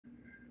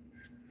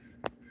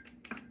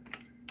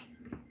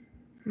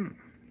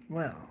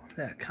Well,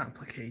 that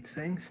complicates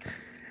things.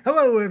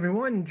 Hello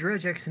everyone,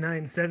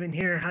 DredgeX97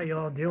 here. How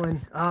y'all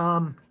doing?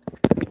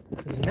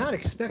 Was not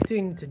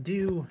expecting to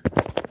do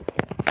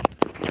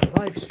a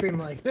live stream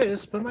like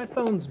this, but my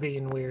phone's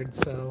being weird,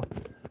 so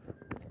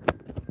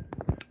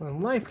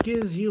when life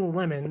gives you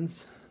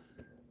lemons,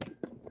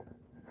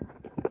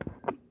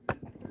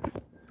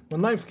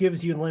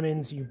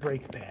 you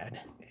break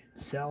bad and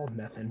sell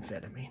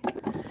methamphetamine.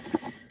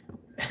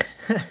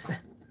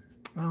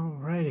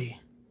 Alrighty.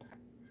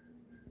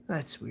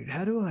 That's weird.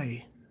 How do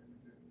I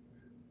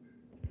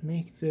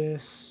make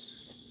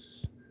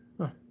this?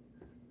 Huh.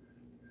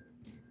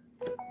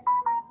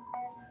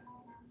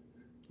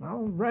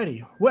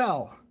 Alrighty.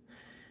 Well,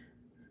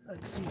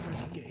 let's see if I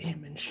can get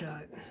him in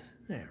shot.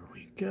 There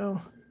we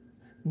go.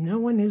 No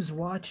one is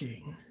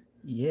watching.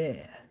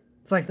 Yeah.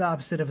 It's like the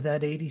opposite of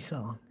that 80s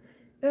song.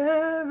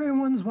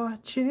 Everyone's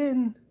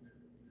watching.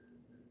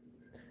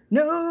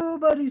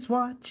 Nobody's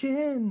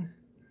watching.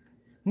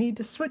 Need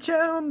to switch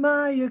out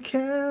my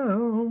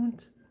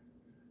account.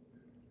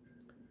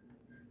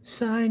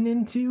 Sign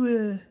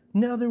into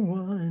another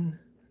one.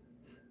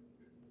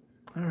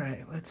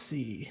 Alright, let's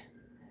see.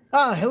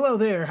 Ah, hello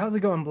there. How's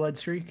it going,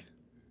 Bloodstreak?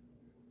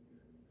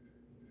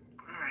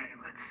 Alright,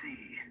 let's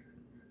see.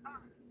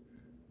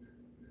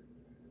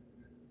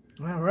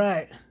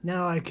 Alright,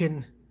 now I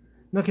can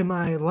look at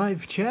my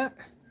live chat.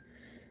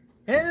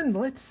 And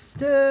let's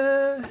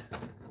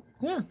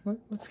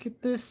get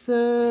this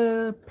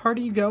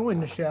party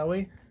going, shall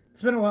we?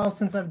 It's been a while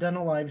since I've done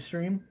a live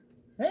stream.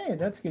 Hey,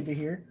 that's good to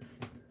hear.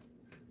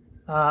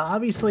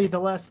 Obviously, the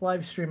last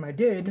live stream I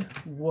did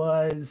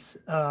was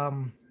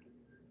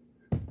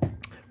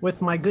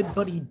with my good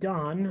buddy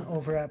Don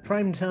over at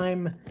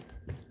Primetime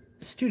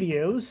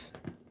Studios.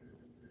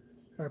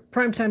 Or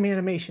Primetime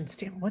Animations.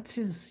 Damn, what's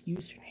his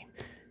username?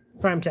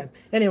 Primetime.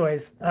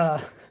 Anyways,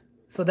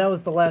 so that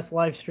was the last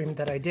live stream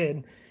that I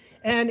did.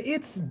 And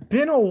it's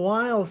been a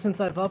while since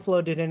I've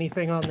uploaded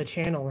anything on the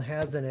channel,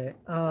 hasn't it?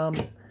 I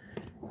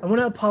want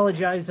to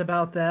apologize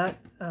about that.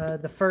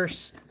 The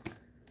first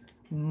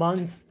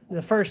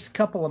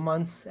couple of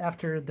months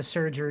after the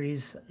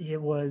surgeries,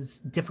 it was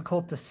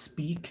difficult to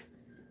speak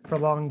for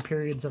long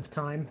periods of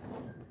time.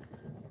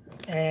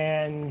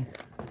 And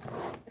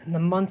in the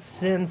months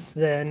since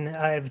then,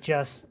 I've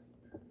just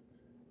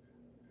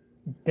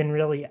been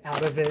really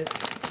out of it.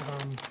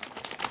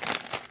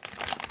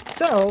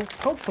 So,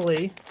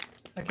 hopefully,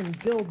 I can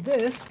build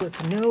this with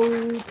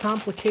no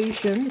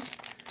complications.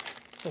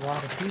 It's a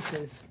lot of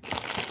pieces.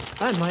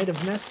 I might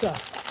have messed up.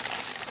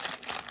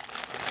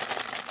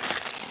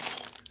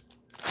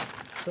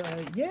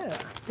 But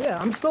yeah,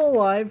 I'm still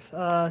alive,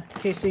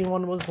 in case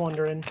anyone was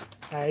wondering.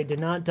 I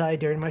did not die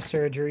during my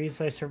surgeries.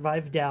 I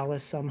survived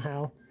Dallas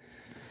somehow.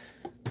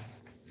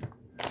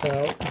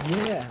 So,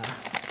 yeah.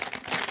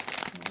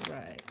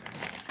 Alright.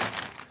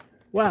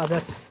 Wow,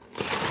 that's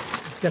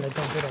gonna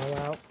dump it all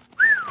out.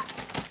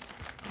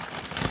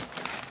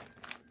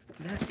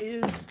 That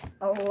is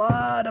a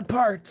lot of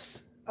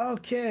parts.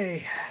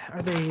 Okay,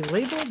 are they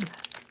labeled?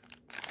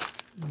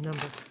 Number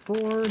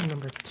 4,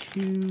 number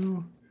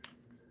 2.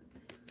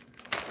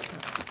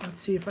 Let's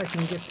see if I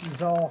can get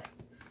these all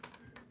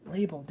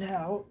labeled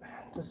out.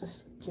 Does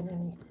this get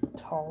any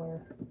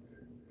taller?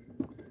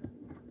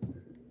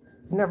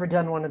 I've never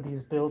done one of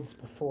these builds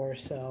before,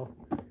 so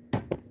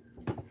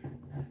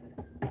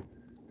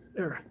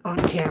they're on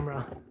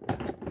camera.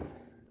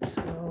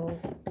 So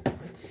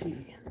let's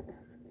see.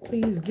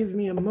 Please give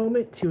me a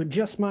moment to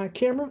adjust my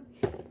camera.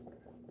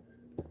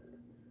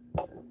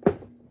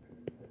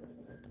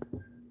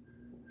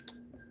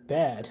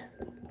 Bad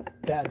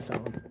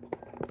phone.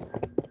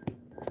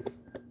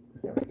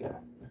 There we go.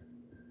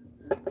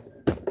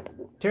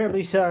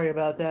 Terribly sorry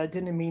about that.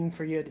 Didn't mean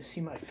for you to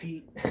see my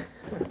feet.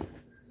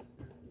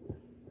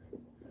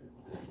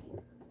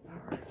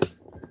 Alright.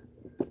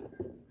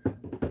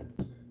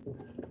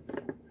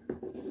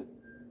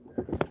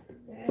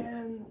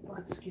 And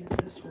let's get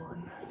this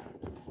one.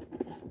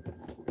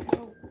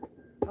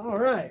 All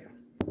right.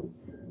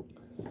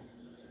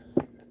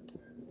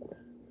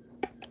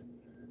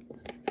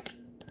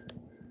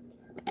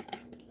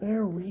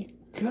 There we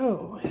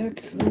go.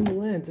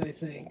 Excellent, I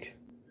think.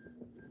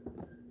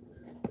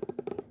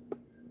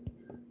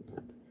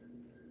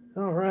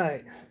 All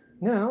right.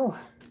 Now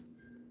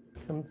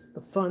comes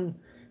the fun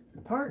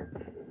part.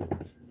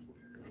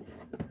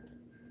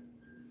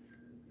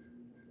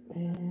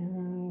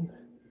 And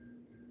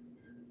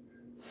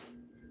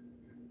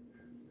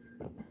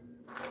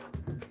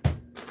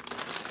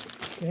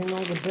getting all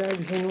the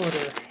bags in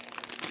order.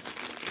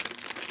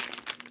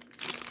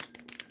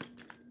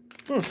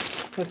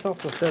 This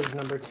also says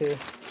number 2. 2,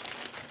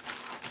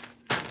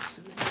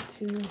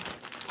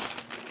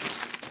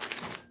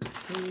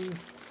 3,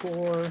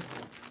 4.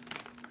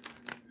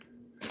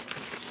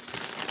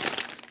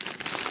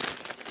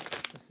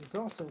 This is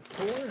also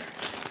 4.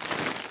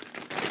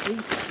 8.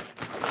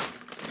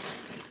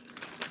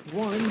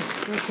 1.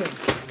 Okay.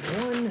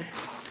 1.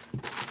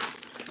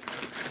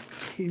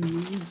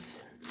 2s.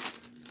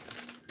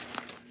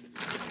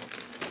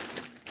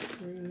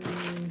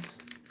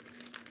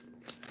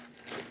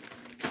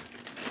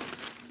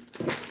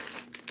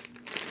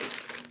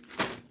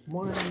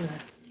 1,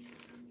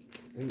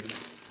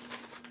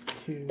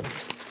 2,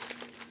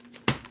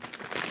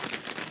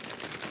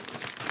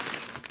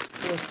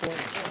 4, 4.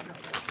 Oh, no,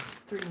 that's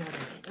 3, 9,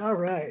 8. All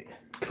right,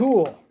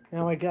 cool.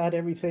 Now I got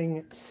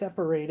everything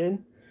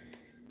separated.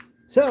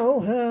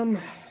 So,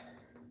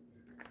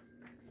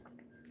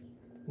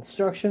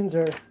 instructions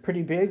are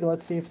pretty big.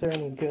 Let's see if they're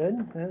any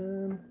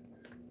good.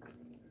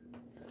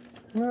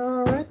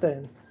 All right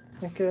then.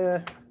 I think,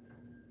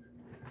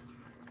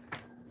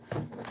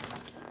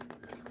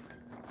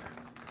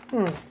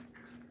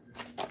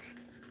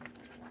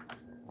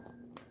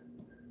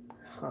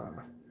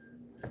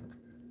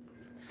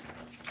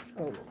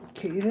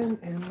 Okay then,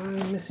 am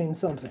I missing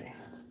something?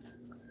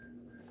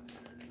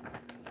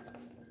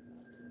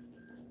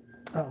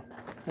 Oh.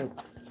 I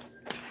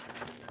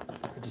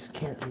just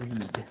can't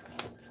read.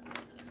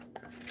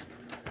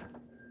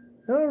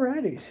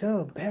 Alrighty,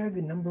 so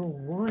bag number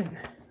 1.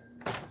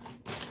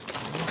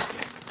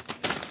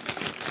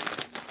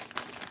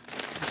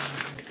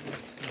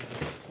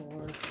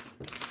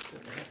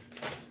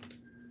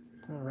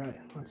 Alright,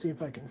 let's see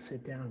if I can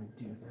sit down and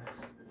do this.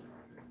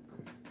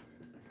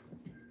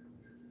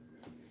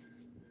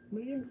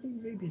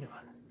 Maybe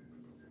not.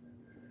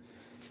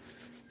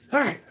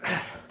 Alright.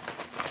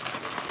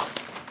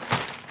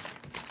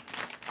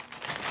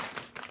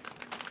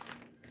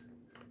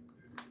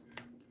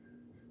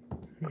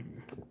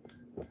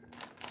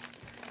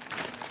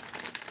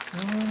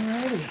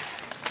 Alrighty.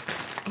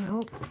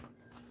 Well,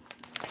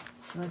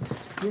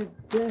 let's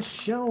get this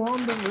show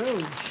on the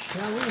road,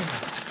 shall we?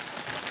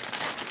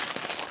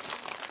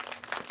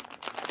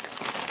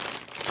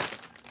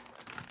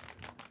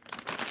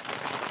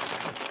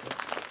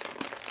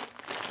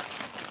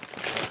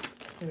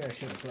 Maybe I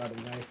should have brought a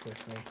knife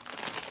with me.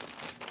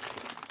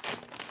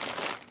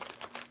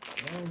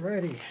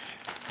 Alrighty.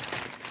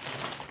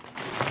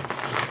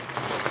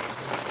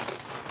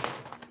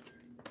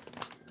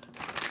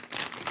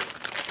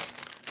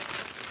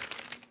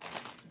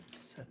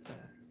 Set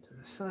that to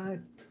the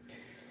side.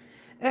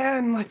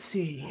 And let's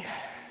see.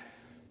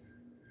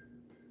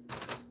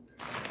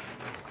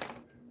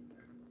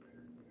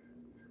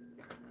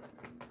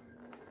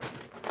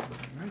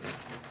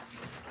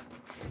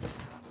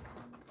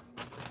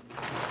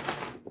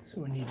 So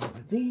we need one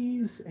of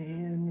these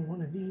and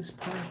one of these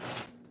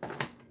parts. I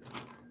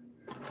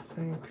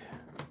think.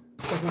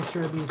 Making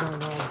sure these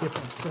aren't all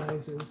different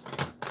sizes.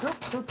 Oh,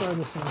 so far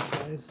the same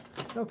size.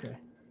 Okay.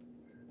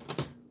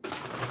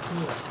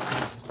 Yeah.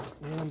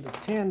 And the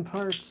tan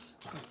parts,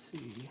 let's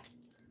see.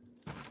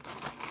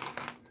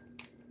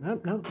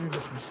 Nope, they're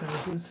different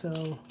sizes,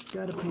 so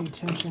gotta pay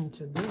attention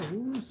to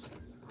those.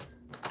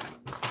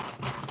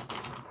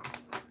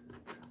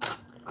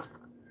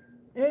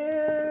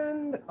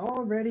 And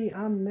already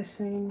I'm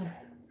missing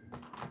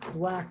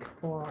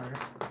black bar.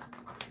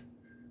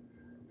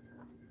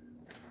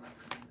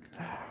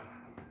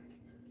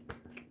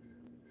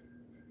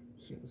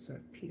 Seems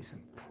that piece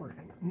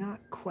important. Not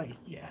quite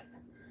yet.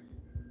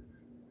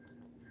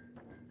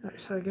 Alright,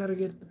 so I gotta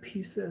get the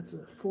piece that's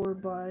a 4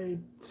 by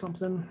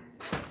something.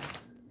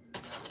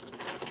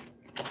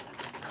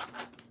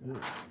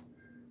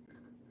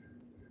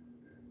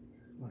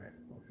 Alright,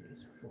 both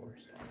these are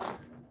 4s.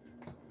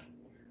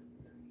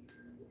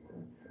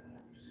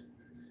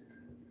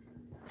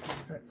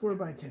 Alright, 4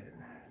 by 10.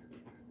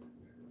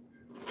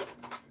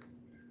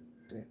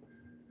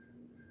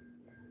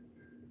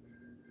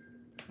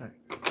 Alright,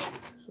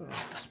 so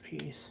this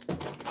piece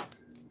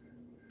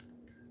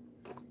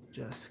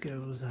just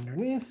goes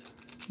underneath.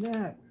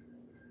 That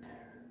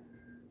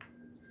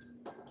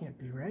can't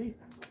be right.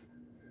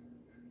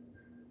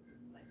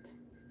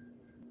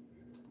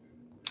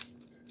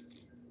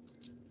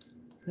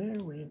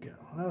 There we go.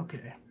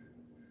 Okay.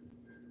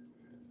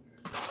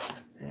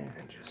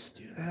 And just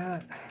do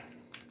that.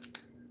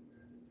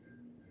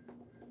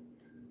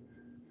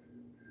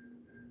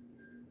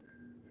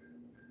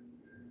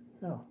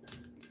 Oh.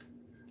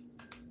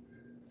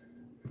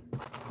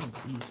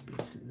 These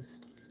pieces.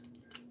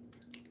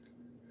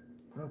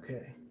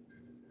 Okay.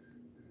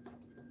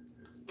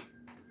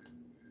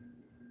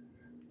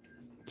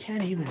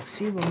 Can't even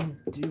see what I'm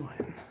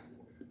doing.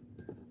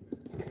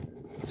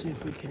 Let's see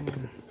if we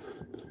can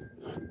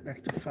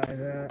rectify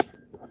that.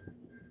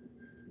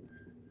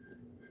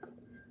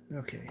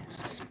 Okay, is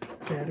this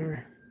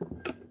better?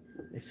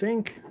 I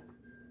think.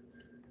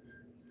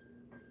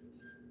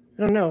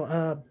 I don't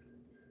know.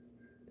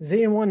 Does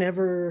anyone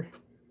ever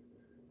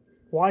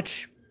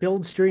watch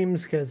build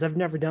streams? Because I've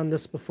never done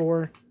this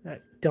before. I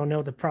don't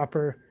know the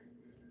proper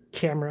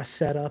camera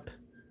setup.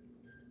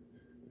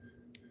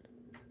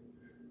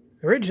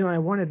 Originally, I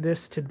wanted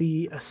this to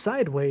be a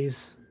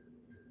sideways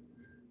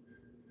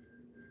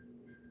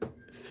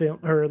film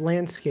or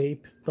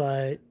landscape,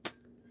 but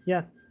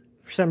yeah,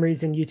 for some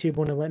reason YouTube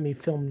wouldn't let me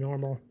film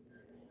normal.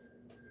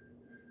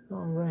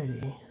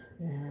 Alrighty,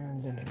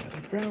 and then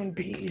another brown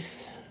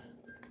piece,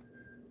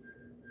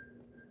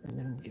 and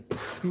then we get the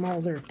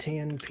smaller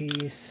tan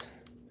piece,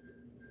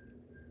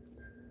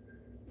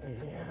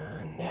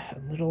 and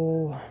a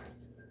little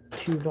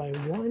 2 by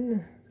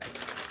 1.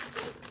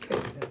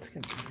 Okay, that's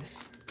gonna be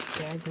this.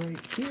 bag right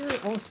here,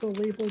 also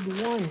labeled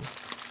 1.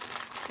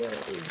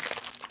 Yay.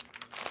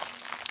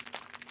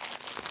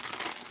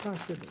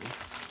 Possibly.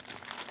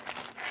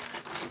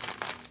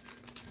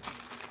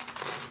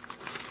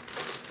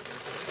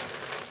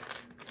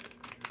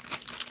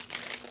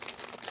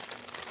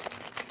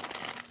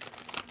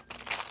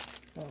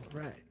 All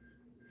right.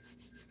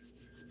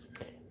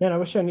 Man, I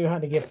wish I knew how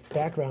to get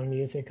background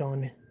music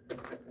on.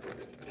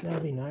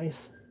 That'd be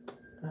nice.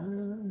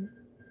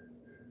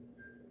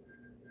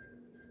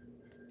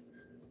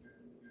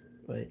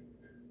 But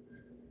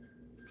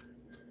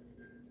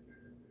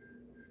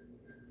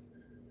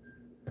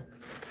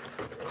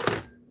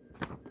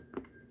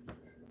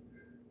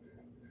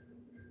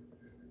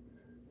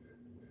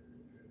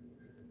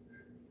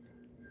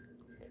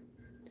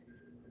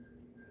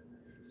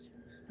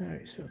all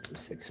right, so it's a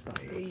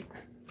 6x8.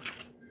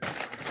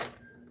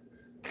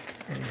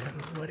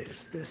 And what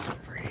is this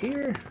over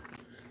here?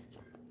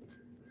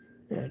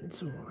 And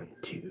it's a 1,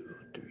 2,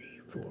 3,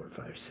 4,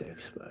 5,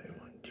 6 by 1,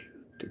 2,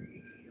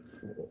 3,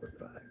 4,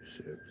 5,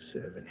 6,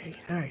 7, 8.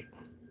 All right.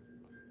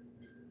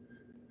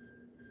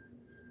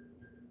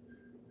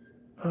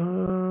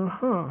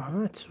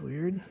 That's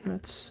weird.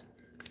 That's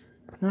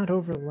not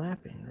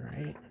overlapping,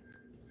 right?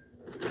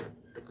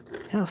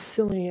 How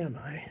silly am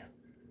I?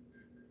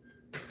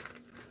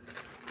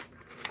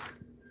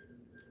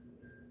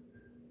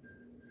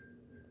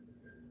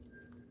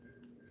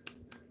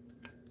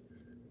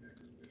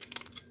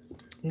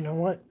 You know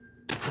what?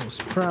 It was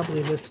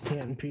probably this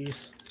tan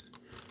piece.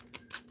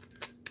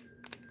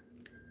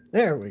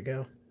 There we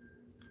go.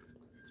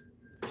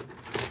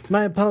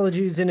 My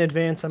apologies in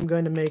advance. I'm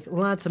going to make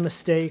lots of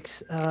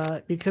mistakes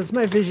because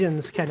my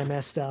vision's kind of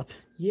messed up.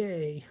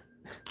 Yay.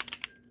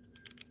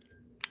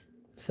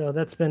 So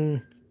that's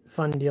been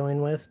fun dealing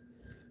with.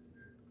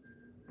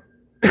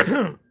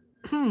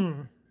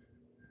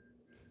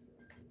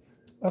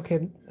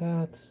 Okay,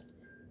 that's...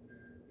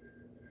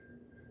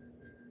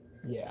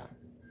 Yeah.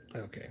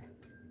 Okay.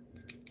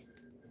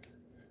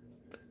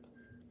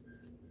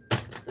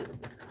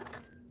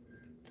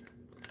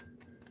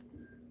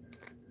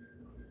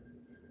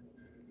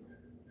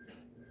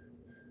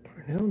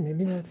 Or no,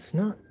 maybe that's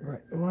not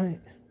right. Why?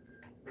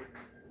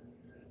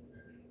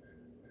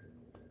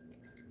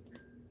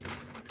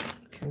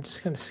 Okay, I'm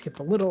just going to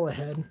skip a little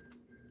ahead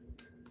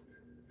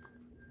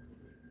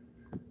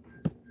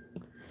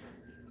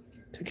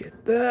to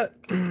get that.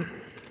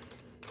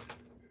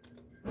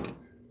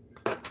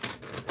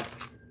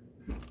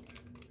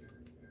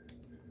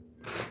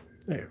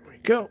 There we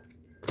go.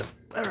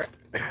 All right,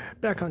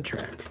 back on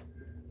track.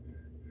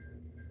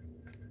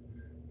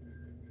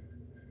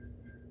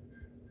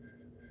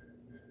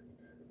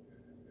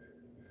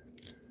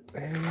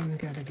 And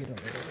gotta get a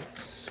little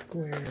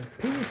square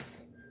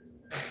piece.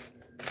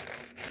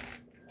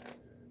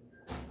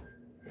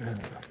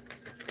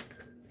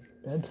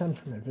 Bad time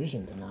for my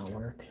vision to not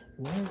work.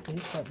 Where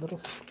is that little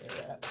square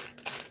at?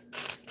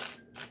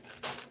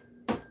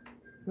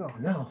 Oh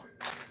no.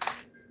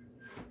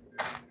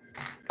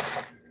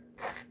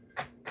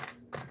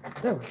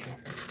 There we go.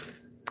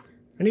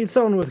 I need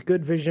someone with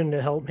good vision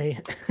to help me.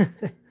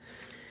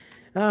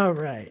 All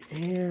right,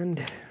 and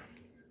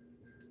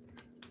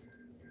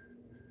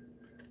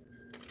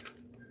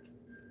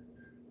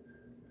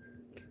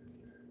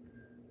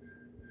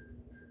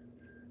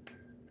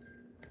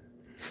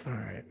all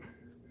right.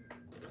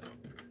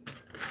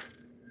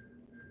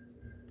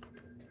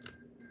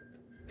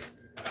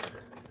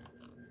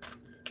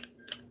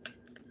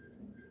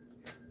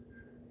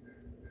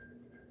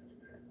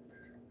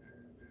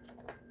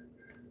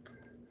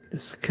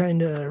 Just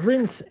kind of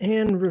rinse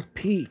and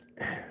repeat.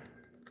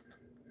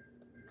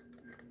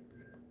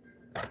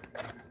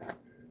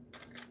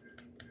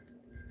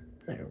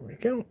 There we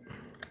go.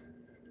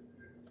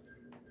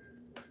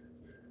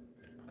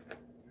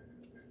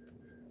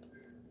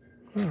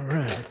 All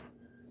right.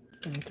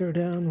 And throw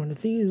down one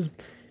of these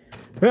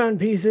brown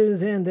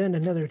pieces and then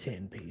another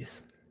tan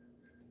piece.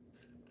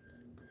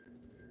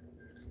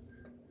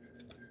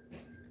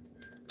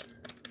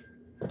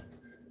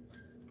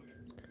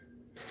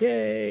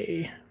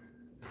 Yay!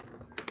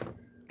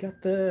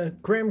 Got the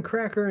graham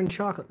cracker and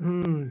chocolate.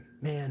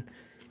 Man.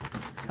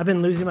 I've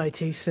been losing my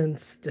taste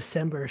since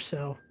December,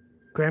 so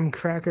graham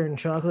cracker and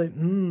chocolate.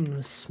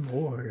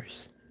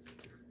 S'mores.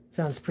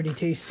 Sounds pretty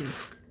tasty.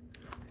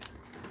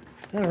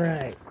 All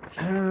right.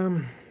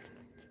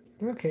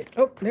 Okay.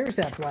 Oh, there's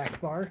that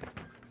black bar.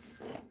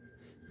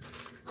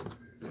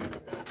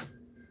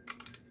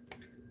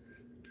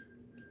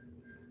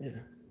 Yeah.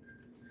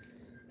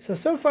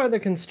 So far the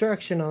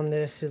construction on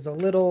this is a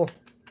little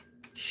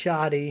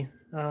shoddy.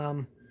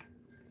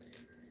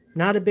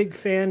 Not a big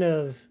fan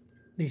of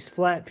these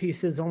flat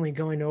pieces only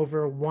going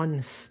over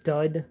one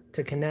stud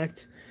to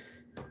connect.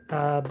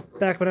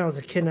 Back when I was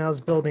a kid and I was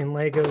building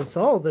Legos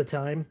all the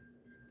time,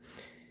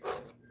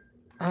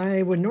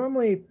 I would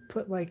normally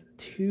put like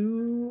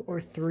 2 or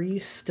 3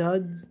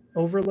 studs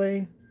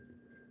overlay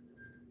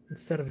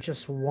instead of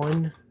just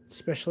one,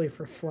 especially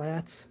for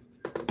flats.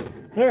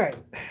 All right,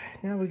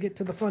 now we get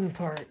to the fun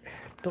part,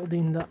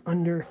 building the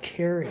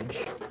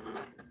undercarriage.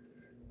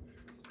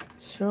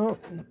 So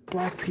the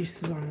black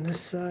piece is on this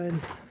side.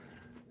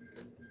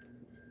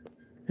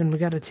 And we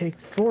got to take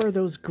 4 of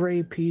those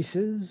gray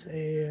pieces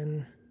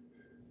and...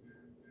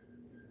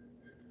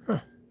 Huh.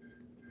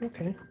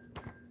 Okay.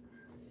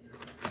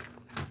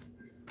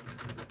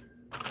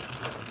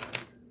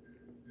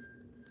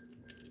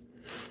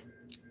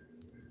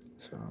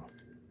 So,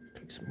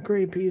 take some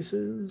gray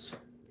pieces.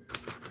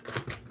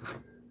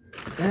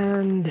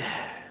 And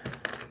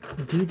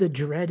do the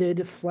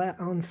dreaded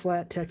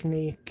flat-on-flat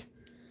technique.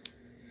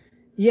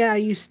 Yeah, I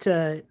used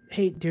to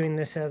hate doing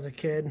this as a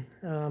kid.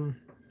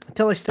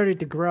 Until I started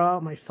to grow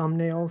out my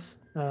thumbnails.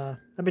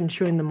 I've been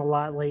chewing them a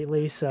lot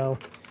lately, so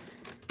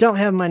don't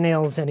have my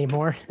nails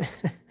anymore.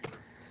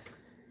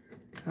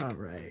 All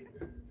right.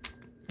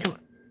 Come on.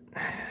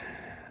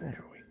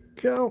 There we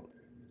go.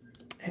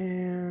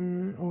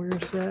 And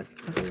where's that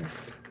other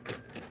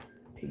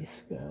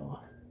piece go?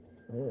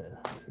 Ugh,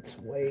 it's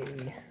way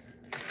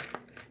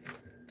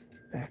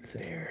back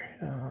there.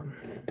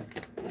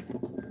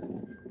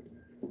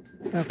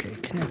 Okay,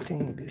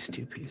 connecting these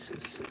 2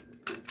 pieces.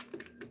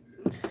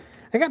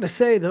 I gotta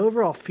say, the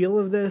overall feel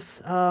of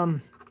this,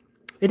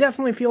 it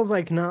definitely feels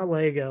like not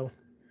Lego.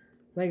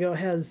 Lego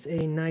has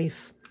a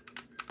nice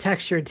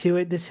texture to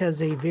it. This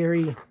has a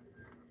very,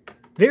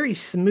 very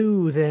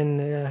smooth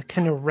and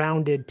kind of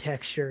rounded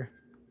texture.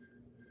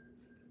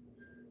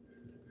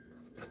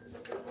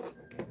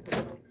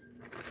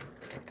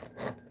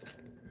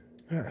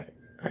 All right,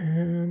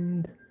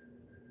 and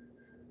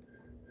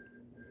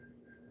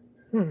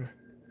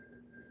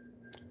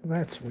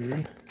that's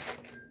weird.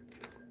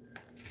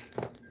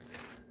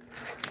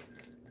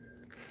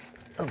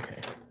 Okay.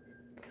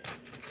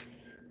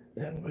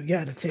 Then we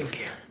got to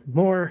take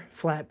more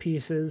flat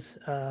pieces,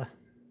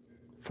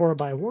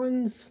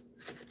 4x1s,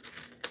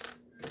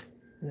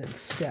 and then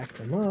stack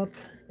them up.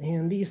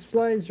 And these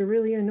flies are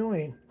really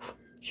annoying.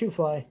 Shoot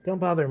fly, don't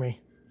bother me.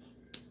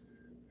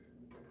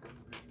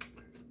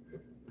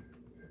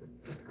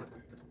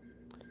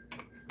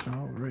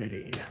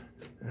 Alrighty,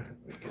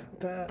 we got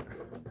that.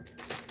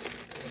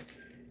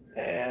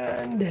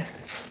 And there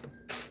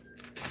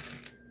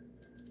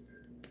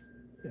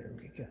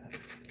we go.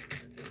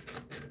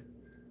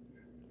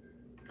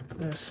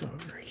 This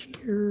over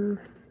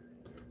here.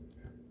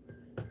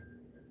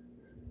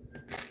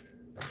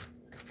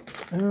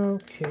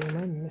 Okay, am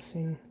I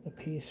missing a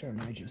piece or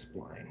am I just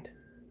blind?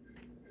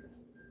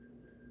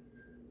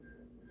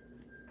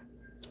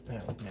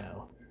 Oh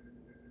no.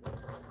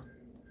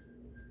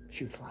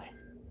 Shoot fly.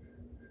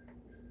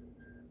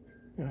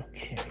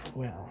 Okay,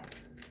 well.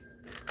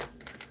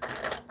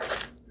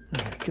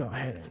 Alright, go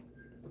ahead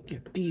and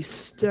get these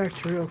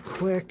stacked real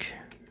quick.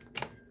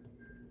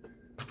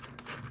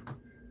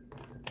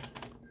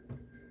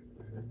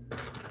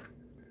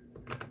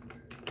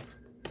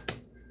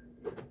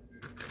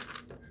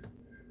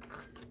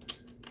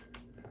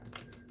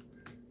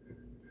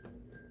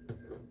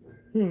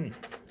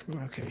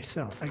 Okay,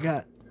 so I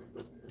got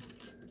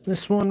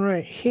this one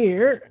right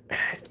here,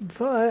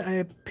 but I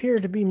appear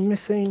to be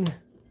missing...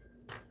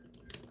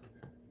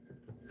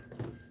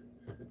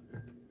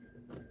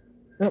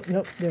 Nope,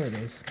 nope, there it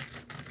is.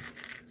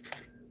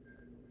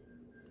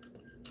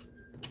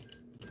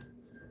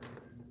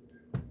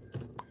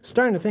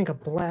 Starting to think a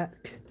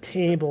black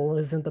table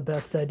isn't the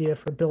best idea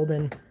for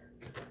building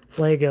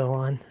Lego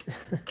on.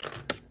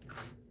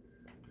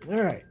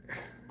 Alright,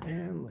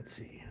 and let's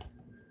see.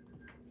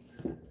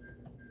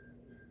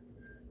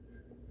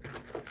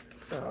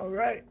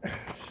 Alright,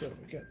 so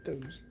we got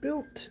those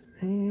built,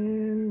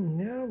 and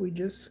now we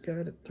just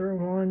gotta throw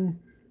on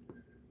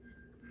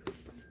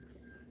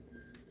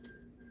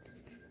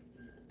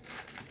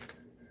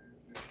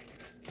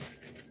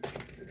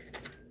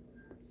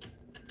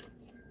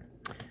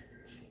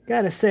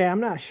gotta say, I'm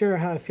not sure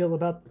how I feel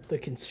about the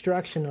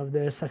construction of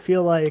this. I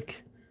feel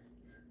like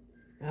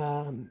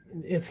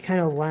it's kind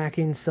of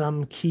lacking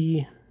some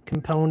key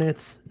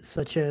components,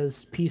 such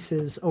as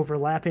pieces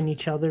overlapping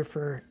each other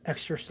for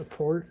extra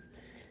support.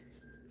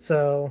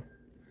 So,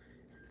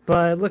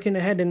 but looking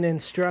ahead in the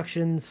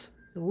instructions,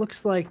 it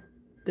looks like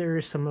there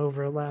is some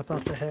overlap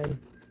up ahead.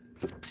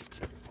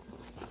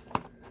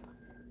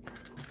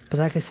 But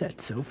like I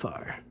said, so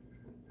far.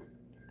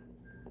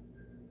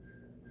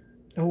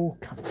 Oh,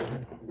 come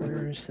on.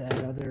 Where's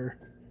that other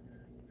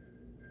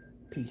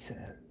piece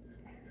at?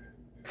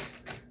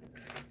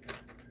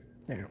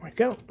 There we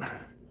go.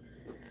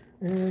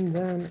 And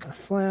then a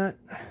flat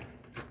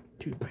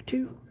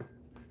 2x2.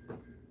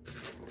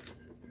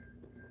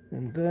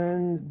 And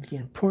then the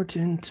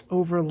important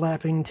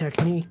overlapping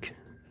technique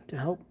to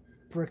help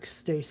bricks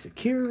stay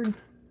secured.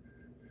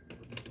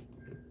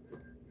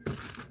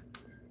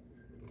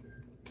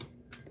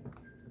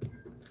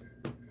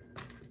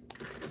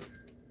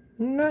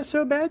 Not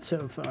so bad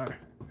so far.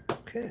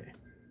 Okay.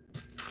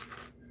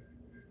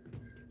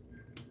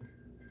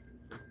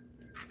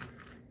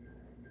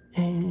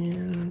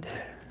 And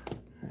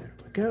there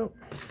we go.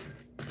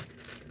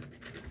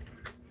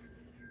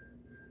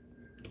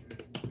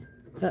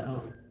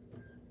 Uh-oh.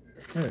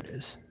 There it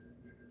is.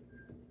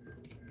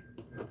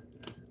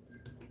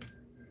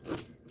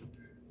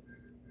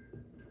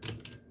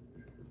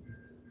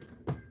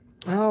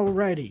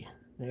 Alrighty,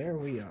 there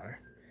we are.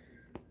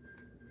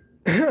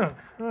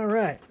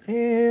 Alright,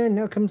 and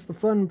now comes the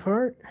fun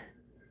part.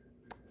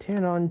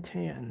 Tan on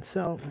tan.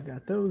 So we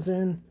got those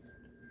in.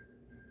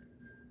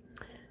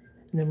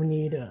 And then we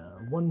need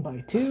a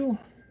 1x2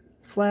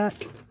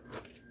 flat.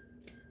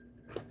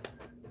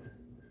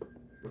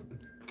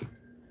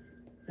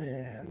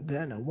 And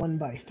then a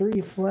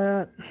 1x3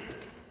 flat.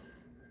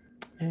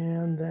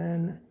 And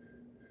then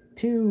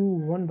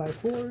 2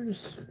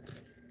 1x4s.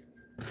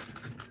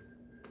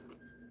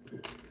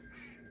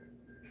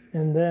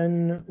 And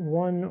then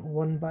 1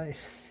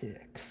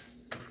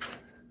 1x6.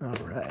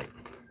 All right.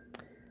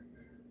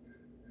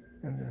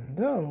 And then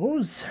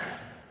those,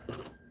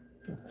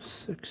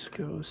 6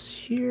 goes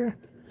here.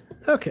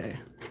 Okay,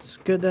 it's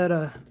good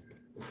that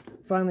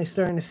finally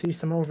starting to see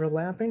some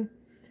overlapping.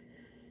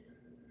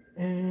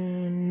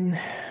 And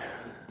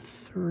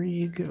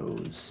 3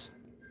 goes.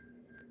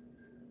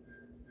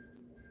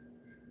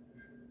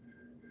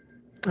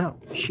 Oh,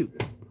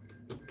 shoot.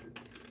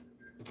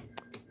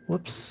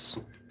 Whoops,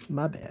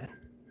 my bad.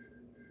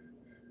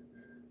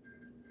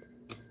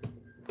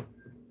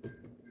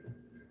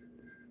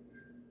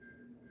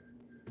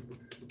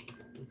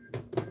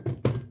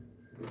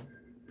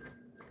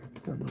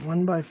 So the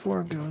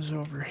 1x4 goes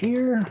over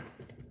here.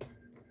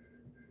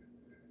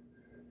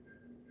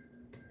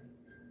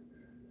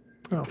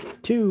 Oh,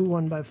 2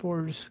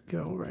 1x4s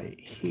go right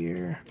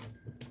here.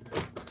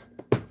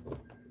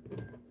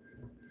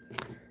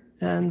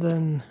 And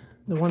then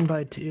the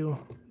 1x2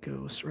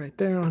 goes right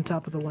there on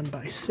top of the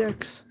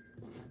 1x6.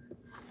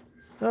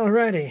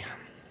 Alrighty,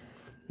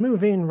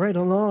 moving right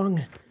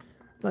along.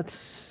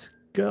 Let's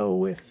go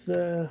with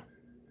the,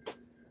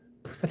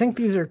 I think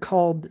these are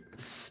called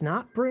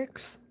snot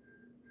bricks.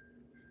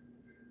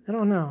 I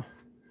don't know.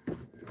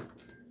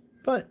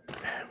 But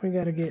we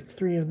got to get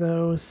 3 of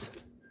those.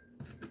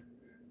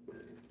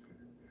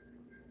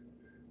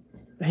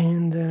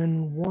 And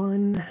then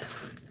 1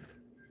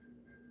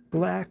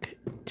 black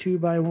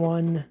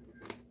 2x1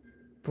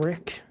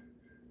 brick.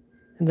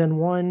 And then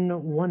 1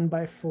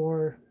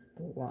 1x4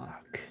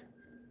 block.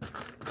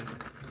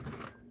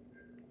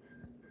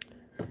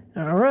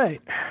 All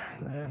right.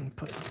 Then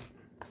put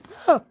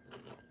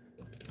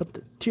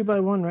the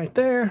 2x1 right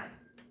there.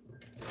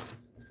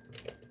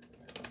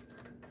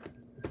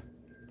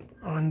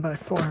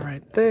 1x4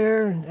 right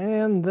there,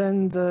 and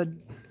then the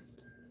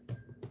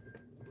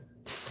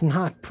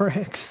snot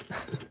bricks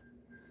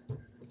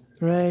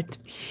right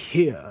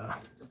here.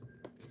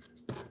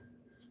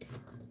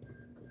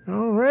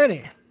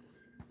 Alrighty.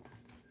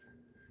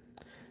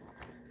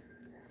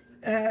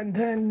 And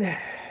then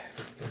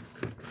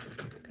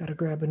gotta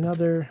grab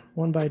another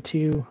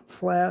 1x2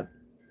 flat.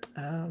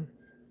 And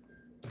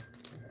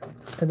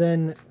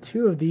then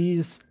 2 of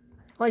these,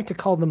 I like to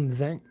call them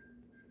vent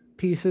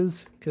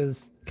pieces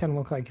because kind of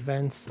look like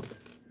vents.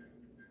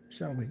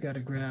 So we got to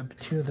grab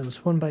 2 of those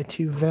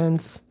 1x2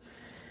 vents,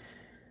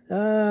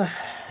 a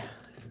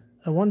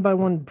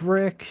 1x1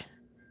 brick,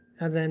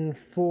 and then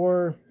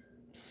 4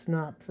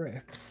 snot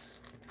bricks.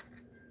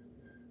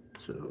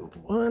 So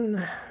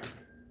 1,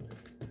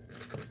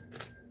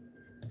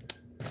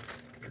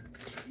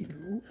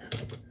 2,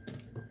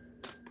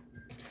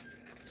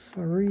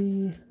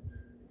 3,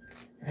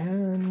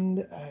 and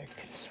I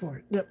could have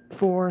sworn, yep,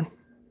 4.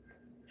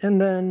 And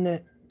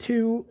then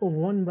 2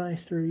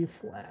 1x3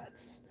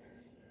 flats.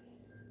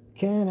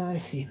 Can I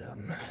see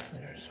them?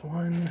 There's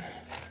 1.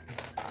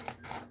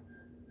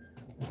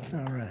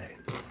 All right.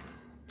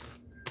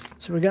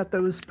 So we got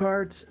those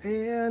parts,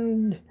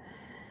 and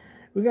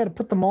we got to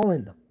put them all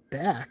in the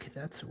back.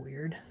 That's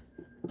weird.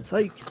 It's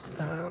like,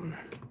 come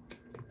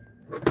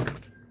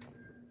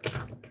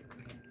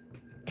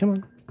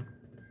on.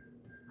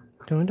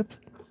 Go into,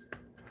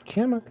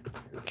 come on.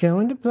 Go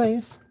into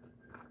place.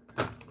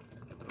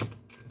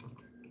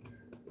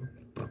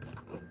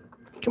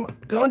 Come on,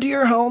 go into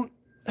your home.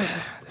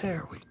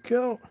 There we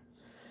go.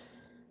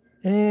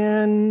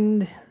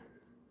 And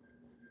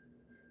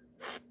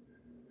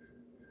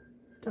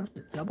do I have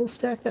to double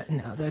stack that?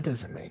 No, that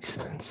doesn't make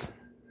sense.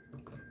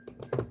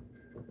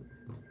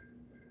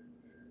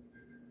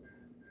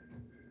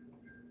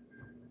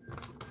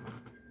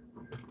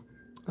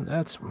 Oh,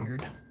 that's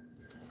weird.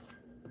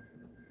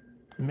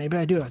 Maybe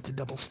I do have to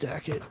double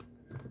stack it.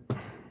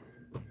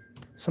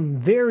 Some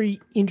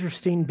very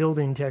interesting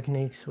building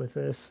techniques with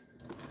this.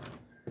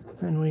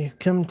 Then we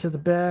come to the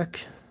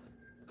back,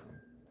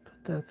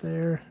 put that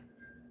there.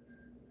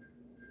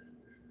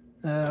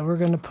 We're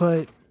going to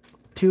put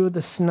 2 of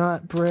the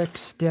snot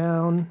bricks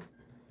down,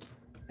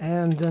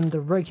 and then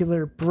the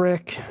regular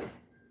brick.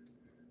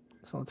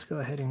 So let's go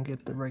ahead and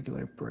get the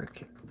regular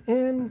brick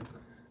in,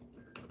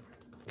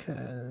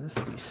 because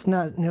the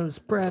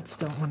snot-nosed brats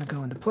don't want to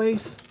go into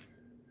place.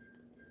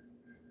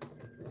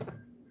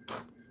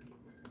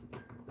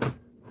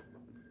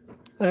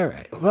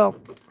 Alright, well,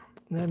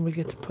 then we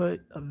get to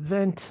put a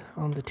vent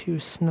on the 2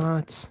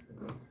 snots.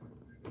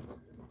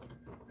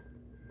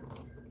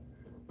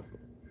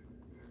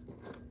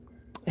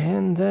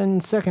 And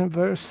then second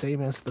verse,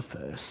 same as the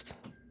first.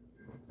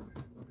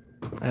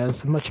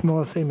 as a much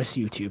more famous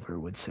YouTuber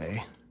would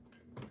say.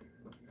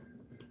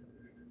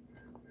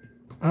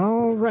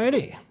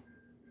 Alrighty.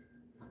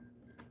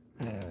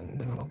 And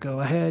then we'll go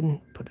ahead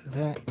and put a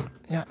vent.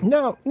 Yeah,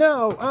 no,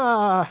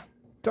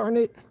 darn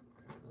it.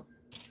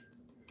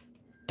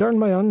 Darn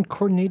my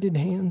uncoordinated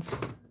hands.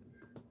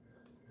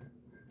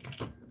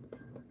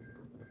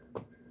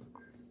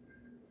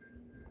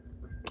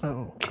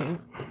 Okay.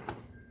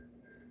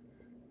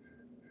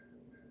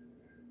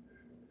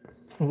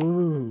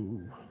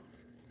 Ooh.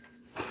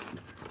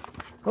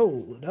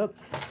 Hold up.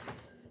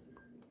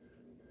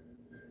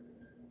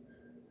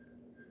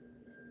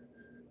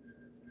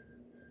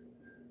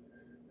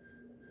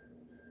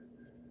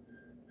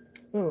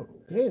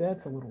 Okay,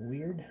 that's a little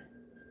weird.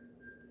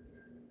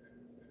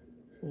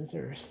 These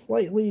are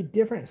slightly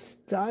different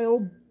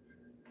style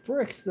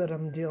bricks that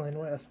I'm dealing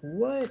with.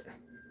 What?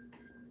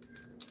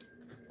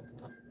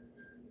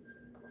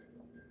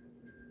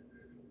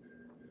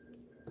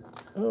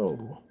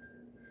 Oh,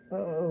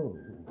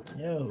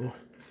 no.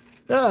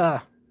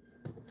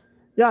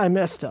 Yeah, I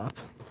messed up.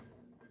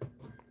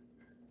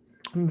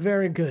 I'm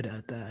very good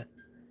at that.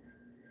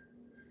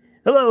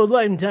 Hello,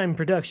 Lifetime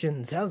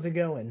Productions. How's it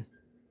going?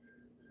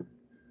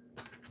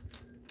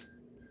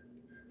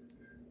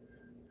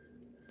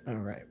 All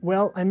right.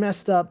 Well, I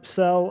messed up.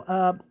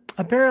 So,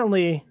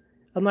 apparently,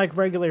 unlike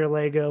regular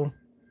Lego,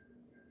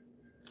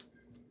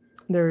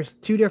 there's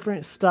two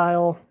different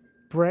style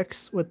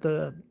bricks with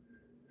the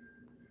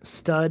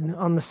stud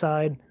on the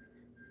side,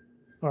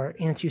 or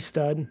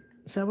anti-stud.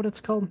 Is that what it's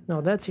called? No,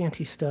 that's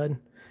anti-stud.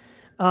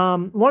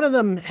 One of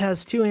them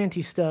has two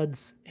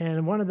anti-studs,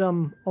 and one of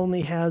them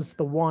only has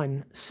the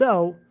one.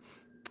 So,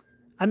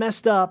 I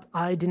messed up.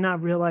 I did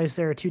not realize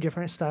there are two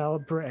different style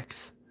of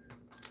bricks.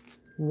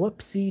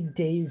 Whoopsie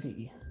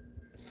daisy.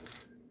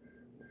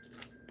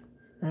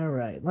 All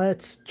right,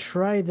 let's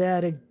try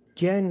that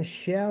again,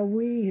 shall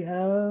we?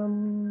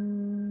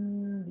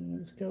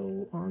 These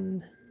go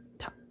on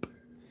top.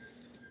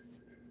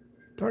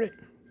 Darn it.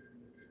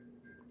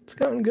 It's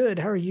going good.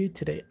 How are you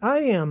today? I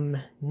am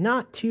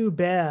not too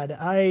bad.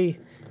 I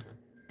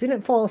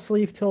didn't fall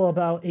asleep till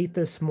about 8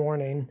 this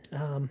morning.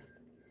 I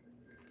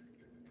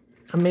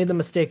made the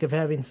mistake of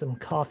having some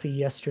coffee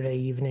yesterday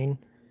evening.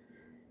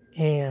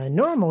 And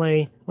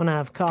normally, when I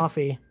have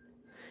coffee,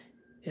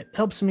 it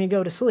helps me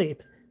go to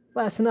sleep.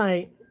 Last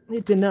night,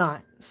 it did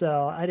not.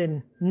 So I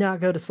did not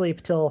go to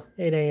sleep till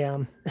 8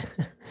 a.m.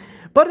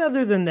 But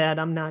other than that,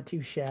 I'm not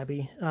too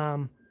shabby.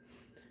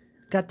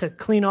 Got to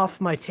clean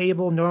off my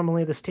table.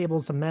 Normally, this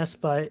table's a mess,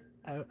 but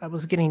I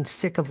was getting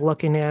sick of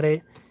looking at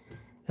it.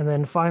 And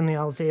then finally,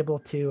 I was able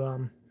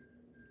to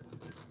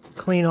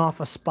clean off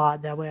a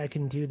spot. That way I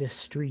can do this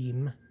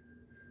stream.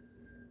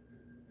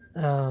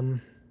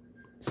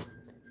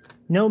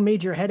 No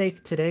major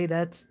headache today.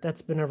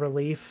 That's been a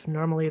relief.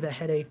 Normally the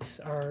headaches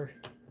are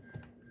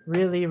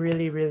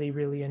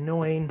really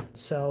annoying.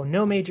 So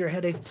no major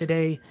headache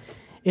today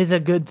is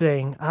a good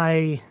thing.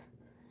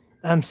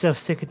 I'm so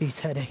sick of these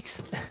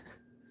headaches.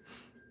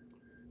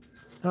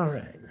 All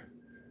right.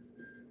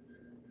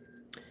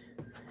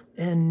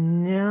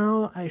 And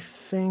now I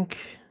think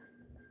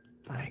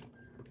I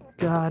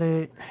got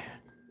it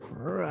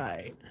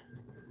right.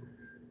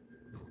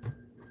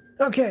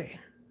 Okay.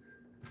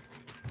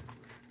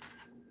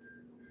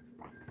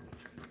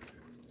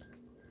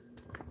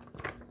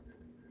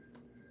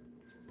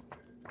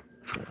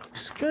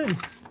 Looks good.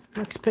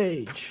 Next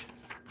page.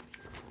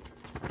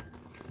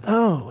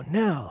 Oh,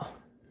 no.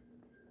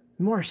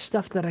 More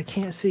stuff that I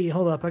can't see.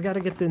 Hold up. I got to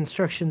get the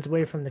instructions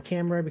away from the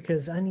camera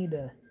because I need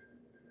to...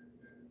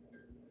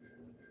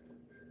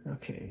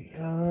 Okay.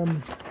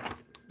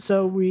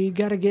 So we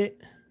got to get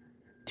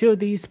two of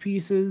these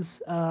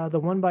pieces. The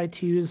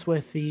 1x2s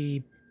with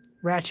the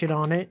ratchet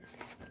on it.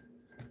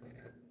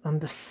 On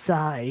the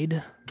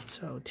side.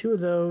 So two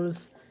of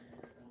those.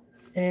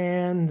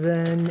 And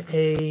then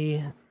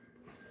a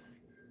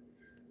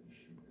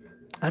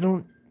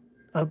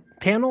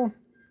panel?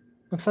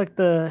 Looks like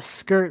the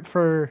skirt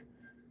for,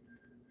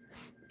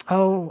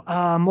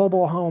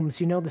 mobile homes.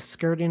 You know the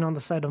skirting on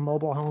the side of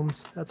mobile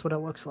homes? That's what it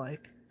looks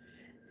like.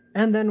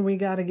 And then we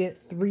got to get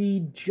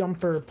 3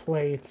 jumper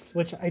plates,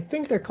 which I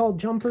think they're called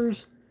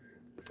jumpers.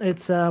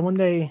 It's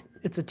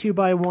it's a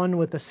 2x1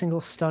 with a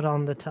single stud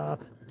on the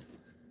top.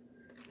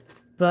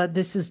 But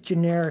this is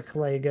generic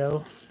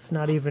Lego. It's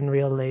not even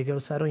real Lego,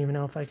 so I don't even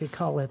know if I could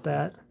call it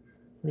that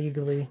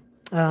legally.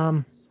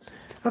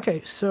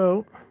 Okay,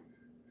 so...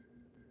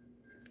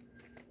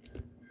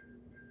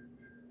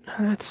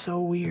 That's so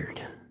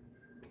weird.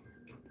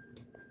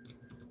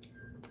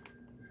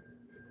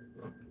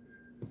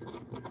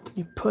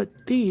 You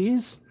put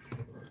these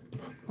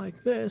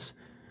like this.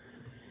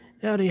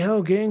 Howdy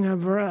ho, gang,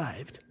 I've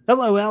arrived.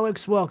 Hello,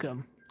 Alex,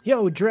 welcome.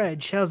 Yo,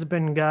 Dredge, how's it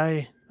been,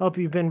 guy? Hope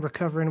you've been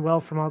recovering well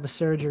from all the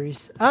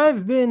surgeries.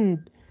 I've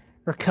been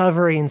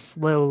recovering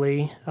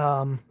slowly.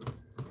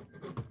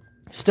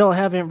 Still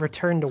haven't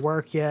returned to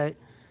work yet.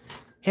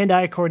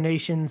 Hand-eye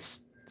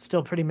coordination's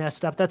still pretty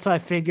messed up. That's why I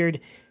figured,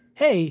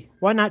 hey,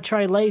 why not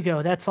try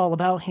Lego? That's all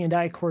about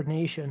hand-eye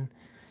coordination.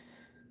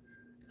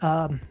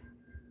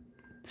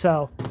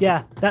 So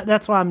yeah,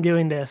 that's why I'm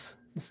doing this.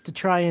 It's to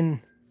try and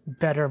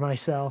better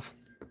myself.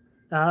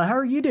 How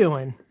are you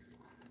doing?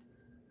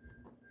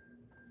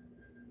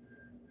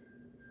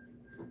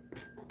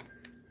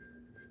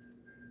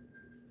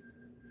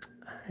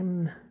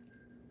 I'm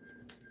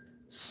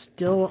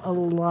still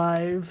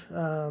alive.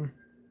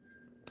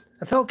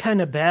 I felt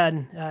kind of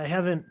bad. I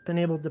haven't been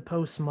able to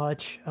post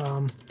much.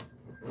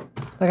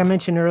 Like I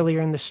mentioned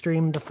earlier in the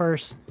stream, the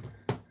first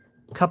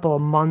couple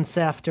of months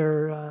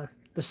after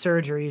the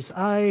surgeries,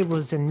 I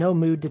was in no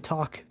mood to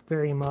talk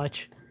very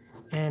much.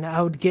 And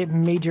I would get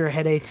major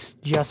headaches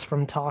just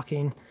from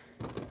talking.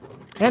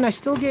 And I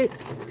still get...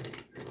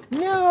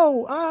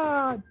 No!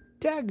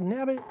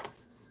 Dagnabbit.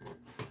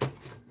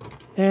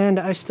 And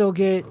I still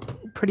get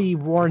pretty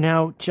worn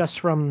out just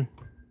from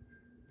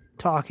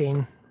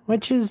talking,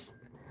 which has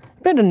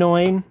been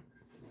annoying.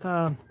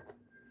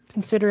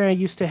 Considering I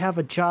used to have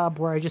a job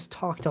where I just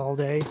talked all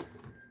day,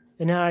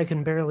 and now I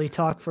can barely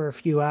talk for a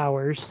few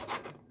hours.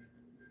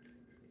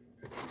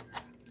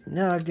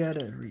 Now I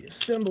gotta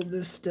reassemble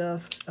this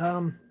stuff.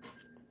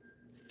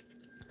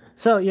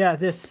 So yeah,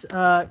 this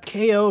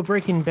KO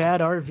Breaking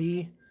Bad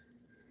RV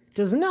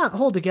does not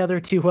hold together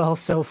too well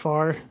so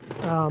far.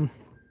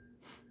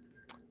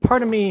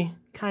 Part of me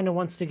kind of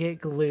wants to get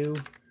glue.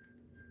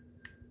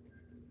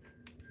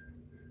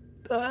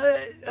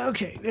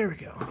 Okay, there we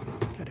go.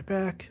 Got it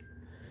back.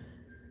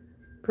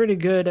 Pretty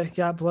good. I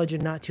got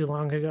bludgeon not too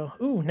long ago.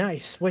 Ooh,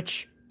 nice.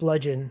 Which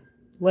bludgeon?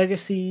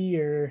 Legacy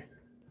or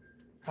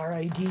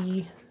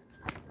RID?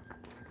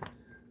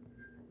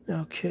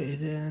 Okay,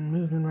 then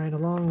moving right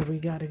along, we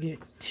gotta get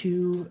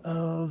 2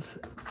 of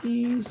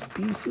these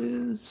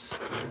pieces.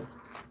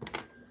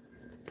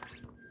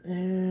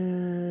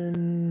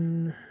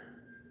 And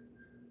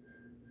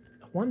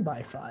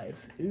 1x5.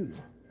 Ooh.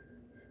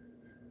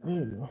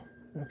 Ooh.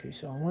 Okay,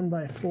 so a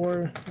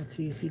 1x4. That's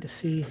easy to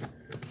see.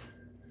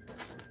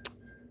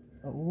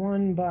 A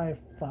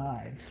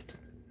 1x5.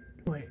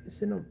 Wait,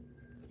 is it a...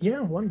 Yeah,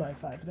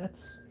 1x5.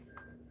 That's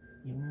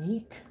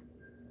unique.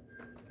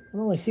 I've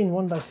only seen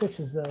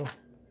 1x6s though.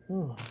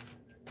 Ooh.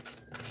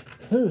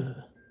 Ooh.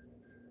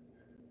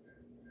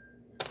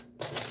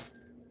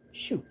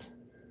 Shoot.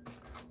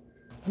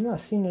 I'm not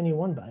seeing any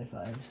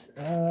 1x5s.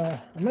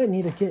 I might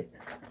need to get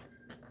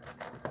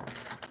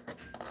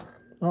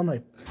all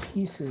my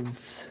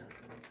pieces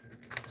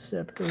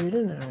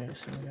separated. Alright,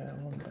 so we got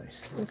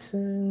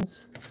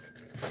 1x6s.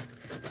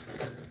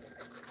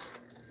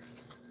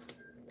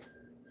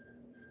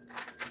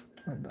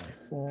 One by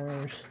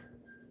 4s.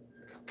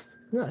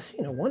 I'm not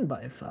seeing a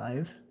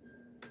 1x5.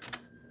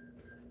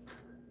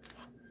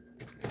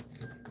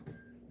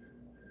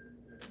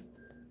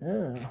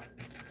 Oh.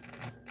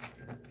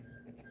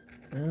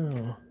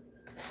 Oh.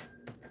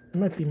 I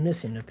might be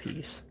missing a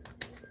piece.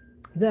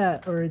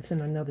 That, or it's in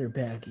another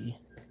baggie.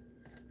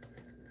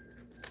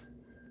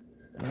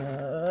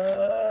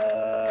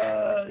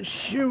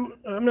 Shoot!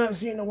 I'm not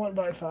seeing a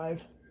 1x5.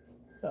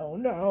 Oh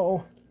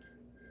no.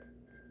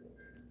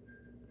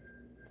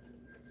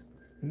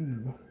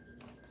 Ooh.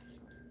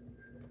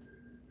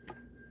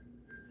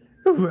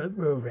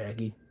 Oh,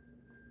 Raggy.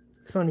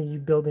 It's funny you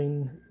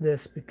building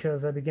this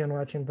because I began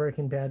watching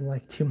Breaking Bad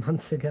like 2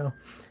 months ago.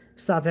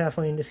 Stopped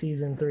halfway into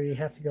season 3.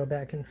 Have to go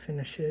back and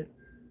finish it.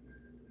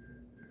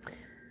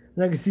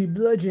 Legacy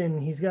Bludgeon.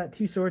 He's got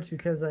 2 swords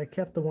because I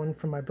kept the one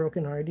from my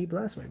broken RD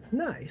Blastwave.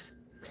 Nice.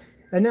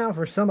 And now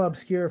for some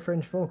obscure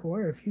French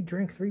folklore, if you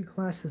drink 3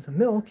 glasses of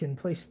milk and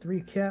place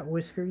 3 cat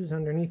whiskers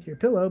underneath your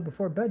pillow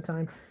before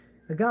bedtime,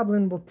 a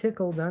goblin will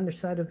tickle the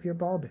underside of your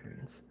ball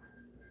bearings.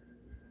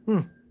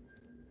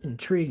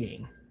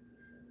 Intriguing.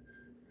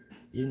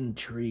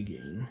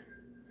 Intriguing.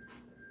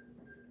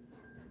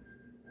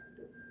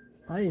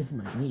 Why is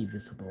my knee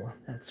visible?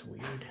 That's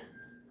weird.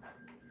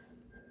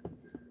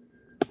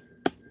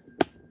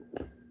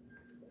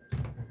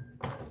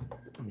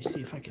 Let me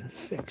see if I can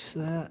fix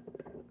that.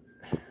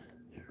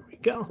 There we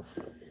go.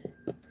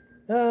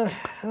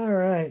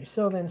 Alright,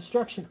 so the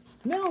instruction.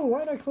 No, why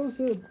did I close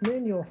the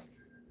manual?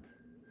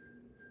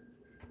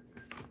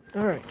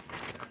 Alright.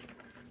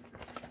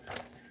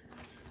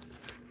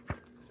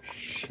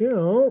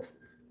 So,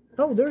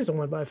 oh, there's a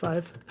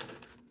 1x5.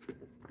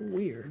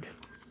 Weird.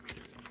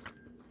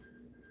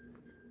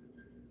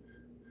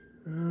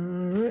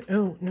 Alright,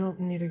 oh, no,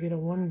 need to get a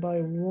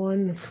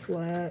 1x1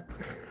 flat.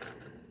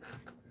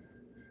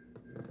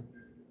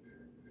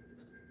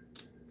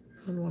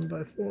 One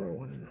 1x4,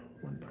 one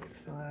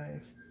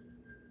 1x5.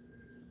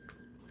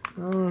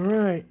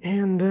 Alright,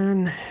 and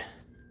then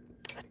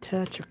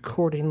attach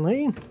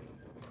accordingly.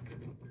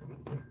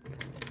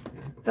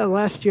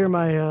 Last year,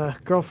 my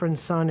girlfriend's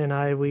son and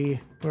I,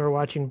 we were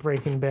watching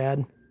Breaking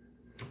Bad.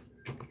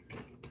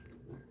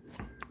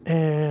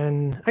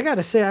 And I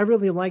gotta say, I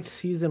really liked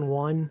season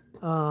 1.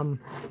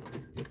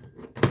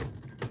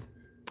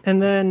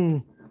 And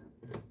then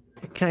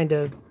it kind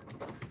of,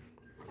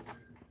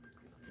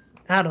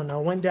 I don't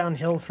know, went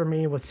downhill for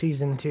me with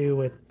season 2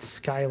 with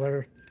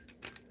Skylar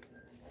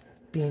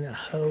being a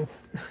hoe.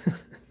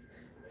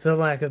 For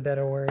lack of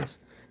better words.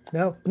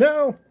 No,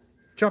 no!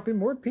 Dropping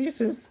more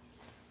pieces.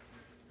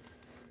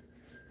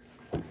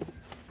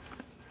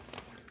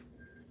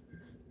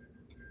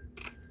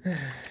 And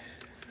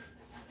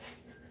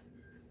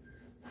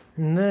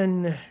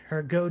then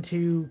her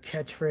go-to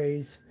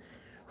catchphrase,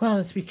 well,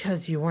 it's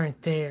because you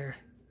weren't there.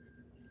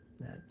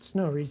 That's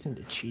no reason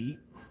to cheat.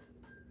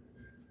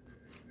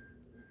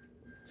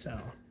 So,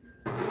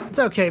 it's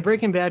okay.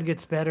 Breaking Bad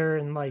gets better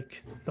in,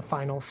 like, the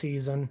final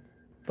season.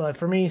 But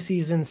for me,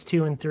 seasons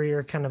 2 and 3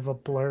 are kind of a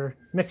blur,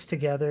 mixed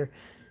together.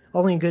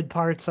 Only good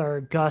parts are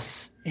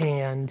Gus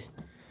and,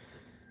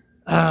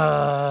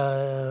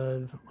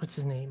 what's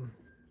his name?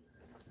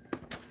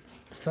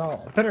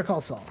 Saul. Better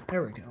Call Saul.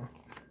 There we go.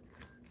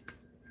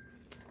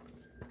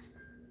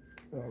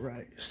 All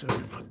right, so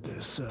we put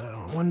this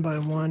one by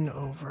one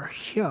over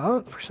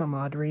here for some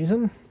odd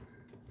reason.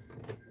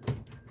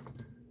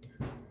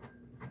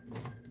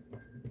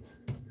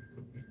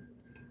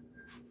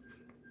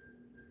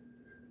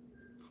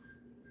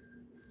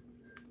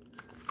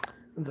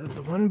 The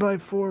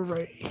 1x4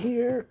 right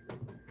here.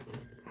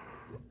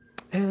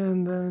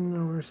 And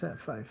then where's that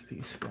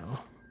 5-piece go?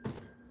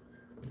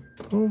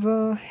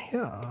 Over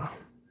here.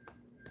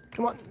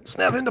 Come on,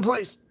 snap into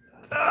place.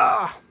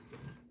 Ah!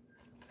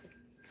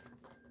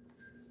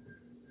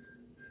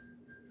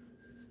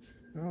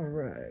 All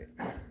right.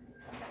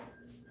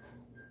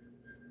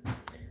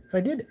 If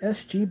I did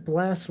SG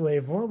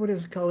Blastwave, what would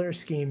his color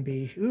scheme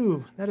be?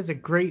 Ooh, that is a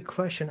great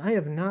question. I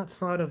have not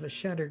thought of a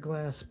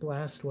Shatterglass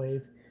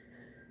Blastwave.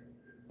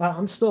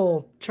 I'm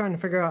still trying to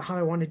figure out how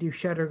I want to do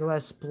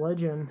Shatterglass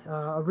Bludgeon.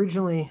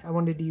 Originally, I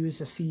wanted to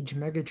use a Siege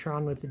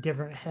Megatron with a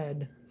different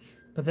head,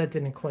 but that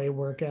didn't quite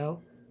work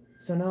out.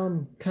 So now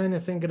I'm kind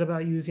of thinking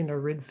about using a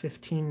RID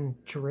 15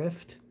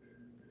 Drift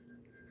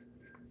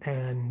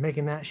and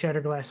making that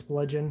Shatterglass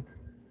Bludgeon.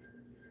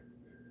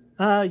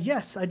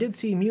 Yes, I did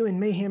see Mutant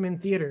Mayhem in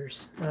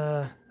theaters.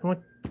 I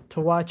went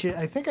to watch it.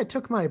 I think I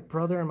took my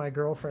brother and my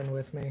girlfriend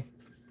with me.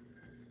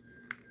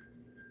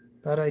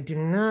 But I do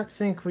not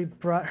think we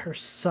brought her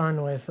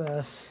son with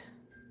us.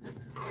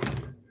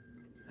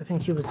 I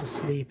think he was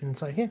asleep, and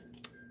it's like,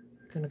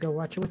 gonna go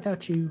watch it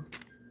without you.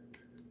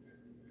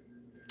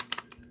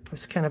 I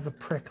was kind of a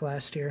prick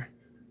last year.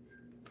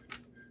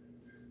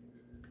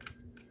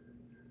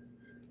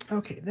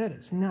 Okay, that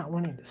is not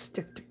wanting to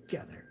stick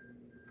together.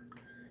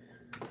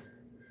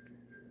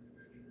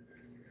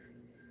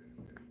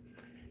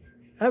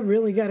 I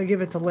really got to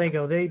give it to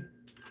Lego. They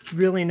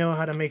really know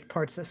how to make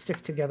parts that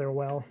stick together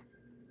well.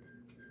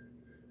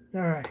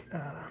 All right,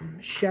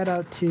 shout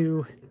out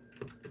to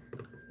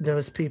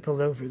those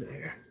people over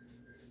there.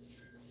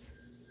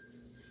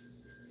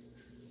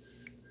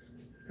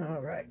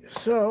 All right,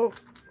 so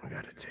I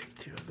got to take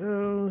 2 of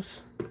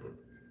those.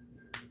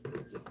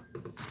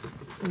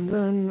 And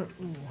then,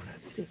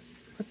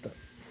 what the?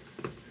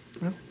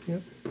 Oh,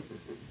 yep.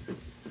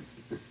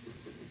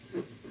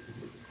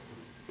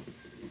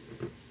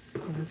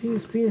 One of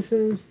these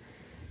pieces,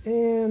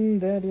 and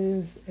that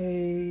is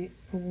a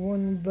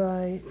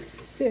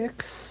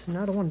 1x6,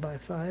 not a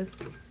 1x5.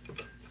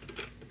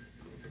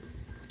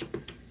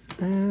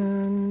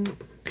 And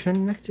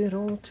connect it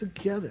all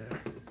together.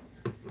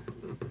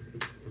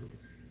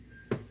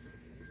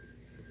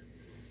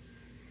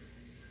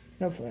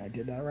 Hopefully I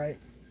did that right.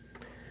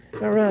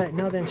 Alright,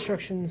 now the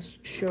instructions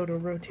show to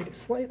rotate it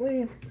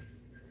slightly.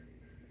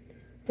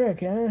 Very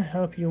good. I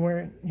hope you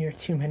weren't near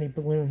too many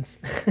balloons.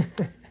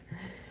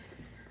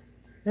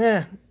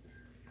 Yeah.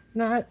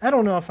 No, I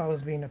don't know if I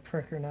was being a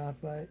prick or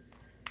not, but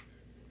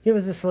he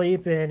was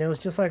asleep and it was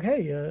just like,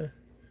 hey, you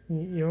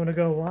want to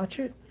go watch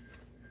it?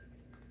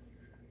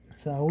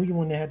 So we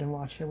went ahead and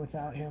watched it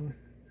without him.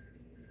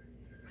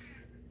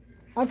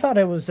 I thought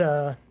it was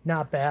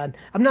not bad.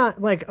 I'm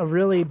not like a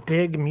really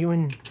big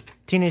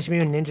Teenage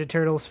Mutant Ninja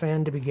Turtles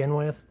fan to begin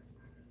with.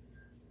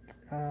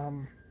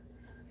 I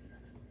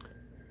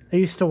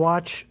used to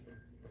watch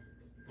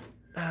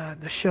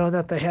the show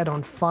that they had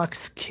on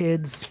Fox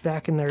Kids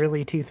back in the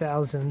early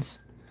 2000s.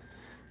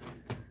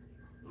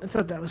 I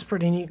thought that was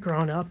pretty neat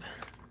growing up.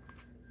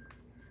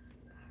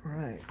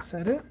 Alright, is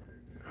that it?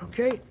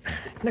 Okay,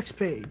 next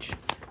page.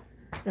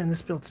 And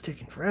this build's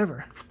taking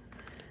forever.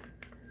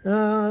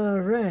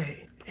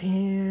 Alright,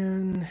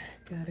 and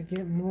gotta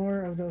get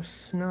more of those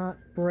snot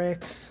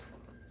bricks.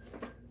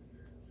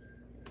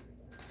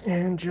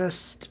 And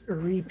just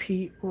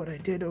repeat what I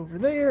did over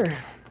there.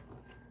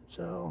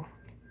 So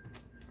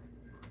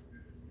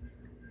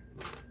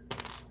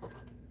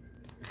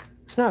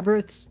snot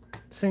bricks,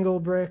 single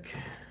brick,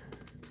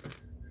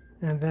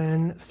 and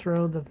then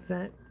throw the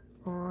vent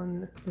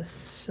on the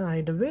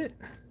side of it,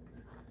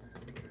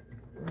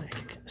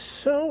 like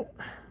so.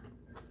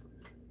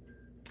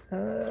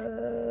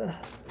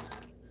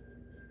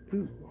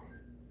 Ooh.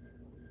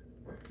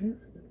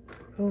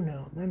 Oh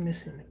no, I'm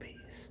missing a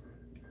piece.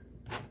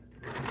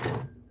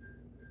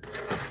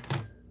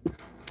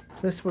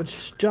 If this would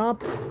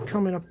stop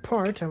coming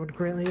apart, I would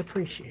greatly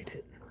appreciate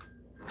it.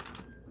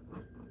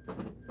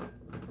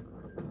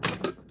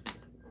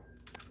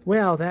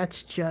 Well,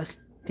 that's just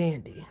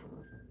dandy.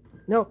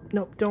 Nope,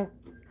 nope, don't.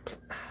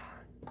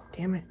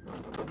 Damn it.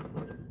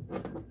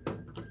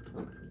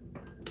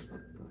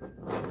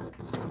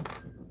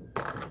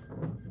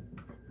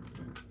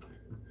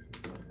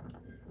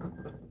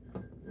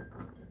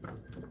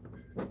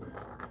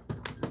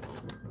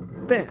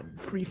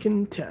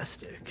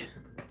 Fan-freaking-tastic.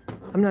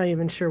 I'm not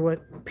even sure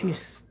what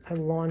piece I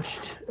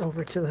launched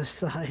over to the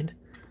side.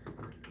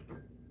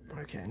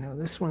 Okay, no,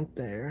 this went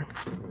there.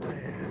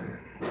 And...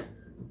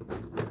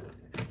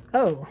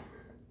 oh,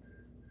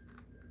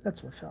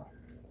 that's what fell.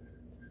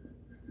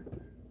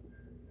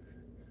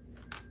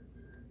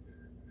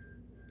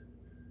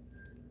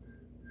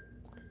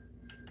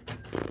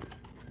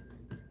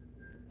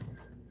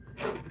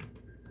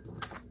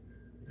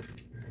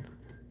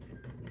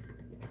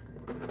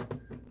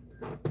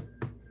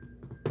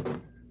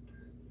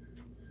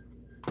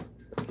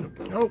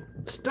 Oh,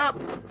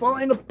 stop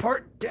falling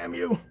apart, damn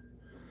you.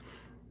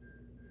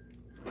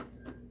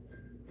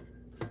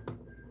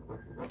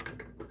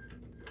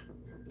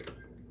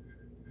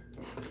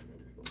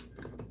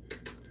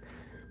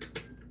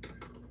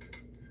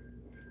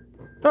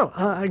 Oh,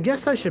 I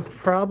guess I should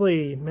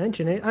probably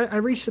mention it. I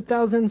reached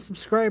 1,000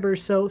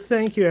 subscribers, so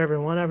thank you,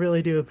 everyone. I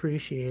really do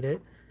appreciate it.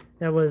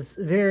 That was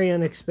very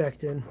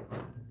unexpected.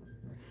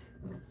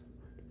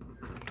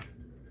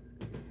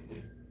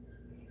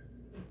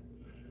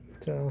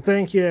 So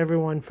thank you,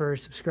 everyone, for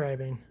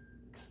subscribing.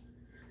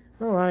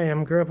 Well, I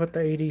grew up with the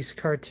 80s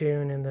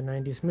cartoon and the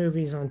 90s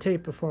movies on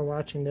tape before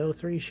watching the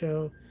 '03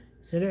 show.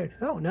 Is it aired?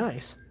 Oh,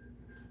 nice.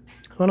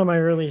 One of my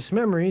earliest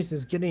memories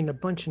is getting a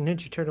bunch of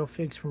Ninja Turtle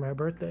figs for my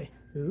birthday.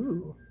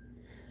 Ooh.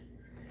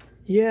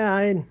 Yeah,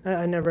 I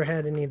never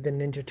had any of the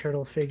Ninja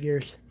Turtle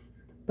figures,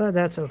 but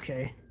that's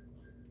okay.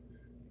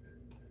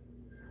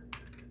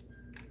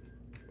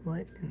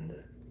 What in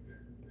the...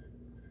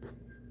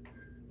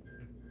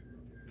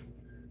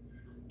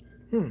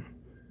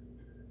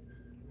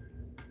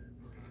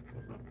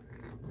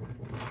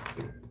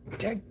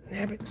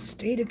 Dagnabbit,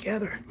 stay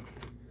together.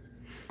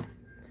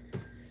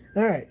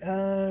 Alright,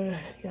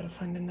 gotta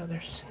find another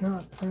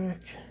snot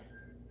brick.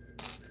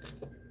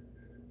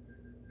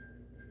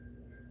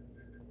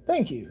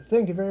 Thank you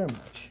very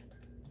much.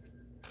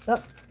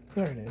 Oh,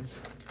 there it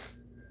is.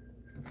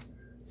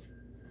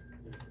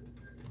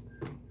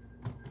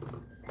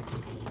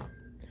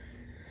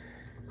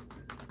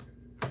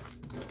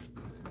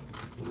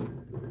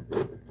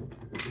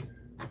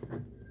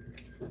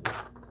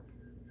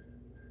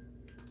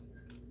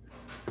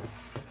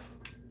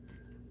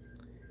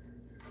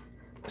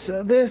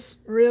 So this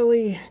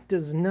really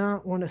does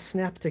not want to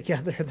snap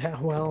together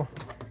that well.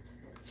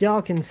 As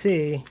y'all can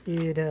see,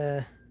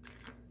 it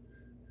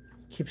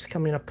keeps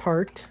coming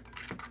apart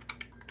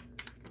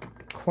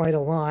quite a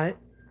lot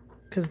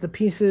because the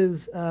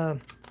pieces,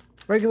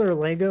 regular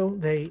Lego,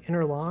 they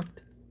interlock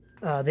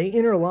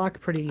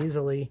pretty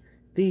easily.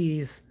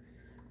 These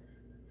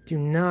do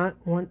not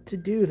want to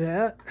do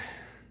that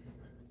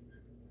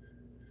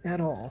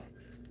at all.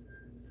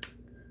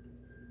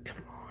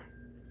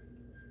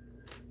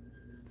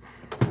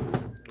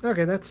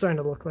 Okay, that's starting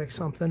to look like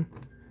something.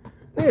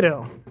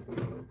 Neato.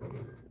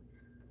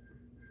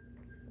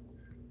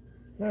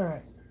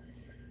 Alright.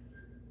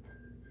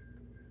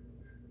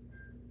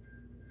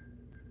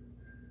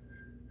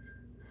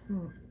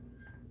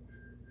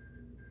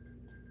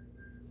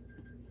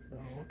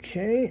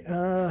 Okay,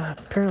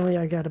 apparently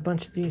I got a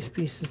bunch of these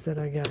pieces that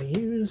I gotta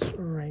use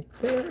right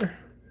there.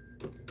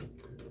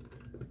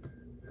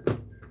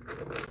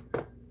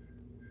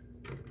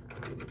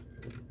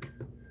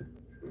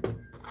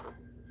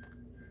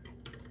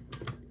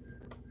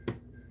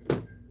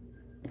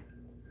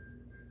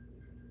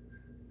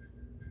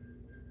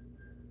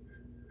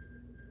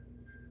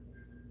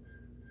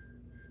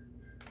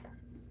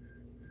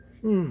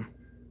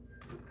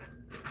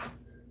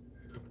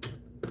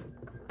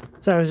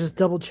 So I was just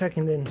double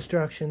checking the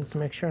instructions to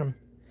make sure I'm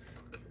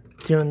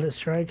doing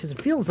this right, because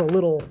it feels a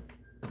little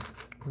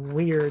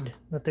weird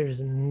that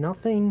there's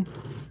nothing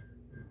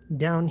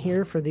down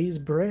here for these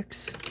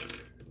bricks.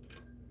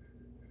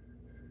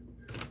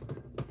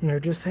 And they're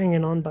just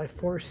hanging on by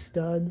 4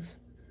 studs.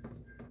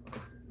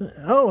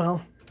 Oh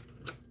well.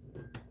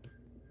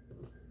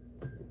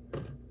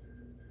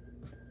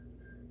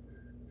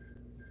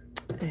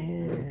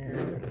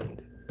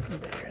 And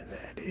there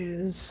that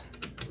is.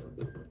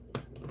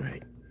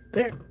 Right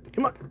there.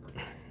 Come on.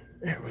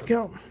 There we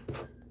go.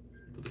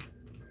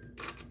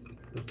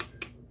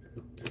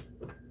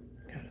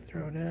 Gotta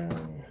throw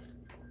down.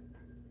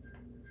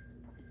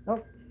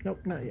 Oh, nope,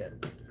 not yet.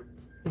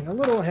 I'm a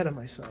little ahead of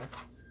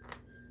myself.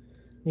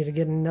 Need to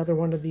get another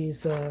one of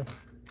these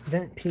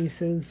vent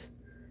pieces.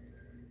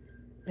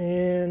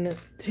 And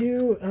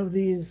 2 of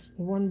these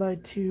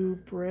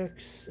 1x2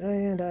 bricks.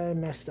 And I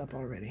messed up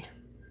already.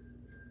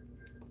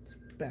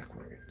 It's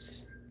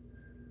backwards.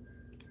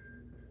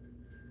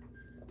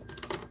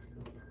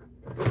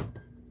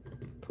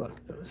 Plug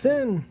those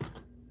in.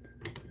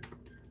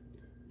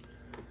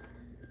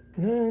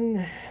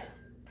 Then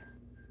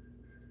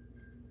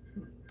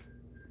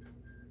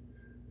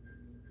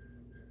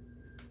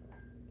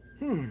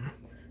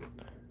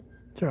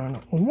throw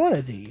in one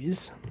of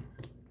these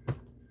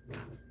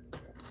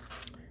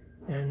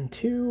and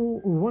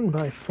 2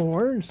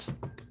 1x4s.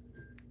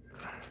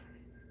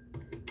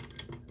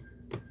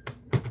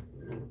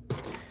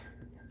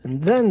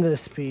 And then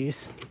this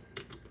piece.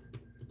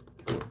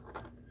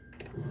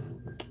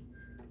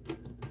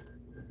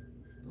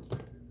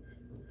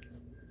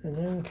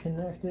 then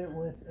connect it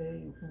with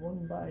a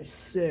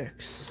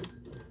 1x6.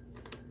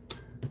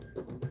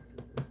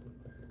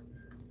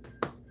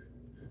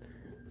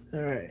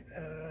 Alright,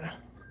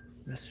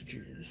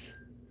 messages.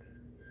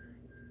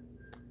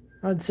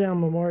 I'd say I'm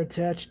more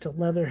attached to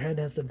Leatherhead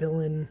as a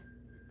villain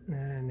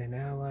and an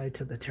ally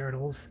to the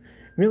Turtles.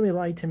 Really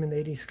liked him in the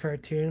 80s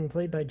cartoon,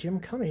 played by Jim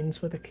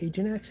Cummings with a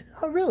Cajun accent.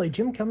 Oh, really?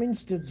 Jim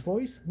Cummings did his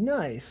voice?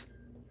 Nice.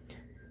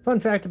 Fun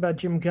fact about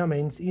Jim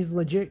Cummings, he's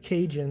legit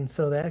Cajun,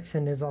 so the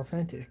accent is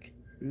authentic.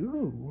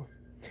 Ooh.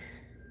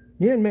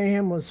 Mutant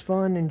Mayhem was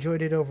fun,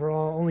 enjoyed it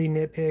overall. Only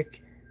nitpick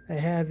I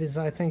have is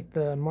I think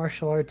the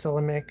martial arts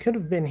element could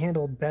have been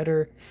handled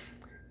better.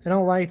 I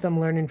don't like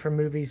them learning from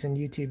movies and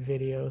YouTube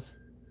videos.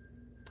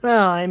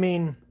 Well, I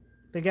mean,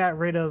 they got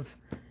rid of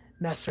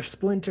Master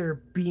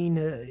Splinter being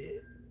a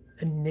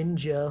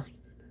ninja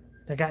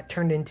that got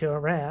turned into a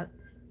rat.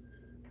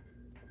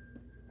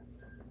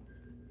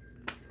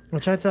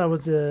 Which I thought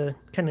was a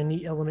kind of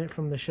neat element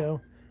from the show.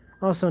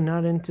 Also,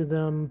 not into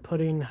them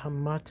putting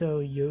Hamato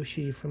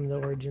Yoshi from the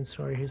origin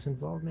story. His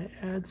involvement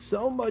adds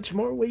so much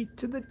more weight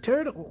to the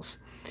Turtles.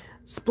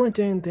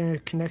 Splinter and their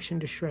connection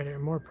to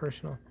Shredder, more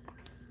personal.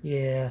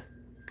 Yeah.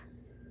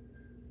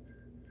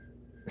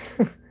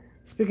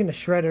 Speaking of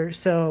Shredder,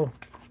 so,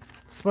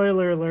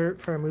 spoiler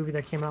alert for a movie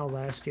that came out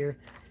last year.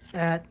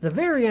 At the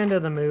very end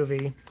of the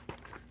movie,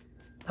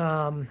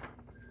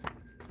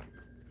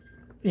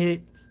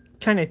 it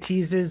kind of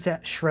teases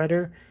at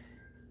Shredder,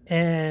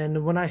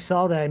 and when I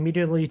saw that, I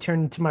immediately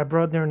turned to my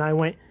brother and I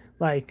went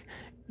like,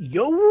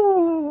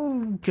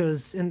 yo,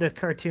 because in the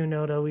cartoon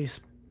I would always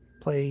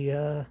play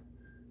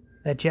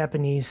that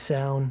Japanese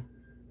sound,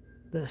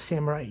 the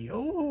samurai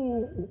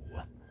yo.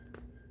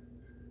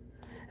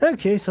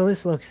 Okay, so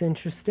this looks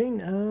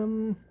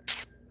interesting.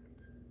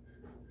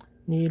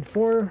 Need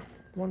 4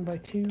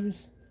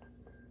 1x2s.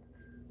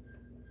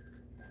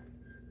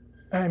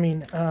 I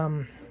mean,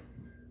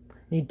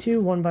 need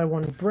 2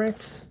 1x1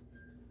 bricks,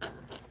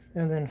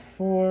 and then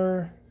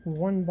 4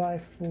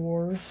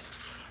 1x4s.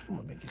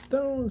 Let me get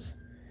those,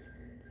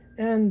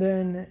 and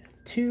then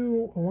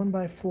 2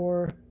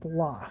 1x4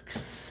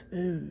 blocks.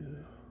 Ooh,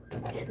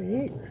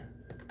 okay.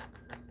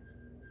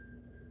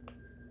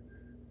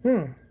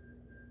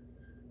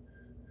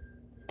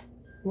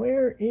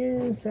 Where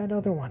is that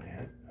other one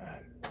at?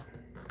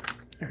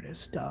 There it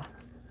is. Duh.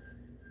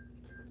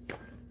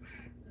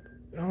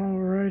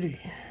 Alrighty.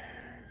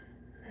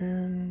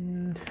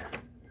 And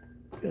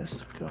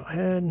just go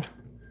ahead,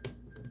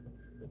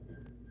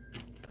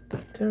 put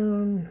that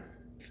down.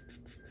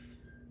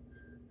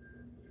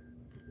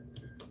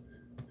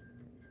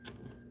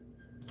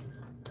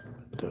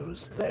 Put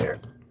those there.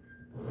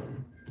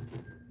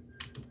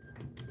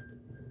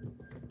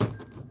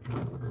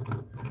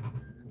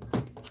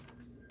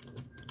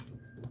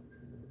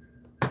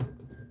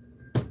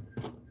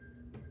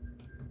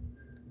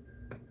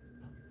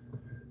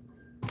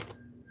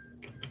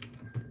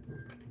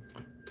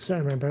 So I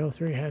remember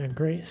 03 had a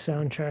great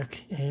soundtrack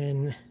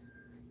and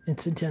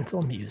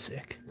incidental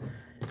music.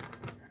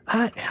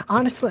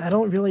 Honestly, I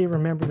don't really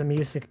remember the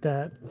music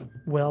that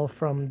well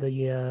from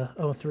the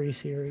 03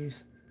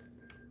 series.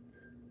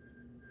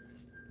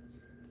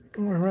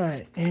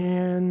 Alright,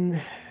 and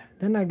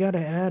then I gotta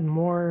add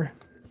more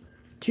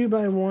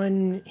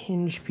 2x1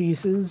 hinge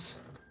pieces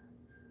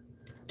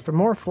for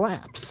more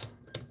flaps.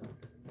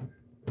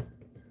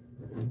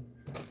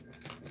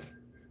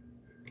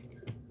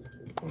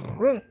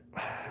 Alright.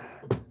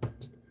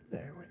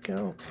 There we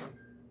go.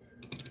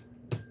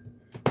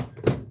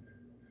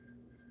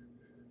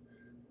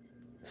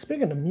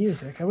 Speaking of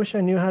music, I wish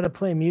I knew how to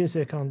play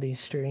music on these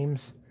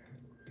streams.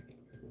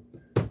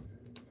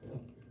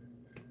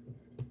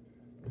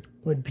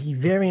 Would be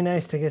very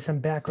nice to get some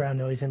background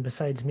noise in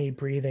besides me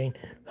breathing.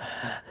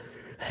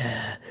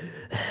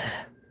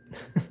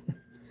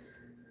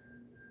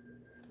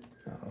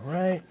 All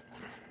right.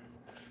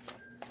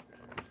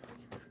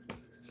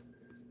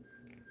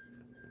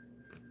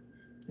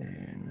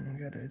 And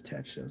we got to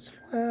attach those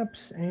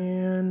flaps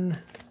and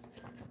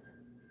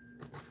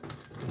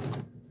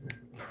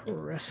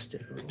presto.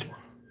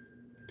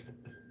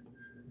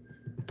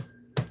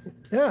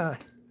 Yeah,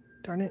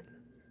 darn it.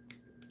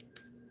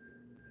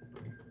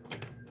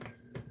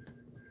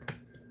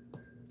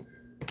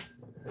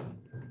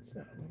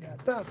 So we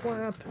got that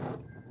flap.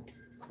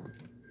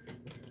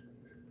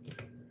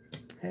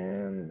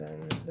 And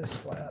then this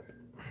flap.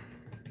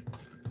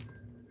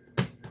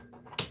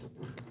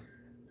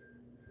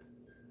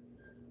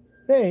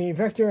 Hey,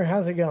 Vector,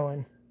 how's it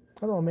going?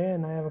 Hello,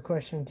 man. I have a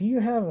question. Do you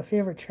have a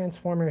favorite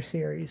Transformer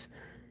series?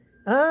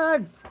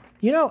 You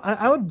know,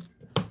 I would...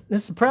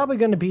 This is probably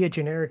going to be a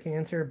generic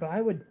answer, but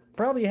I would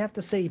probably have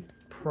to say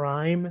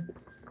Prime,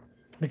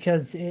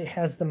 because it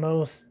has the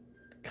most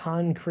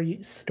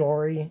concrete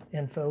story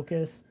and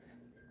focus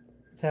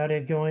without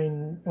it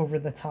going over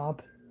the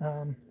top.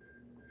 I'm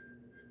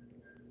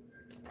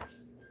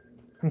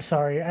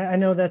sorry. I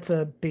know that's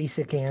a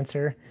basic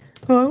answer.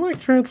 Oh, I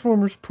like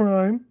Transformers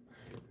Prime.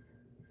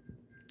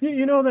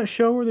 You know that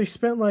show where they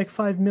spent like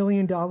 $5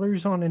 million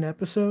on an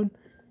episode?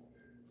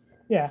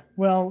 Yeah,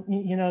 well,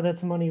 you know,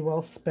 that's money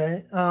well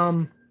spent.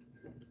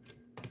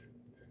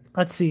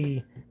 Let's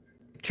see.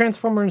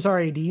 Transformers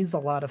RAD is a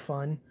lot of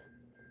fun.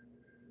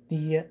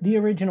 The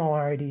original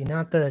RAD,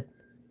 not the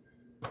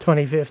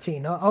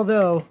 2015.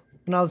 Although,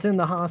 when I was in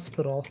the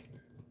hospital,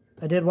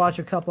 I did watch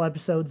a couple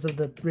episodes of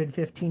the Rid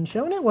 15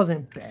 show, and it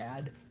wasn't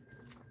bad.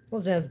 It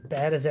wasn't as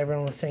bad as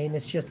everyone was saying.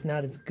 It's just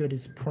not as good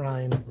as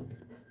Prime.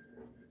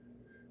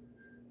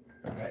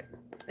 Alright,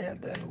 and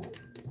then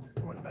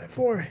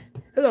 1x4.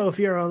 Hello,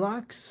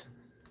 Furolox.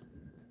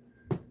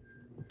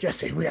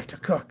 Jesse, we have to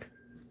cook.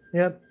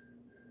 Yep.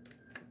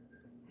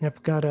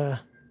 Yep, got a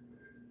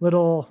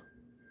little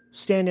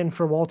stand-in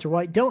for Walter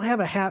White. Don't have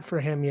a hat for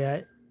him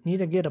yet. Need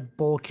to get a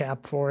bowl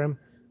cap for him.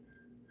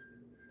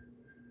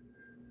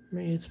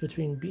 Maybe it's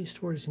between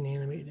Beast Wars and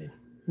animated.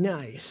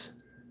 Nice.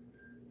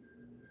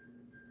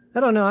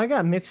 I don't know. I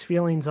got mixed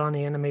feelings on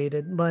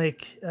animated.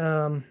 Like,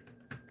 don't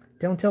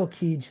tell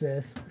Keej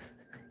this.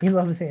 He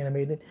loves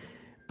animated.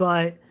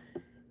 But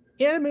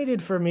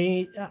animated for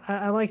me,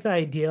 I like the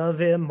idea of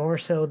it more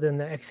so than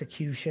the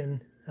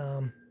execution.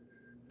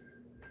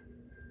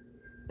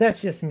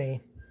 That's just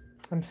me.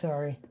 I'm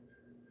sorry.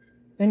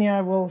 And yeah,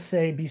 I will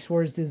say Beast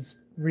Wars is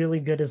really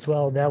good as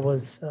well. That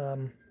was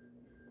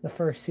the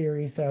first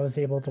series that I was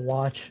able to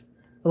watch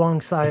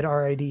alongside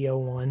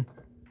RID01.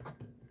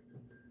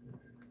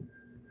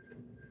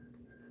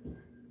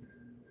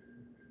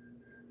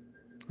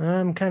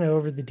 I'm kind of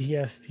over the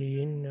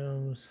DFP.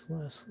 Nose,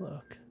 let's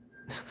look.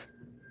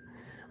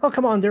 Oh,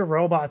 come on, they're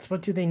robots.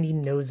 What do they need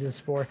noses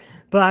for?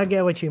 But I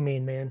get what you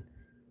mean, man.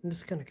 I'm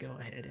just going to go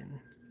ahead and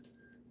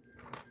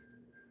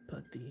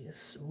put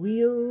these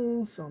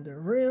wheels on the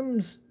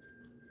rims.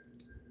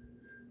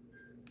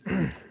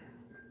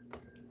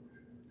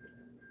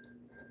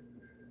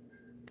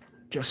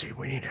 Jesse,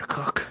 we need to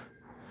cook.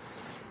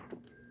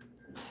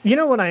 You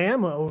know what I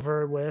am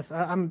over with?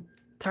 I'm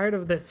tired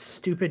of this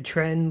stupid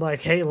trend,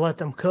 like, hey, let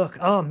them cook.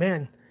 Oh,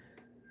 man.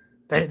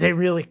 They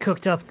really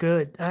cooked up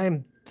good.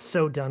 I'm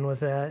so done with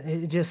that.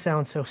 It just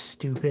sounds so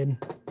stupid.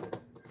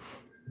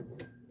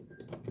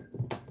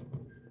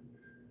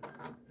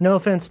 No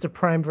offense to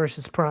Prime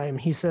versus Prime.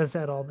 He says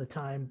that all the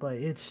time, but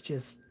it's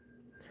just...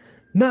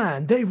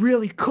 Man, they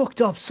really cooked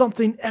up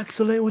something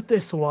excellent with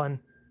this one.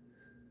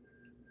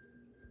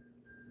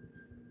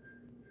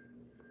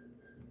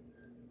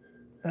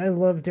 I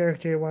love Derek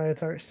J.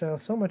 Wyatt's art style.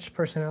 So much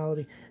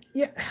personality.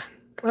 Yeah.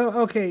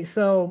 Oh, okay,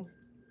 so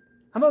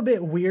I'm a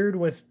bit weird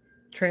with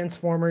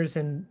Transformers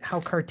and how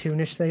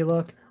cartoonish they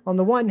look. On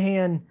the one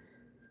hand,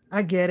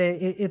 I get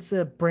it. It's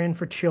a brand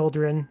for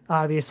children.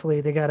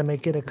 Obviously, they got to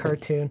make it a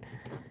cartoon.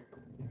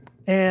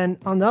 And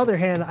on the other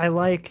hand, I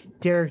like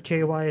Derek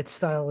J. Wyatt's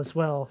style as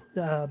well.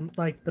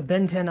 Like the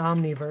Ben 10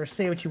 Omniverse.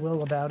 Say what you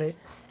will about it.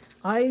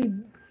 I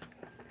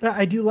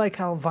do like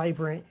how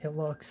vibrant it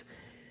looks.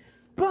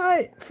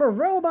 But for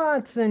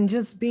robots and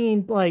just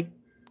being, like,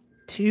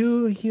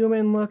 too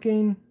human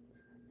looking,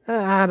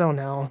 I don't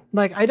know.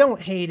 Like, I don't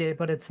hate it,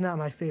 but it's not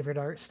my favorite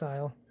art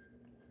style.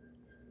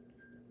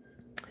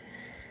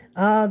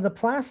 The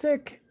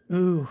plastic,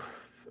 ooh,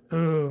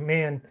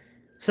 man.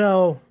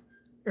 So,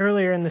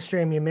 earlier in the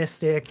stream, you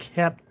missed it. It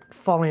kept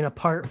falling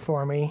apart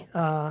for me.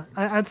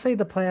 I'd say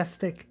the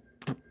plastic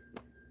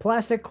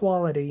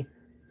quality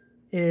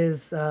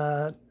is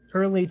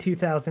early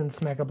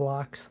 2000s Mega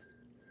Bloks.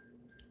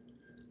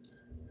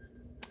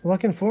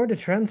 Looking forward to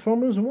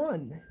Transformers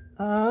 1.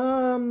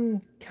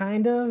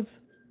 Kind of.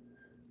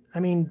 I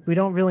mean, we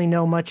don't really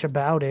know much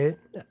about it.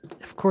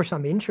 Of course,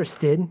 I'm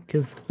interested,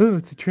 because, oh,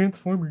 it's a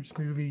Transformers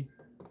movie.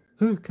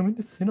 Oh, coming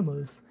to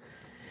cinemas.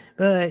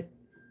 But,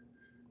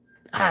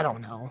 I don't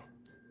know.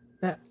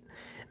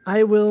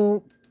 I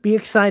will be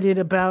excited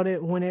about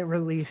it when it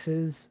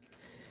releases,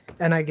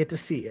 and I get to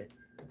see it.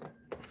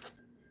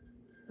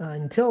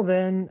 Until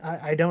then,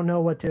 I don't know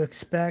what to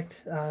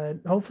expect.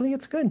 Hopefully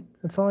it's good.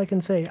 That's all I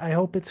can say. I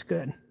hope it's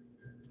good.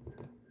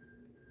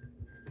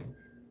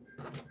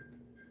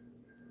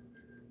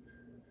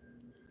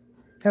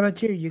 How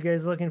about you? You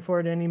guys looking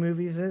forward to any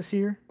movies this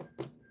year?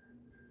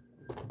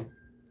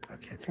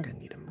 Okay, I think I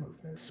need to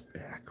move this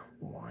back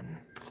one.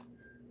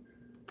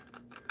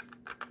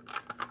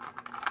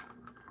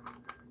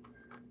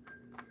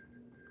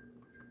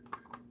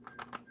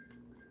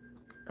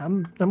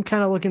 I'm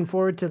kind of looking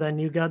forward to that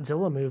new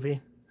Godzilla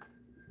movie.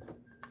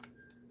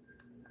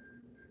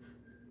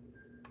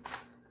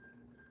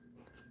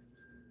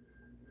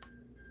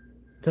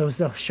 Those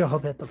that'll show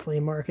up at the flea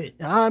market.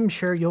 I'm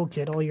sure you'll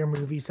get all your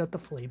movies at the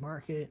flea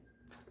market.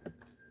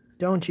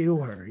 Don't you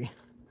worry.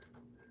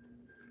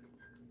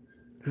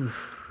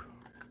 Oof.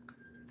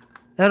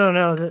 I don't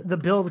know, the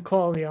build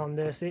quality on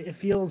this, it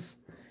feels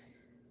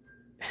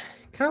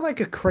kind of like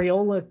a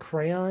Crayola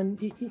crayon.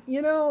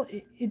 You know,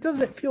 it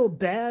doesn't feel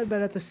bad,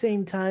 but at the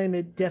same time,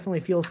 it definitely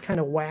feels kind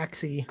of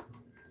waxy.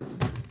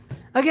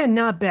 Again,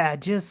 not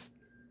bad, just...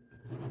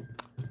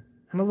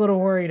 I'm a little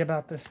worried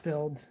about this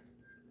build.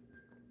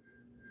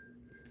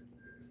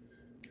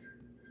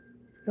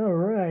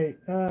 Alright,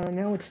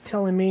 now it's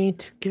telling me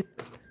to get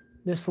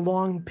this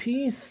long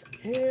piece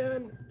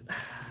and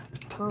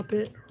pop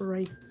it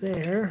right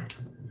there.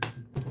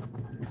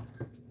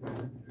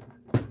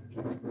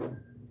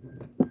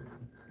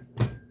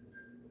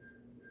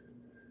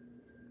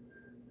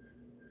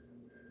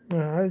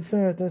 I'd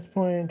say at this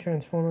point,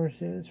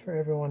 Transformers is for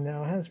everyone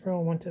now.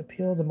 Hasbro want to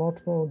appeal to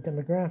multiple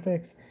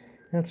demographics.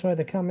 That's why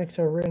the comics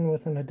are written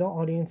with an adult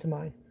audience in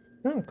mind.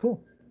 Oh,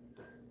 cool.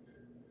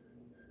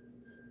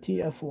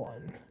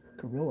 TF1.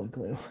 Gorilla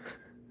Glue.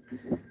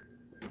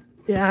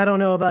 Yeah, I don't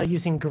know about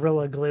using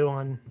Gorilla Glue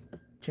on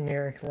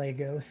generic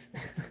Legos.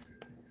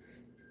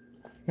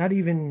 Not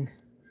even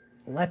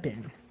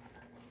Lepin.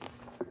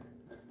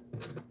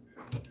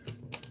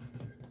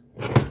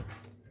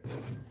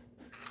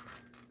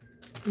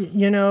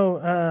 You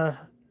know,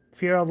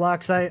 Fiero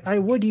Locks, I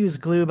would use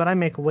glue, but I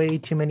make way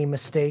too many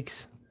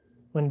mistakes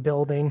when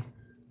building.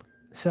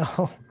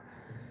 So,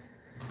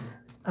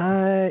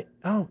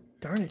 oh,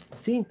 darn it.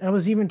 See, I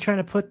was even trying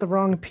to put the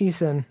wrong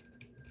piece in.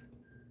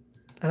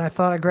 And I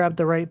thought I grabbed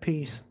the right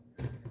piece.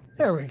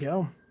 There we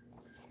go.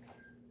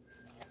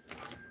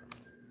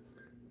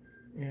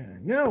 Yeah,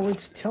 now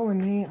it's telling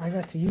me I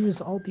got to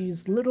use all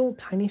these little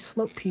tiny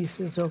slope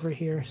pieces over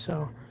here.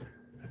 So,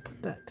 I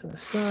put that to the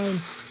side.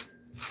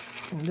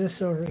 And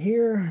this over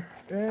here,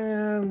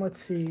 and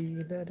let's see,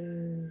 that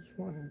is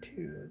 1,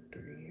 2,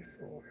 3,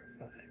 4,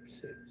 5,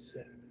 6,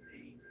 7,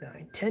 8,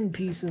 9, 10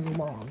 pieces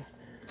long.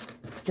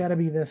 It's got to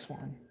be this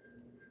one.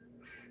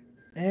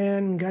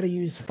 And got to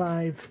use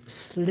 5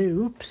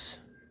 sloops.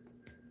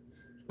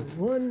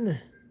 1,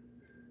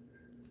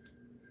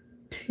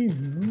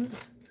 2.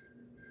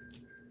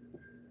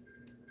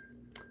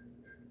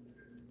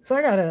 So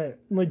I got a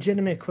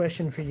legitimate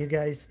question for you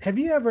guys. Have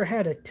you ever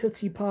had a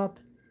Tootsie Pop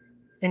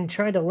and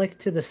try to lick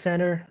to the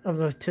center of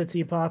a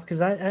Tootsie Pop?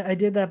 Because I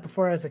did that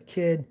before as a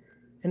kid,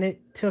 and it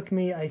took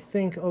me, I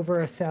think, over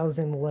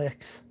 1,000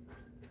 licks.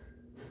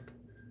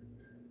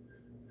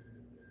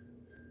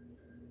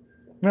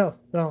 Oh,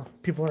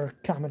 people are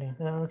commenting.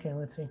 Oh, okay,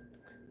 let's see.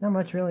 Not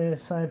much really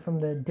aside from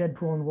the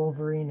Deadpool and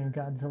Wolverine and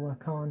Godzilla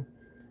con.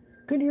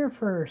 Good year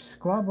for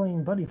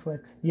squabbling buddy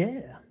flicks.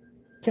 Yeah.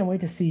 Can't wait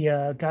to see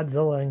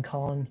Godzilla and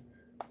Kong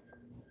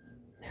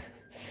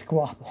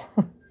squabble.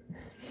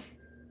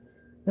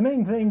 The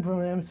main thing from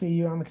the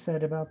MCU I'm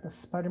excited about, the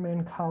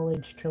Spider-Man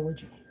College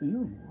trilogy.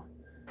 Ooh.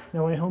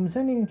 No Way Home's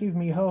ending gave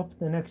me hope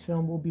the next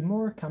film will be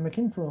more comic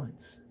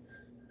influence.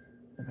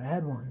 Never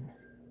had one.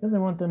 Really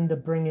want them to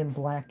bring in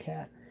Black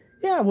Cat.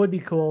 Yeah, it would be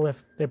cool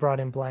if they brought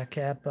in Black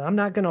Cat, but I'm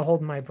not going to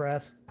hold my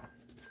breath.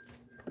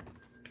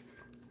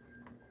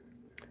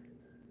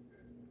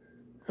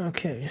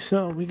 Okay,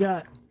 so we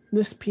got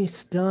this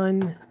piece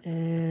done,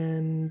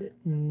 and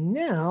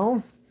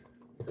now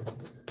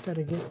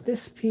gotta get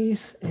this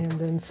piece and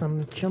then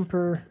some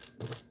jumper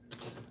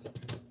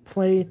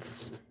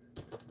plates.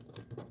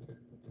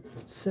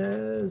 It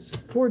says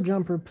 4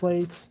 jumper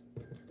plates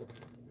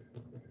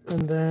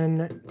and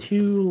then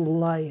 2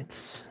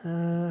 lights.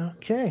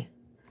 Okay.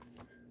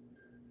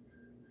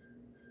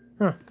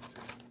 Huh.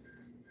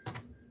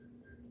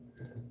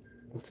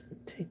 Let's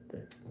take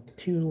the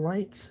 2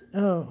 lights.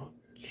 Oh,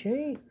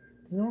 okay.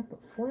 Does it want the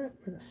flat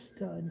or the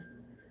stud?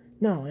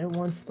 No, it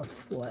wants the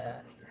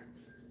flat.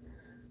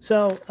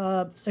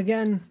 So,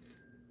 again,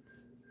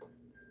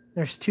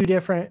 there's 2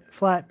 different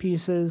flat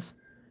pieces.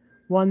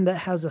 One that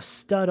has a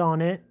stud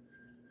on it.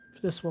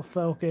 This will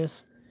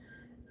focus.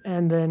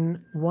 And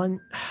then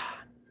one...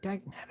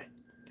 Dagnabbit.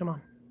 Come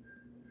on.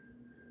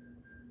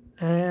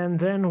 And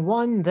then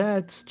one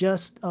that's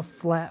just a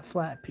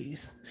flat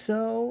piece.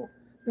 So,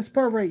 this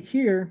part right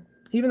here,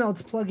 even though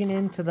it's plugging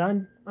into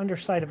the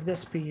underside of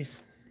this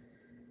piece,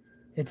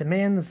 it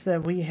demands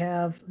that we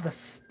have the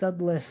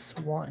studless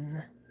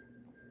one.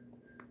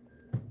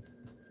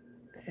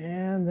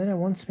 And then it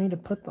wants me to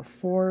put the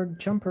 4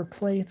 jumper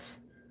plates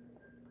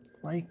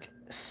like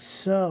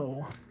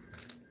so.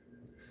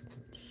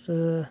 It's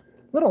a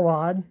little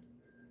odd.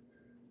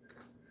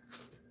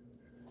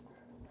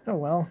 Oh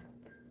well.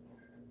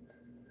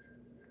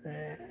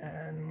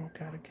 And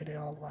gotta get it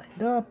all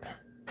lined up.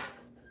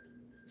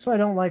 So I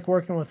don't like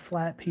working with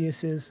flat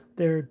pieces.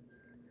 They're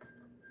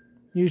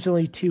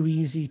usually too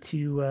easy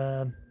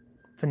to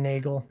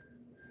finagle.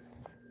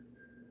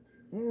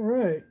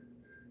 Alright.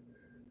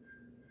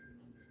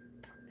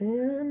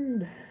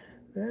 And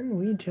then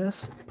we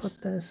just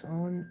put this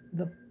on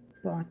the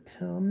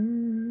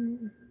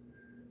bottom.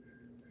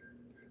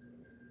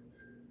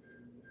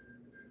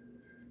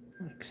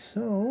 Like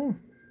so.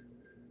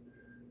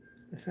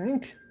 I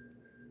think.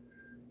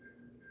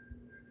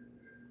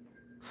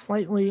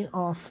 Slightly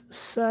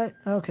offset.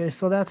 Okay,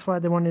 so that's why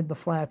they wanted the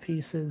flat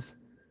pieces.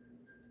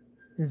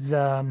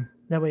 That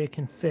way it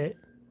can fit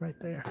right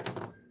there.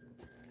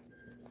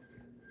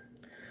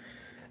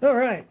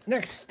 Alright,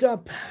 next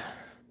up.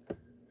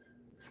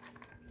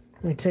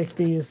 We take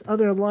these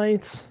other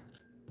lights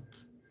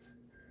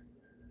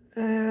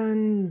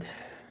and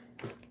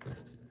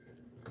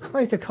I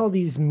like to call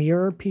these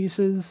mirror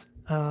pieces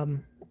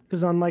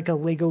because on like a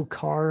Lego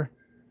car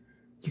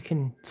you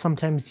can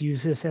sometimes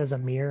use this as a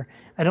mirror.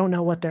 I don't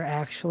know what they're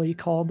actually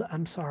called.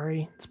 I'm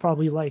sorry. It's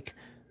probably like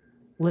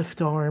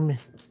lift arm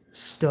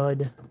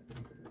stud,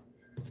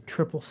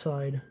 triple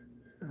side.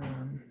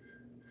 And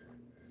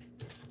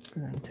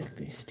then take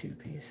these two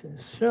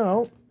pieces.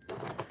 So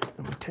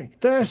I'm gonna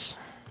take this,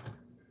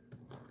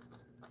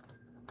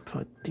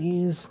 put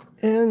these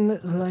in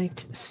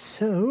like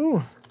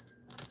so.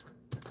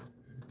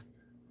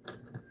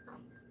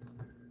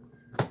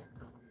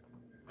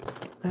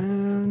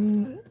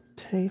 And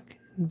take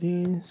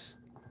these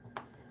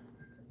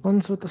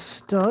ones with the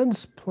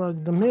studs,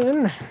 plug them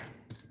in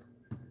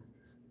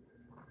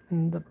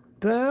the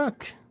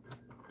back,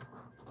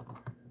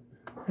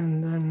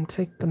 and then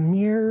take the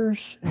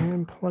mirrors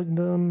and plug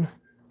them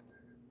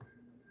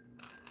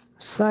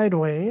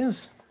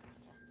sideways.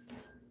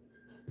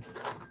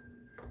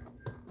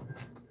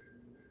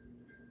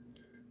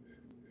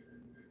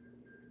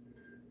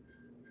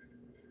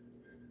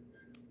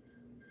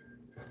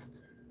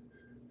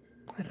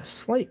 At a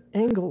slight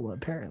angle,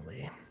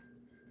 apparently.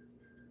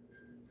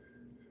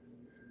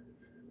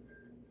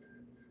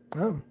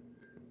 Oh.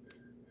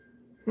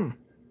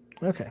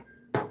 Okay.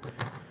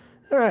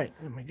 All right,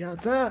 and we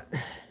got that.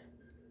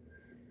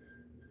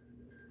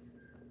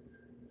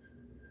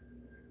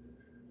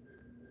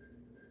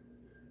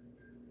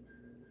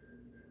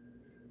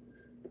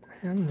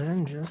 And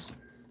then just...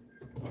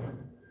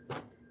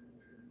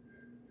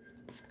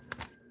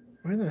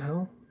 Where the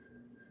hell?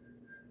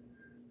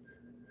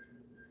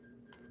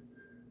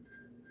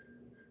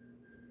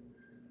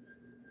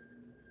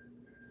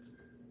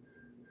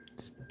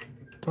 Just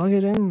plug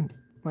it in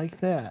like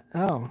that.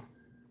 Oh.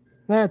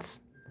 That's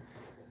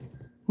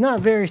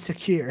not very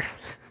secure.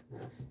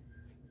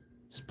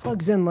 Just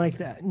plugs in like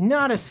that.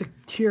 Not a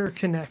secure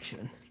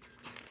connection.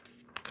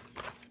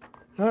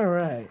 All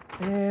right,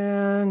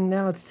 and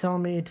now it's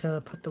telling me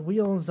to put the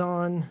wheels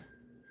on.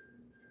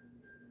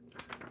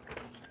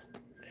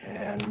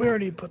 And we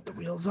already put the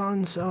wheels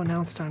on, so now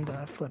it's time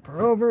to flip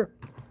her over.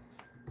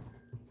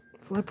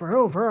 Flip her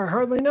over, I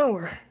hardly know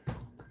her.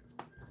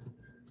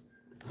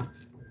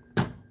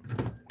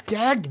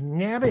 Dag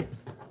nabbit.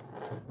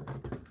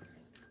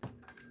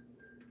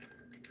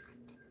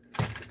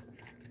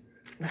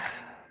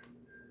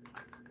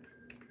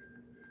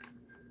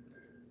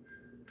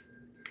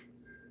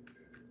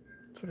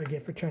 That's what I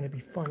get for trying to be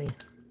funny.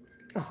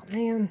 Oh,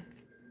 man.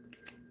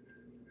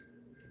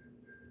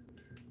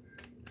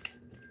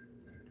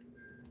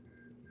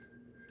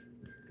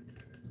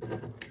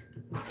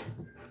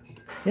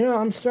 You know,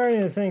 I'm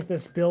starting to think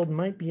this build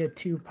might be a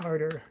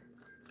two-parter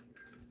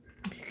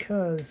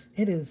because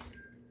it is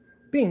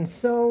being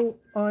so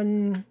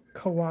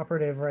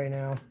uncooperative right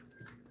now.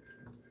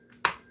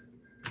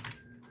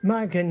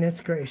 My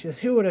goodness gracious,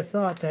 who would have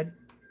thought that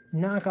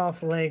knockoff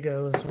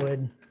Legos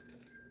would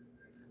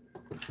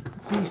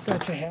be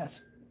such a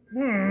hassle?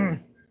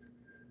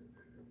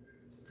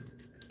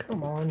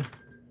 Come on,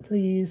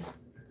 please.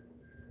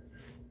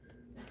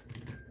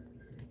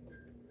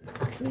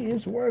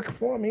 Please work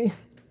for me.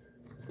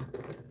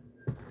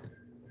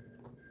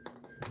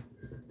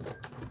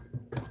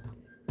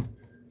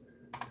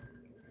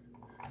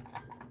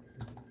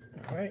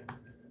 All right.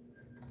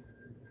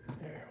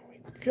 There we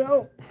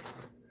go.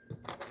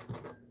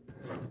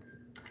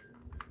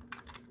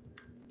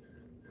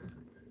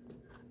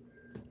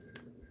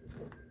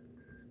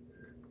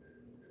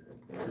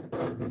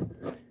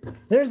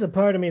 There's a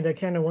part of me that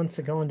kind of wants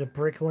to go into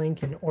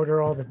Bricklink and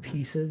order all the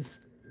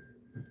pieces.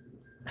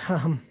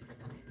 That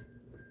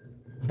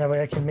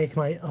way I can make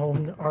my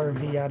own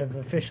RV out of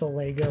official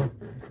Lego.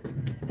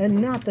 And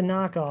not the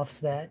knockoffs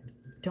that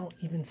don't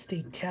even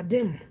stay tabbed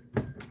in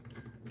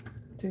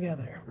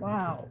together.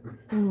 Wow.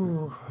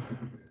 Ooh.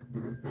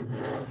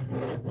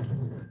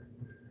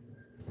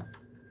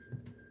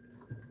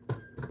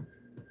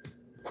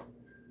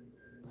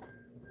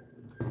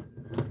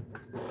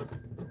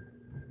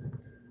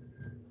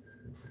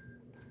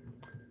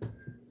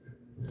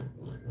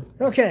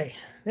 Okay,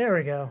 there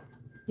we go.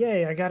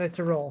 Yay, I got it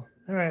to roll.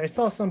 All right, I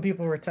saw some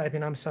people were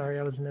typing. I'm sorry,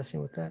 I was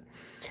messing with that.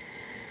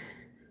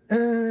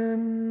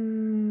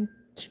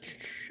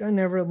 I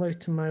never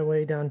looked my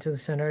way down to the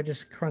center. I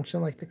just crunched it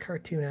like the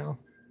cartoon owl.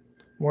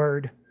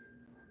 Word.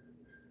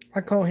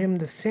 I call him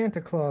the Santa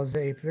Claus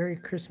ape. Very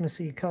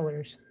Christmassy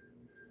colors.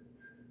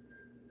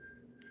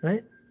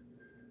 Right?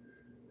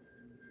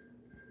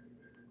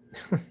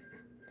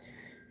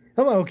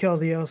 Hello,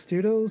 Keldeo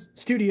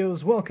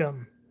Studios.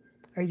 Welcome.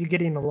 Are you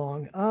getting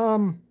along?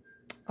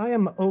 I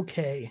am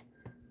okay.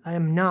 I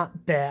am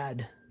not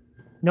bad.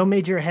 No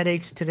major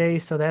headaches today,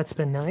 so that's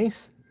been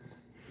nice.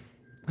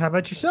 How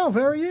about yourself?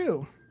 How are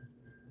you?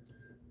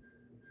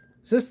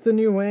 Is this the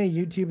new way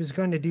YouTube is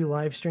going to do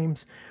live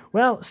streams?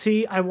 Well,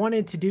 see, I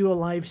wanted to do a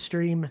live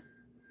stream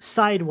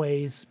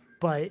sideways,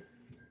 but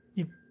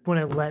you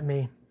wouldn't let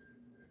me.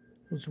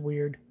 It was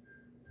weird.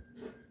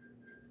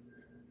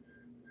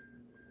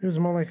 It was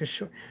more like a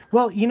short.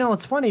 Well, you know,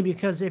 it's funny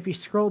because if you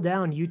scroll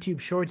down YouTube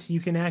Shorts, you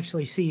can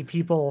actually see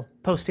people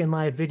posting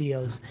live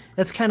videos.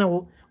 That's kind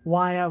of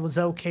why I was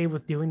okay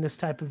with doing this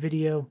type of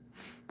video.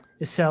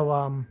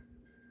 So,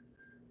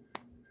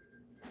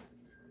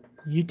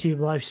 YouTube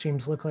live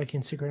streams look like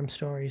Instagram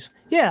stories.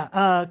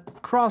 Yeah,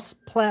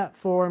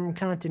 cross-platform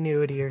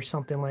continuity or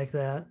something like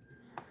that.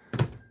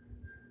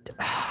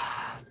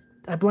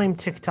 I blame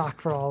TikTok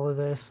for all of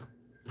this.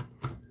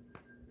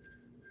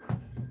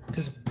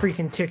 Because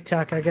freaking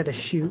TikTok, I gotta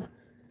shoot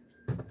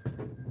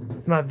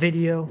my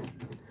video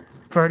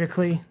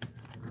vertically.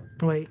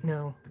 Wait,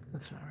 no,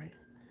 that's not right.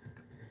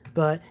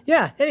 But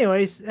yeah,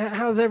 anyways,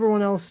 how's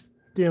everyone else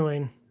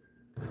doing?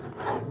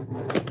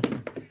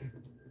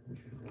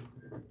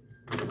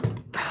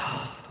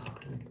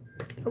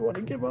 I want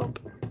to give up.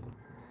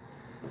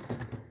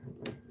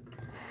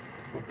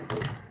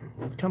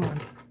 Come on.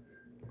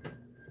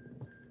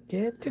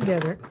 Get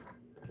together.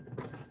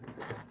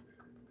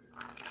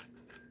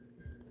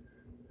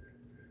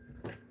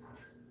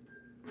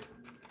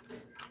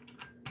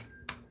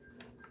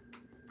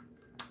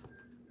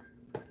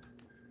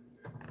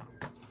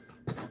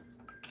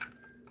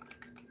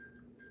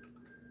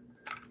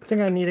 I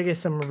think I need to get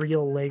some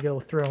real Lego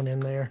thrown in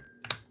there.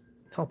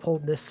 Help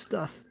hold this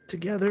stuff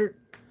together.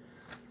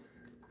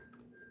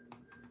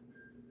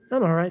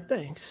 I'm alright,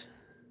 thanks.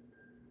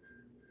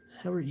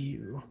 How are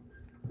you?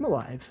 I'm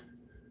alive.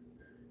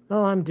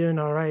 Oh, I'm doing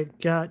alright.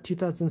 Got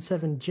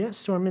 2007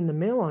 Jetstorm in the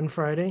mail on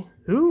Friday.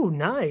 Ooh,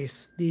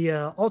 nice. The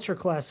Ultra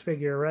Class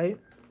figure, right?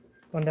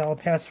 One that I'll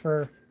pass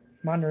for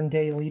modern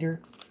day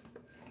leader.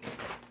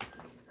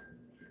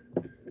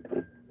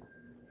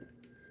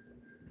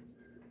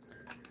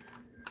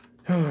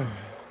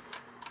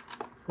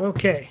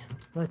 Okay,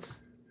 let's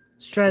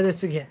try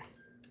this again.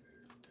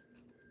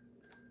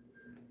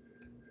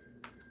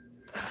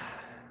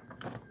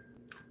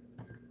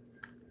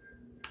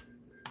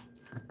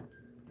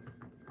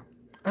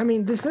 I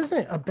mean, this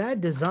isn't a bad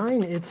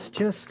design. It's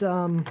just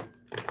the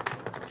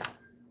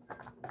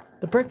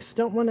bricks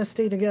don't want to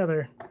stay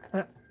together.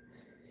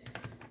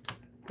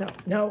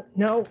 No.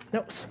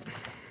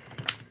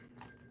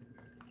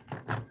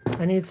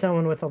 I need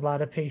someone with a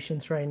lot of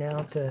patience right now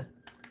to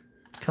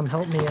come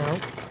help me out.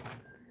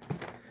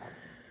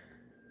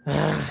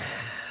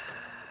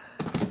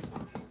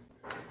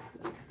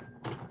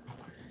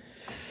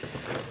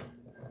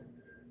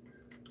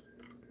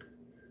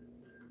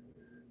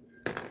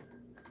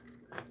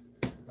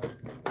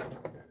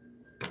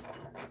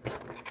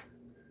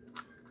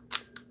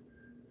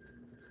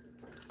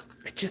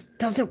 It just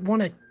doesn't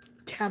want to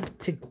tab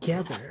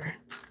together.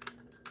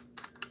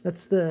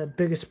 That's the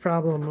biggest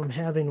problem I'm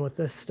having with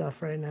this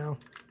stuff right now.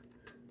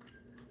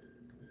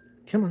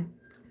 Come on.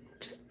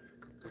 Just...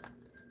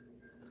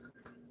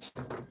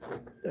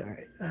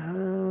 Alright.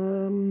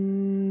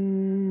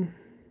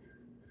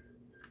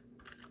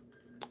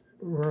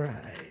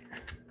 Right.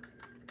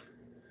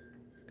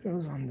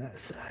 Goes on that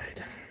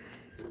side.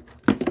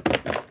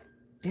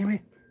 Damn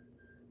it.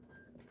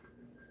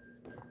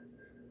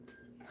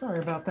 Sorry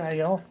about that,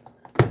 y'all.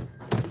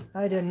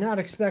 I did not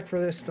expect for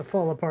this to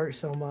fall apart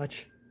so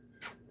much.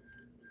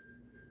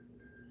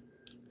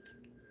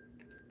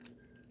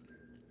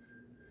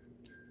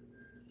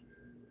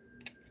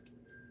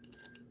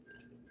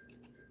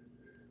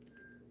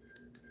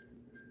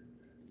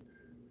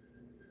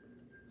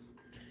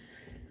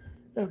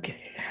 Okay.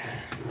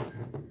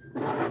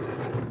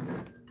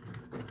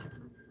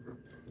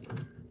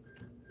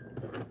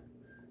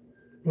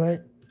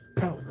 What?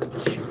 Oh,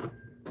 shoot.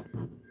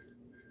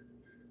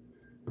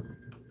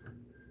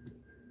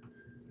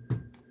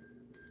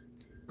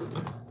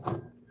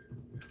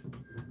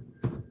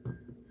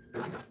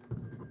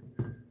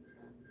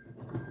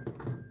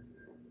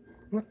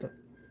 What the?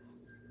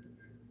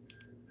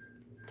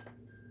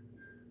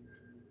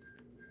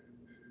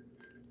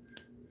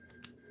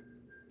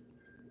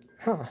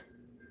 Huh.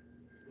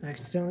 I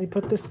accidentally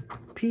put this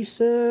piece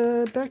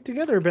back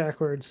together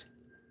backwards.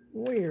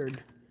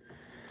 Weird.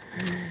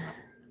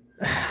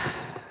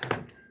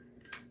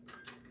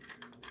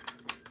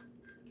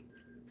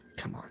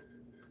 Come on.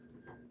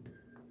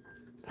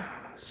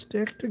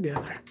 Stick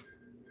together.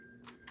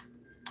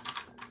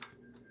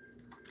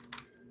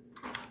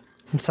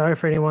 I'm sorry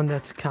for anyone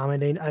that's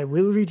commenting. I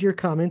will read your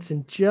comments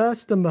in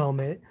just a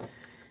moment.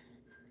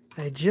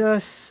 I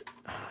just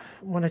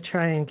want to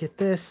try and get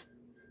this.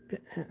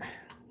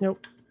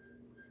 Nope.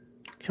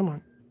 Come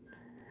on.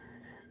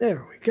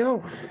 There we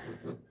go.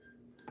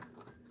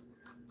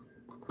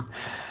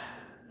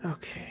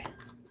 Okay.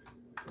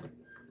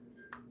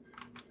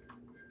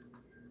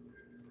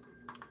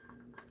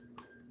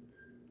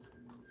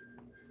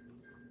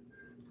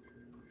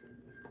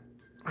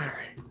 All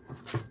right.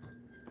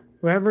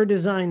 Whoever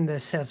designed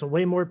this has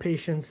way more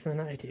patience than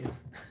I do.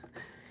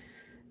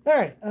 All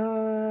right.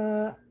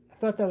 I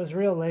thought that was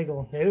real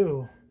Lego.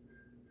 No.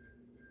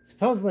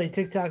 Supposedly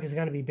TikTok is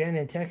going to be banned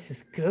in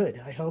Texas.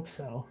 Good. I hope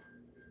so.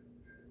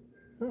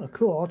 Oh,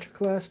 cool. Ultra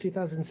Class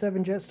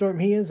 2007 Jetstorm.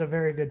 He is a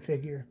very good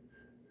figure.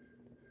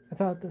 I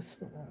thought this...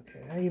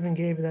 Okay. I even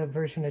gave that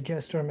version of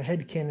Jetstorm a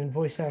headcanon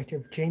voice actor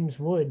of James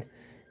Wood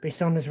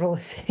based on his role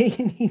as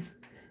Hades.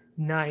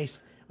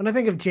 Nice. When I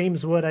think of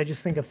James Wood, I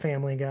just think of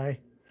Family Guy.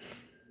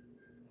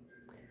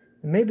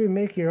 Maybe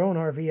make your own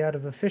RV out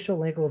of official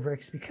Lego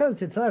bricks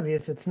because it's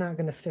obvious it's not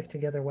going to stick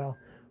together well.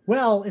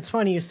 Well, it's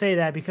funny you say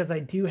that because I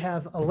do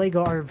have a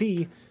Lego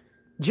RV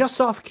just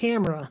off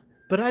camera,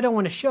 but I don't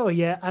want to show it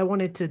yet. I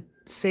wanted to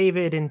save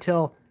it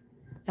until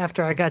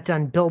after I got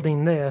done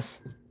building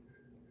this,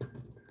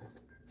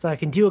 so I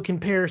can do a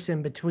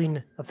comparison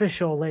between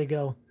official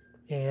Lego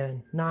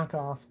and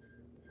knockoff.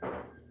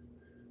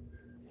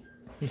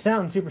 You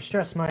sound super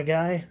stressed, my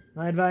guy.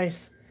 My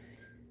advice,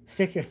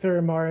 stick your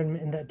third arm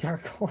in that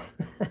dark hole.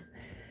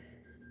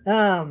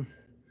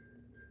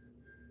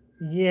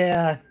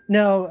 Yeah,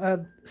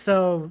 no,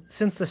 so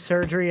since the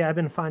surgery, I've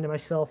been finding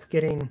myself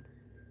getting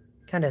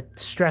kind of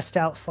stressed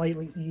out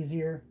slightly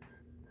easier.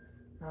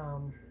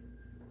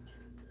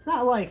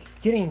 Not like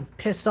getting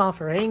pissed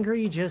off or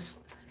angry, just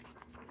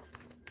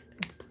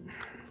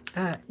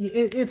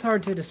it's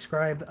hard to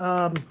describe.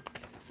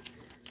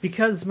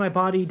 Because my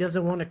body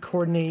doesn't want to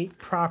coordinate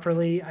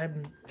properly,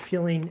 I'm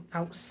feeling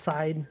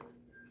outside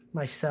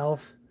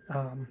myself.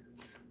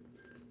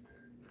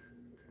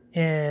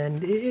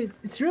 And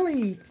it's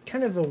really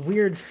kind of a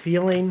weird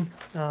feeling,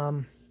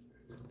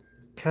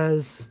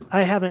 because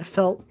I haven't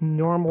felt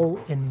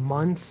normal in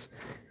months,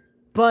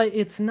 but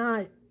it's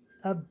not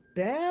a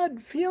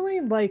bad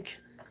feeling. Like,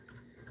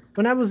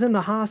 when I was in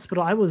the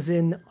hospital, I was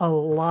in a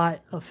lot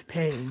of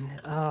pain.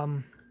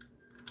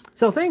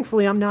 So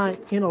thankfully, I'm not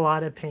in a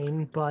lot of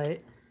pain,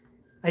 but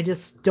I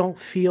just don't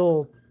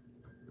feel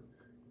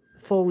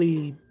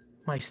fully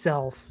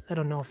myself. I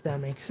don't know if that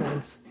makes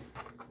sense.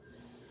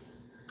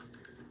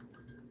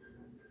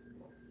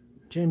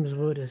 James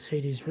Wood as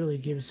Hades really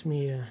gives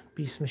me a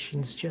Beast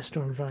Machine's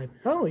Chestorm vibe.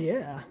 Oh,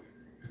 yeah.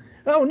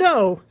 Oh,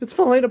 no! It's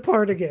falling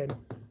apart again.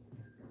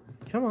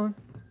 Come on.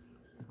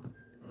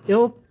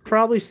 It'll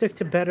probably stick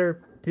to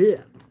better...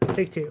 Yeah,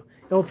 take two.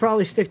 It'll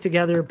probably stick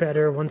together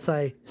better once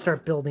I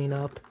start building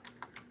up.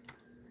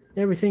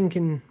 Everything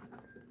can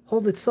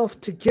hold itself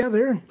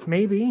together,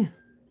 maybe.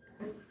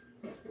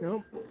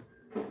 Nope.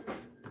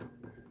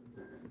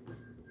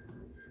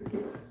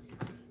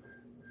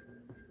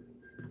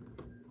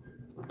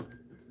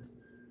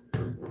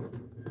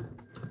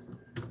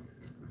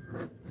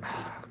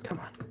 Come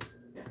on.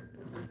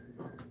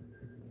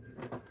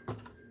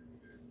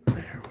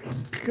 There we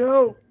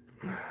go.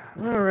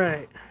 All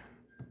right.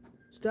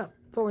 Stop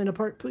falling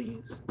apart,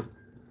 please.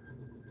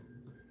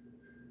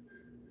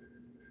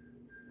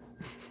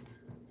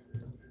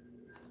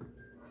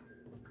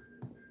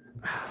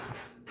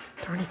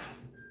 Darn it.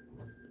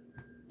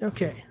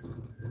 Okay.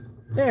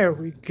 There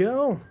we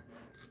go.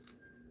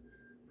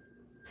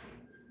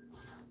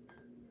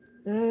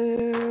 And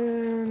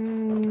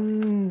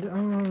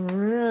all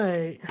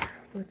right.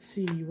 Let's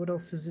see, what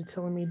else is it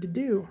telling me to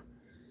do?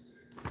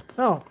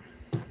 Oh.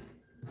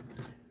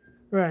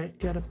 Right,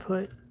 gotta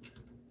put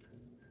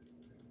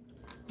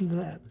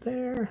that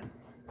there.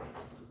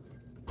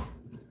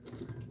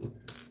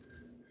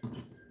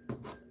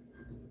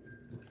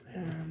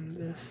 And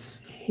this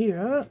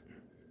here.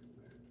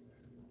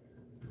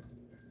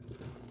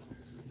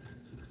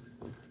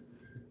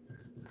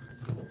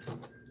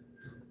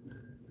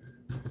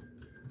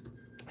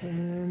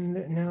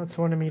 And now it's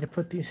wanting me to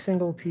put these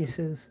single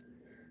pieces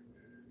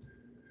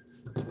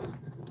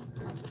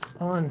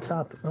on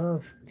top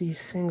of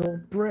these single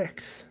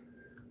bricks.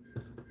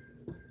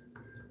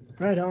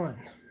 Right on.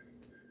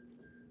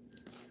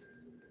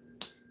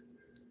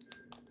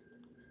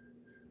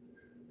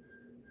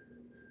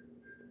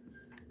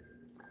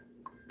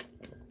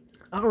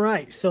 All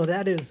right, so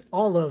that is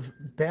all of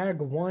bag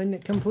one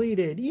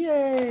completed.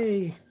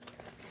 Yay!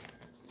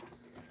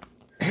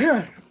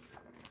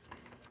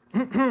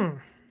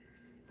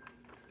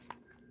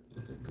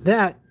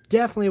 That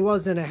definitely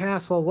wasn't a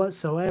hassle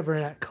whatsoever.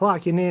 That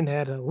clocking in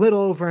at a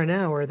little over an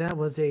hour. That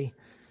was a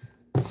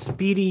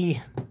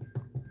speedy,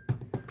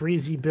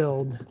 breezy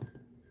build.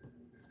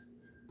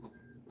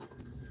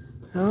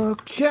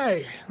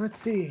 Okay, let's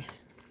see.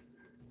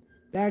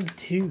 Bag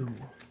two.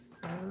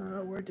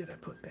 Where did I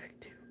put bag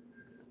two?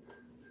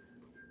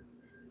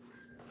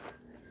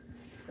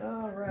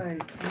 All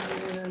right,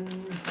 and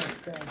that's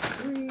bag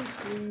three,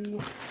 two.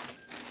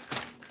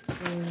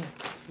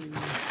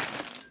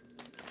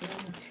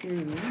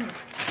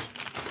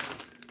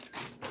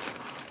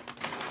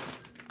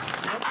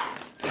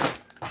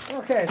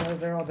 Okay,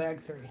 those are all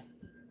bag three.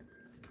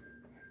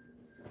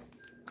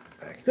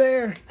 Back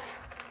there.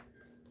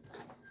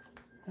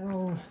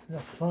 Oh, the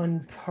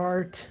fun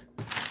part.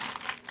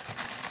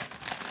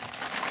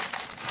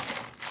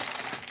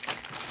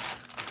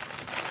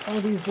 All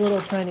these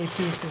little tiny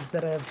pieces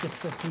that I have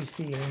difficulty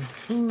seeing.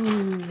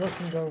 Ooh, what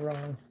can go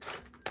wrong?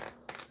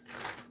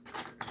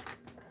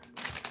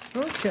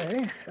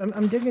 Okay,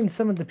 I'm digging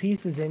some of the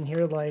pieces in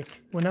here.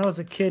 Like, when I was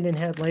a kid and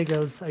had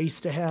Legos, I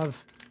used to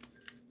have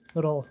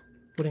little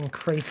wooden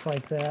crates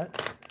like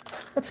that.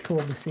 That's cool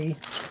to see.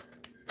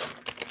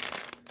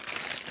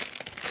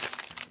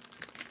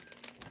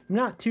 I'm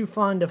not too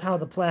fond of how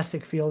the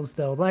plastic feels,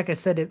 though. Like I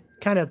said, it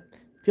kind of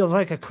feels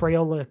like a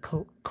Crayola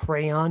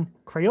crayon.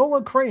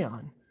 Crayola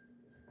crayon.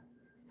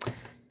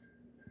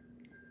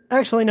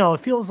 Actually, no,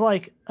 it feels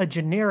like a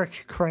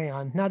generic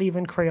crayon, not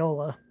even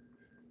Crayola.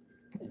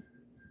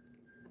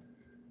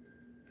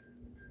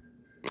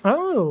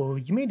 Oh,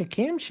 you made a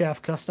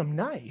camshaft custom.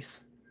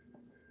 Nice.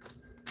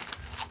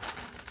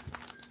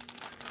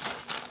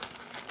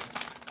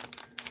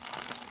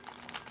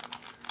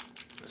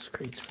 This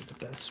crate's for the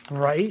best.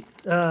 Right?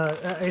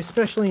 I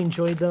especially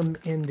enjoyed them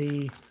in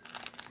the...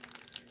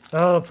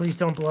 Oh, please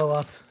don't blow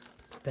up.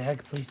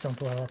 Bag, please don't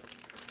blow up.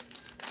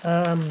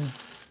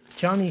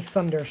 Johnny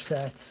Thunder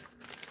sets.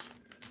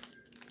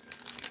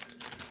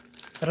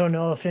 I don't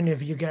know if any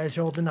of you guys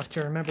are old enough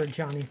to remember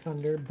Johnny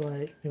Thunder, but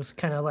it was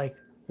kind of like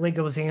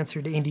Lego's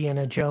answer to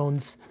Indiana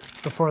Jones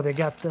before they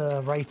got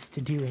the rights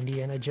to do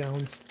Indiana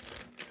Jones.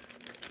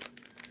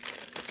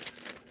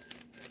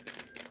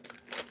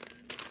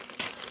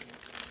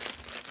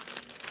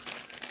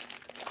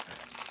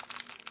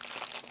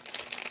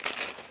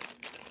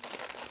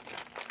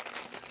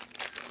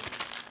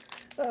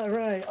 All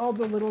right, all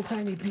the little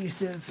tiny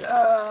pieces.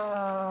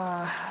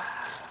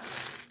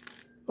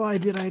 Why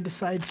did I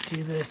decide to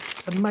do this?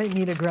 I might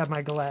need to grab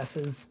my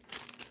glasses.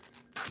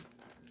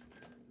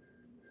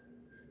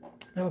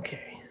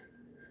 Okay.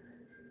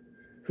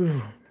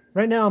 Whew.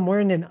 Right now I'm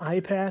wearing an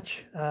eye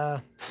patch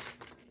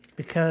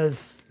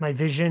because my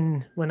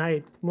vision, when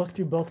I look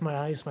through both my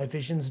eyes, my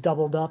vision's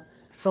doubled up.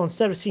 So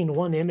instead of seeing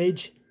one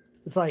image,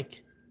 it's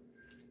like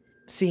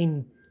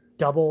seeing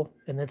double,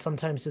 and then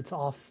sometimes it's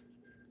off.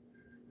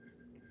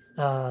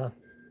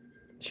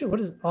 Shoot,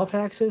 what is it? Off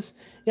axis?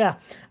 Yeah.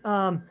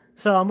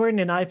 So I'm wearing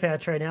an eye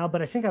patch right now,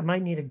 but I think I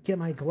might need to get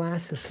my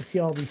glasses to see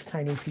all these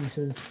tiny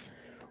pieces.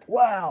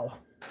 Wow.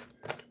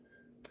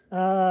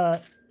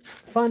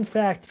 Fun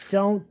fact,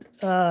 don't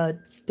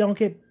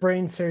get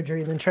brain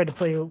surgery and then try to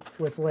play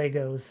with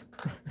Legos.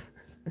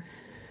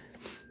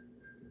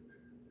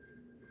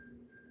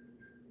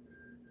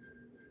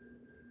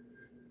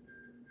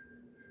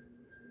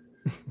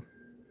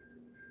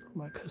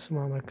 my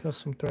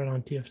custom thread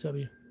on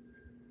TFW.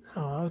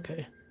 Oh,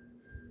 okay.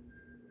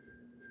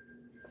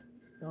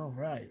 All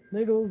right,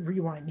 Lego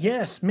Rewind.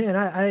 Yes, man,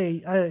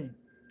 I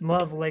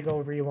love Lego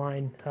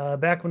Rewind.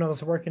 Back when I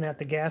was working at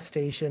the gas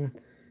station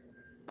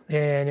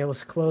and it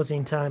was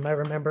closing time, I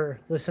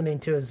remember listening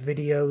to his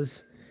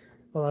videos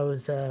while I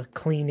was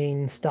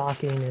cleaning,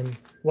 stocking, and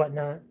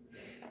whatnot.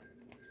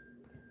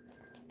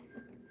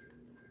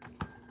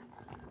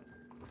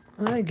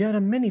 I got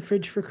a mini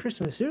fridge for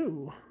Christmas.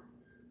 Ooh.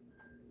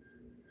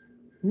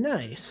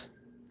 Nice.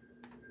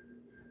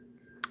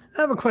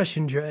 I have a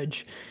question,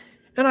 Dredge.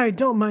 And I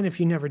don't mind if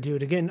you never do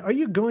it again. Are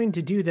you going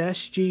to do the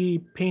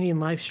SG painting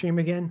live stream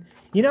again?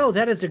 You know,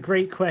 that is a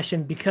great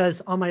question because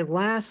on my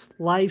last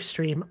live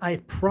stream, I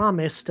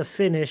promised to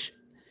finish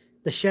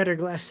the Shattered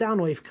Glass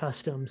Soundwave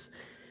customs.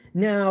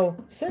 Now,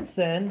 since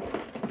then,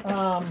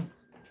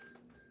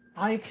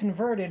 I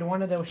converted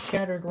one of those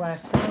Shattered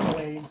Glass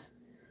Soundwaves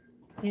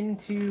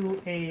into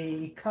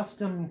a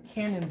custom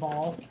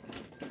cannonball.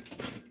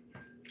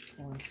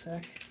 One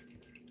sec.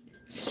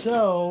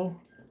 So,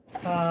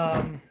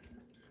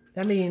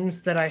 that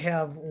means that I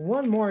have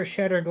one more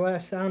Shattered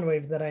Glass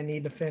Soundwave that I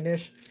need to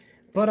finish,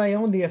 but I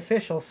own the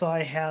official, so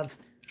I have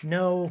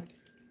no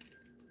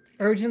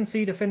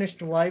urgency to finish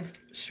the live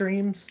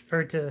streams,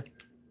 or to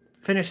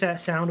finish that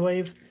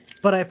Soundwave,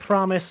 but I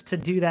promised to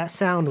do that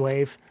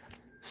Soundwave,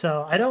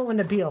 so I don't want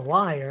to be a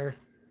liar,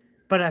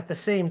 but at the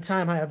same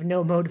time, I have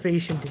no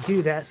motivation to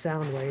do that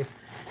Soundwave.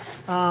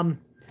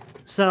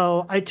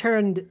 So I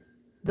turned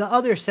the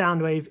other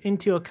Soundwave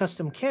into a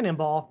custom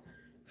cannonball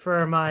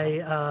for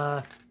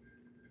my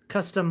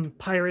custom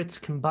Pirates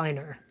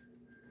Combiner.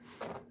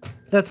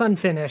 That's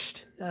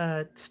unfinished.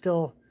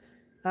 Still,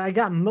 I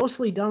got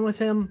mostly done with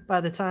him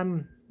by the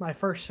time my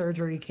first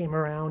surgery came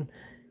around,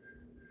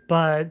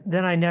 but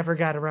then I never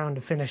got around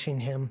to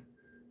finishing him.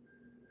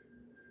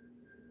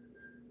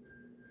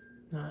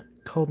 Not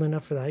cold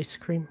enough for the ice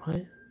cream.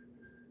 What?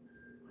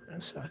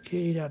 That's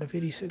arcade out of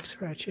 86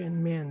 scratch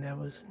in. Man, that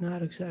was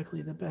not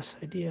exactly the best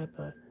idea,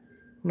 but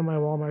one of my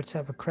Walmarts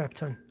have a crap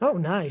ton. Oh,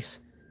 nice.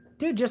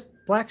 Dude, just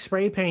black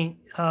spray paint.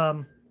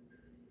 And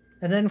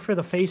then for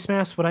the face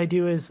mask, what I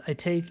do is I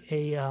take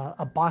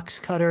a box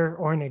cutter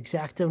or an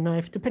X-Acto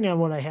knife, depending on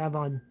what I have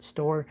on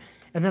store,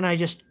 and then I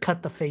just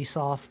cut the face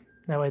off.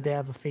 That way they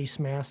have a face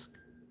mask.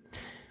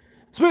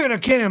 Speaking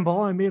of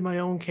cannonball, I made my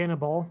own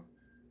cannonball.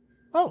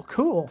 Oh,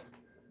 cool.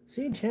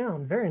 Siege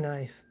Hound, very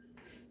nice.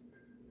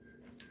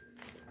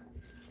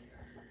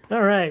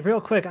 All right,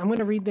 real quick, I'm going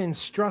to read the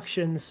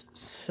instructions,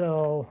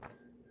 so...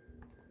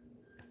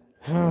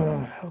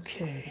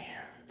 okay.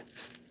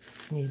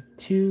 Need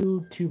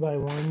two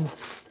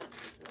 2x1s.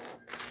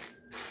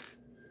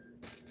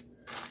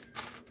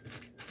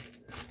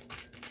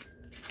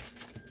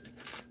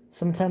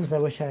 Sometimes I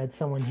wish I had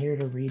someone here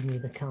to read me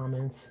the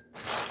comments.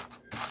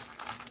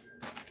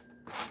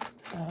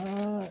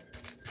 There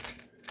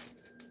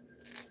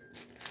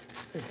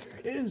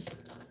it is.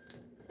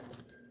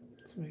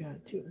 So we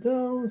got two of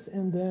those,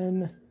 and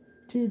then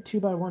two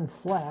 2x1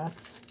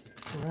 flats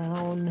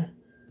around.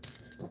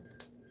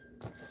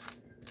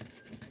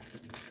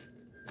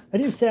 I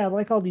do say I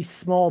like all these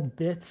small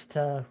bits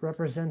to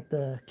represent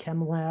the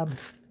chem lab.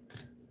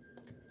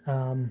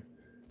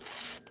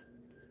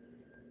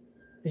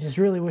 I just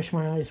really wish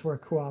my eyes were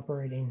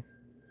cooperating.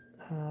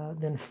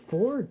 Then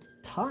 4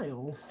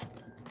 tiles.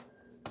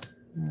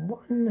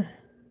 1...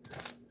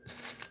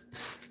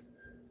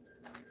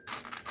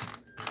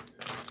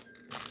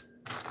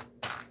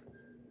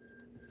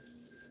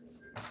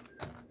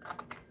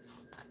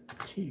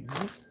 2...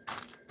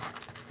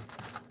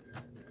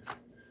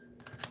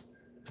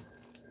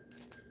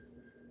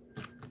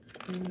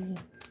 3,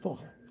 4.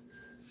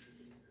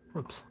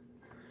 Oops.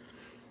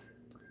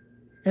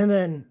 And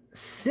then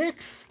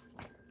 6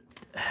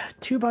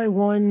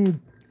 2x1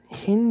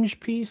 hinge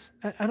piece.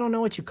 I don't know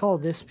what you call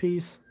this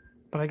piece,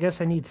 but I guess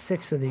I need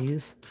 6 of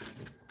these.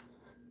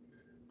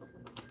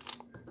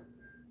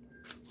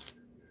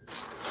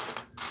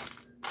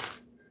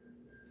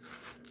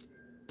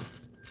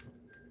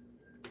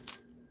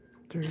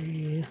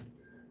 Three,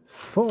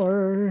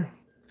 4,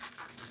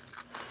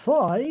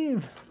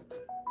 5,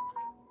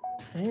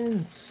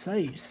 and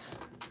 6.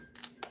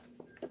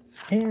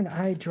 And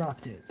I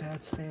dropped it.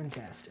 That's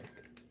fantastic.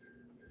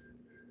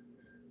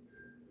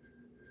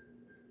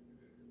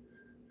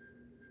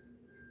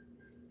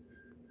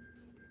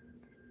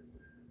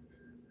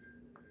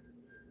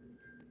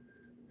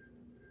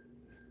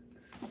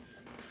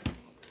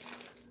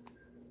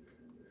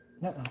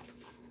 Uh-oh.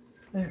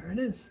 There it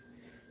is.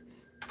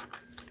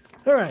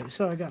 All right,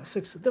 so I got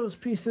 6 of those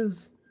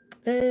pieces,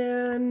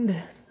 and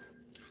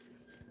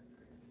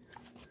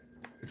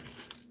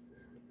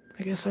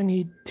I guess I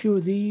need 2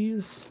 of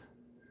these.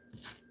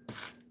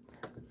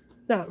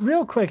 Now,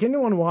 real quick,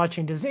 anyone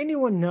watching, does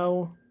anyone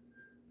know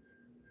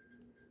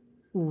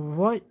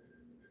what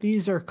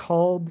these are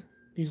called?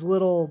 These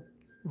little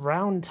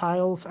round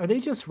tiles? Are they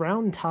just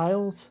round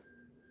tiles?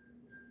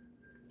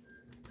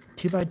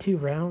 2x2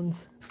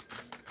 rounds?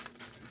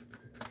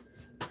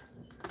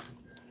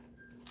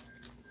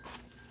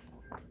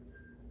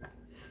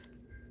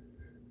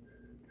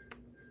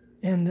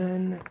 And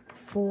then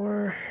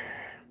 4...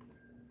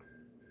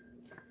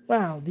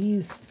 Wow,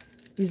 these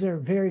are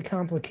very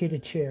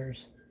complicated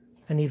chairs.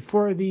 I need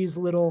 4 of these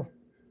little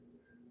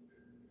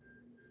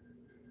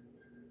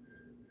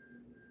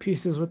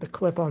pieces with the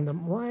clip on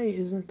them. Why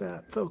isn't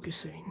that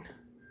focusing?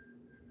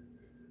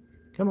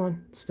 Come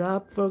on,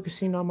 stop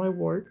focusing on my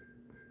wart.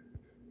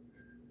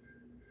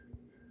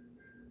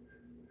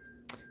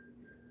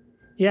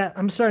 Yeah,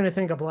 I'm starting to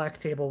think a black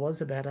table was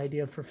a bad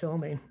idea for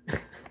filming.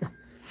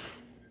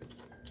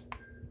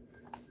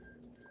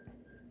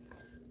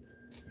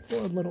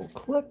 4 little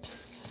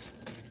clips.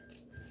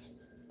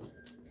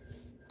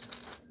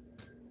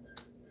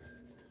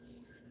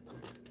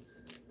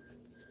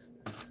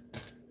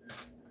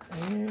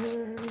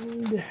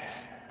 And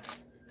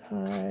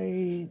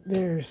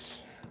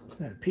there's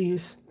that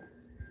piece.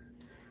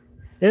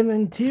 And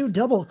then 2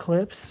 double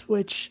clips,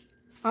 which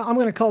I'm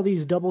going to call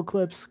these double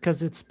clips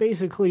because it's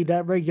basically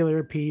that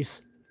regular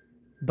piece,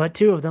 but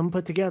 2 of them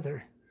put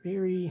together.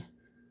 Very,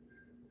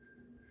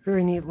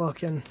 very neat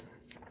looking.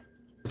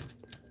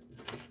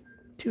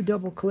 2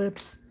 double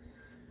clips.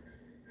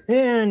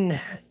 And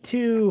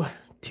 2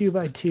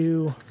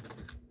 2x2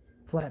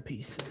 flat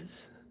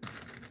pieces.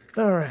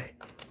 All right.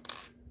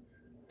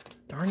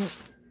 Darn it.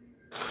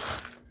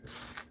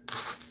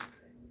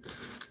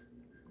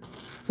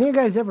 You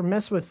guys ever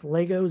mess with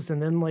Legos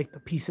and then like the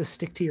pieces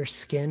stick to your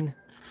skin?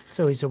 It's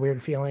always a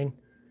weird feeling.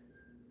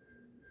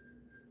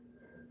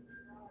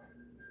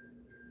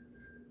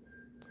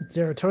 Is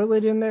there a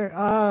toilet in there?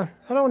 I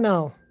don't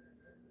know.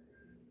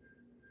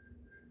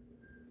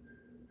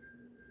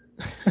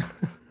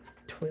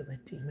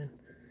 Toilet demon.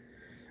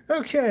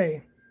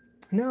 Okay.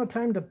 Now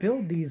time to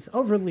build these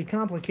overly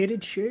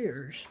complicated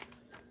chairs.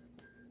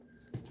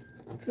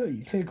 So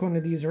you take one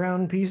of these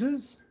round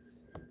pieces.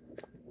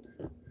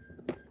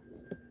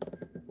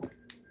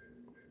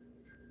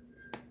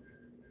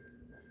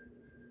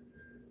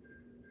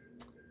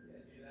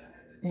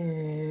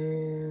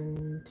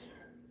 And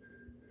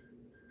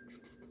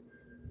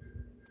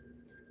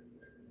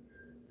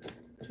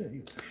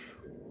take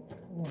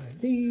one of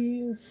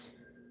these.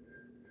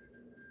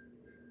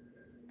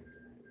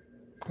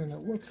 And it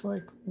looks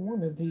like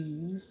one of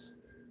these.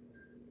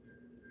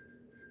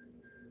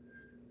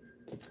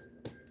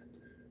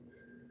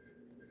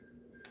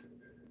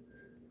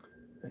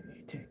 Then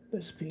you take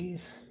this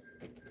piece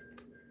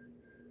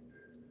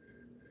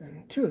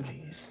and 2 of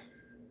these.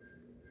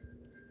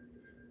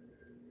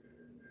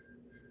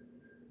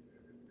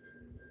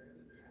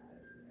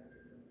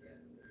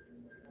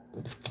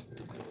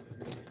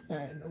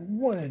 And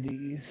 1 of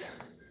these.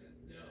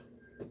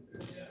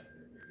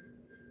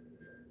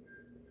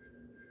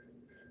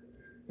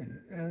 And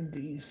add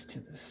these to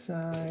the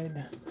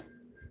side.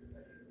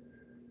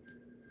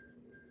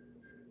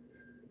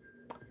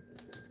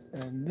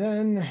 And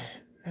then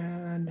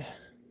add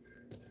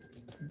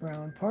the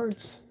brown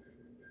parts.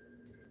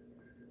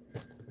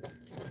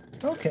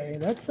 Okay,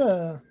 it's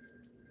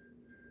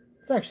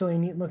actually a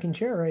neat looking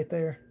chair right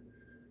there.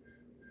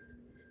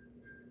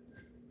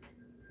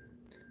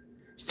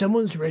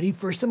 Someone's ready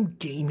for some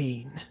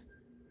gaming.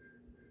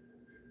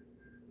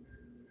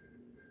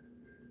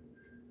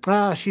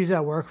 Ah, she's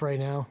at work right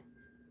now.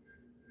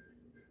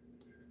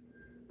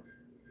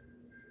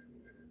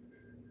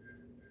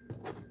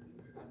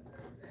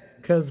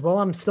 Because while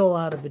I'm still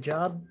out of the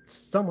job,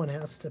 someone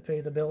has to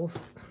pay the bills.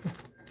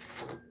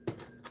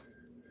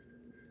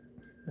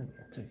 And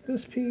I'll take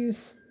this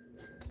piece.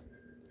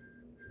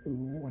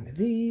 One of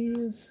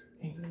these.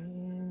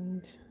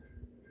 And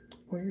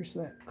where's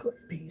that clip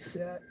piece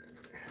at?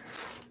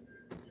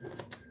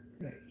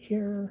 Right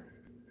here.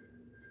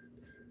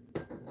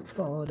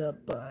 Followed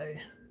up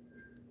by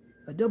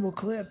a double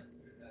clip.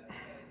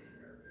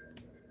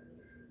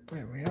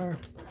 There we are.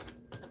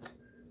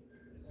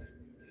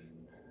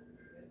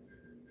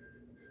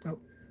 Oh,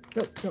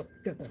 nope,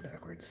 get that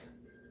backwards.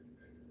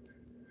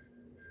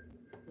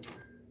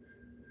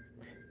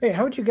 Hey,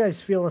 how would you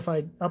guys feel if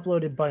I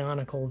uploaded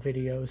Bionicle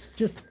videos?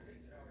 Just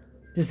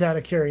out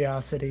of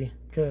curiosity,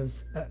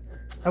 because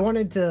I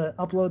wanted to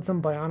upload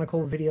some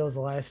Bionicle videos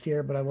last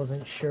year, but I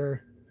wasn't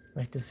sure.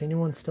 Like, does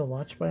anyone still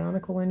watch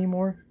Bionicle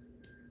anymore?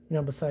 You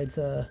know, besides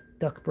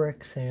Duck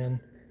Bricks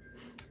and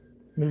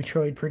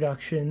Mootroid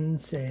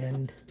Productions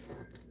and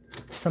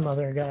some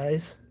other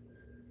guys.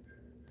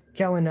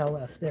 Callan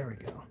LF, there we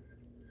go.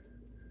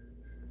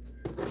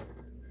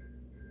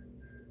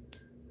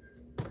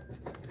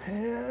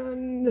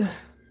 And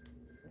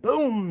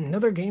boom,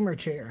 another gamer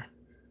chair.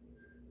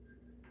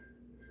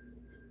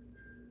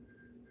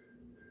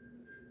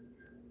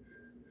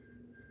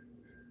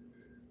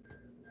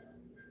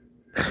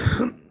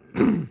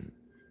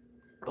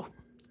 Oh,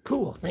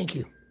 cool, thank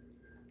you.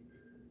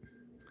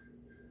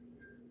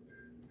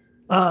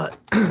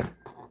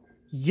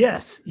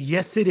 Yes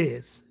it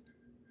is.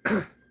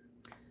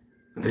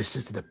 This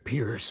is the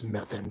purest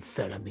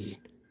methamphetamine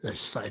this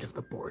side of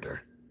the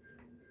border.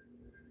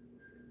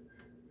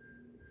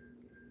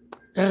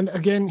 And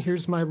again,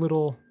 here's my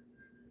little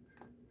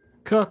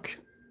cook.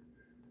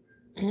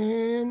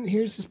 And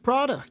here's his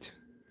product.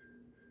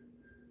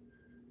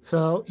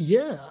 So,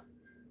 yeah.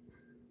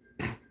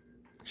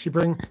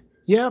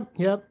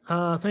 Yep.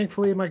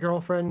 Thankfully, my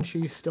girlfriend,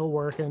 she's still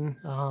working.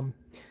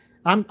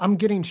 I'm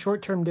getting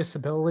short-term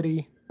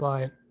disability,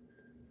 but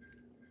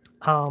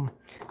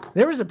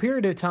there was a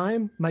period of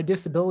time my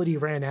disability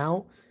ran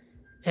out,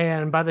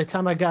 and by the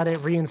time I got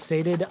it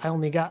reinstated, I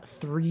only got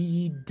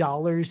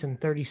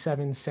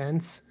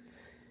 $3.37.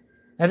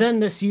 And then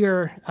this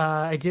year,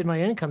 I did my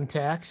income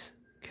tax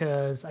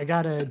because I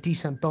got a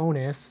decent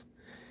bonus,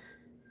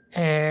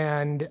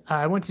 and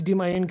I went to do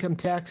my income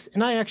tax,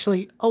 and I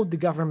actually owed the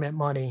government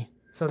money,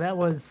 so that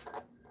was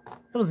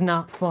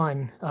not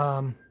fun.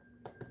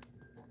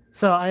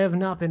 So I have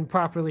not been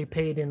properly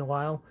paid in a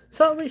while.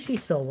 So at least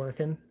she's still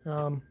working.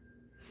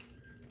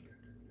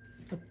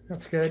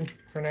 That's good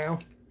for now.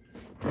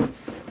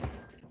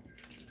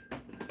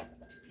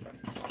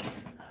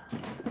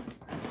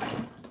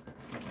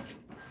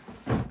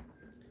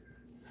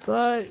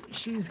 But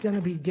she's going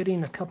to be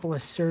getting a couple of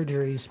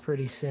surgeries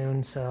pretty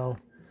soon, so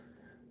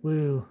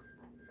woo.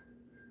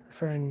 My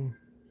friend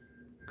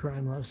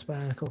Grime loves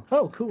Bionicle.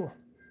 Oh, cool.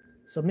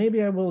 So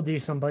maybe I will do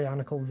some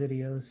Bionicle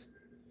videos.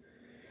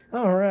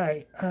 All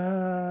right,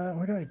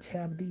 where do I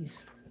tab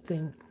these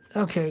things?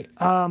 Okay,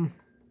 I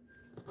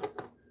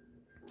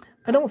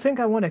don't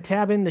think I want to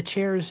tab in the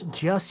chairs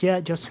just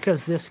yet, just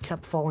because this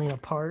kept falling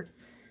apart.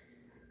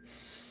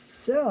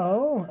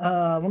 So,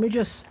 let me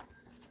just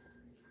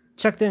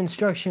check the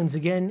instructions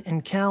again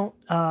and count,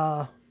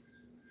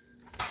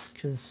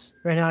 because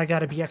right now I got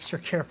to be extra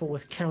careful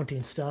with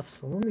counting stuff.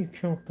 So let me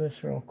count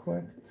this real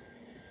quick.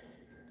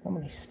 How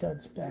many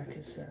studs back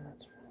is there?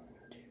 That's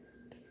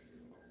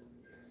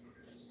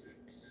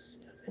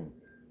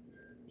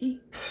 8.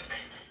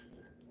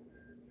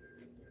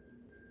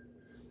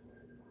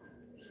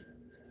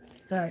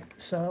 Alright,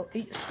 so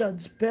 8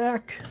 studs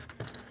back.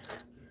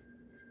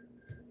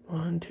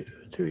 1, 2,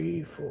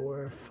 3,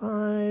 4,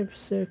 5,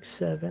 6,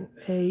 7,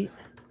 8.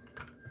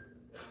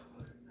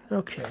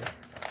 Okay.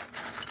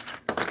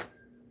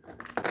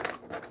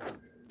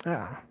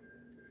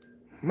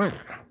 Man.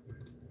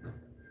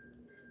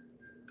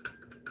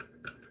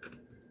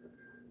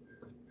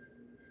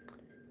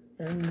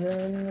 And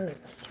then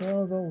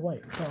throw the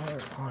white bar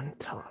on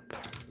top.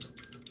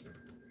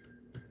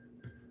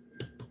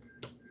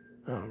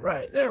 All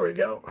right, there we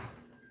go.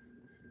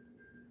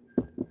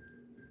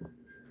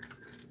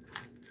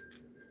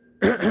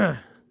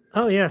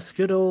 Oh yes,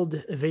 good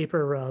old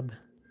vapor rub.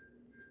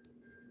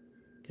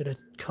 Get a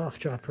cough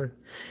dropper.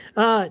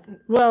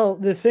 Well,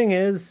 the thing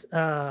is,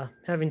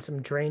 having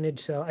some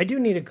drainage, so I do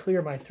need to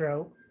clear my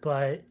throat,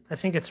 but I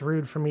think it's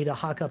rude for me to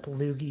hawk up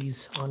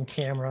loogies on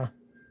camera.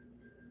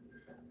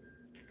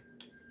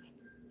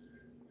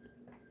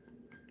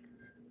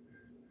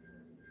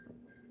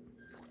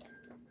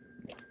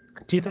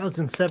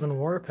 2007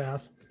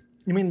 Warpath.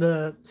 You mean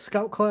the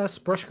Scout Class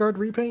Brush Guard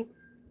repaint?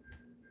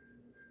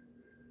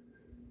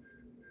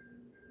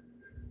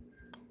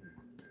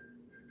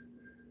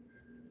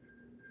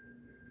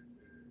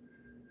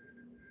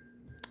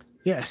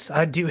 Yes,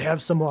 I do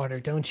have some water,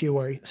 don't you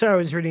worry. Sorry, I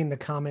was reading the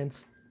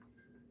comments.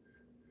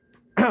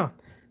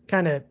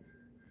 Kind of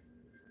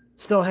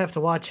still have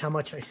to watch how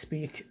much I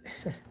speak.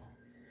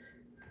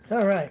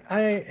 All right,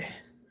 I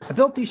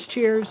built these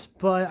chairs,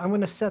 but I'm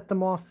going to set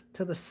them off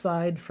to the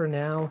side for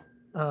now.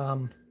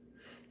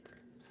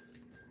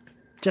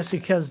 just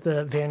because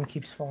the van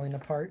keeps falling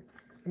apart.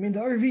 I mean, the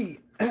RV.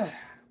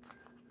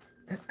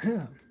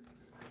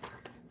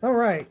 All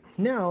right,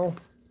 now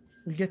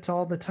we get to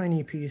all the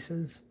tiny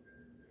pieces.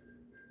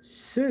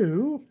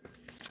 So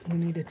we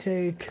need to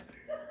take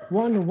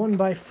one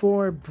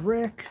 1x4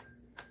 brick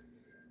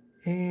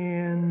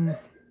and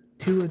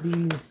 2 of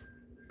these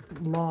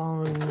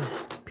long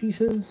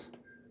pieces.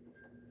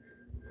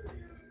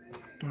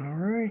 All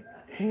right,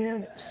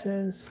 and it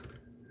says,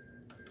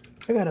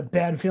 I got a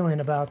bad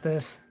feeling about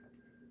this.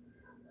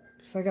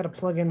 So I got to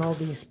plug in all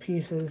these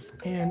pieces,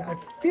 and I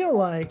feel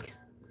like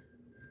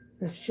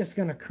it's just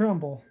going to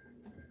crumble.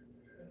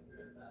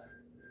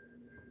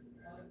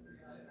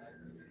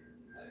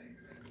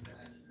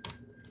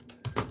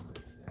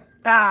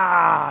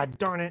 Ah,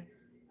 darn it.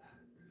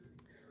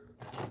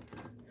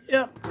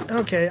 Yep,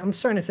 okay, I'm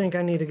starting to think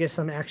I need to get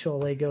some actual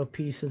Lego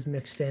pieces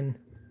mixed in,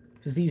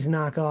 because these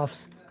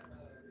knockoffs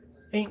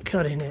ain't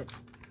cutting it.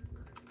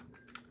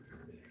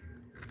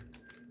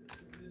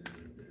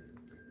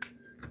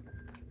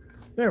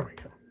 There we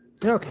go.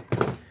 Okay.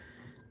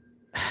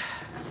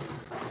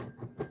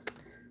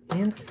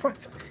 And front.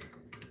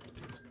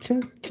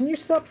 Can you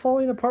stop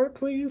falling apart,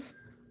 please?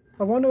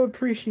 I want to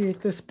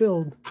appreciate this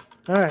build.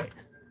 All right.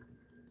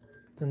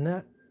 Then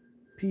that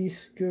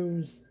piece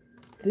goes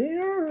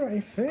there, I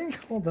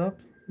think. Hold up.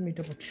 Let me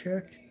double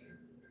check.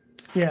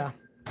 Yeah.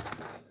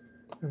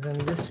 And then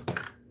this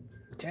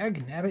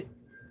tag, nabbit.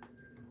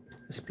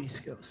 This piece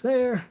goes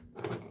there.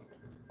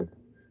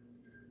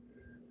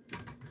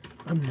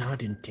 I'm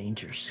not in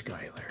danger,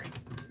 Skylar.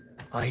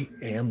 I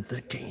am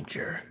the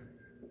danger.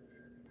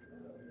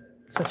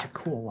 Such a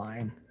cool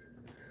line.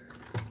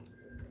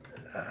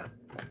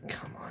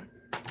 Come on.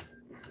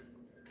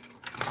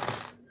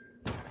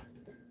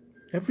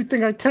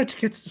 Everything I touch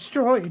gets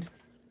destroyed.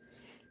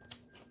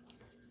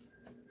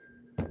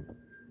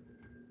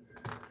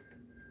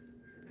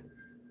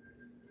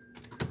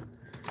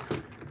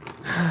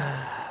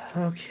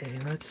 Okay,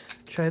 let's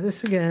try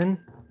this again.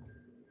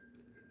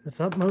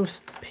 With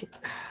utmost pain.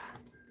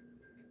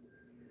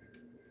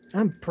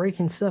 I'm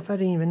breaking stuff I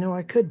didn't even know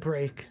I could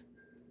break.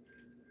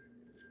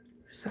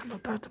 Because I'm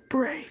about to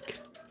break.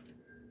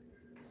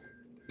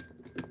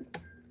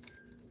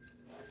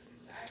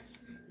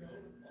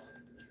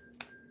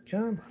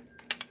 Come on.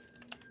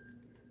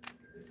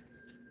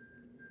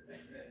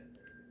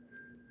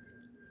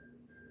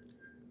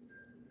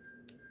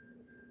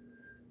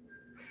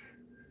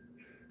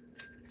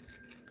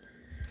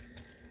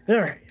 All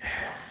right.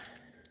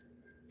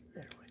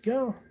 There we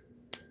go.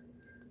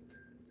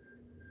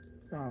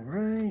 All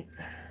right.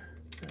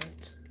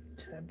 That's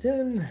tabbed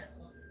in.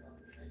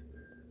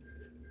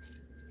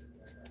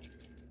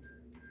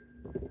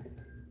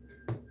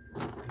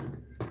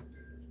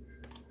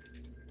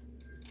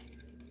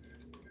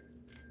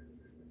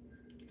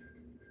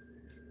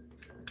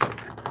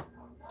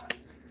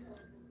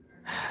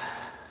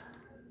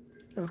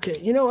 Okay,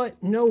 you know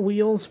what? No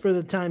wheels for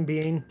the time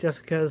being,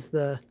 just because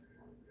the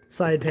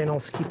side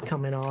panels keep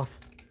coming off.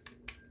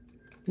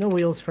 No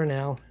wheels for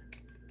now.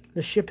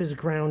 The ship is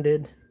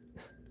grounded.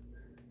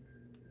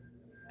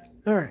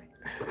 Alright.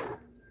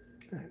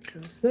 That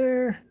goes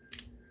there.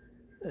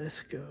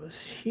 This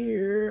goes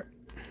here.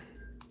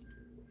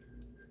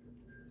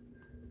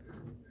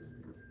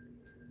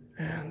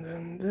 And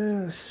then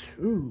this.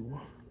 Ooh.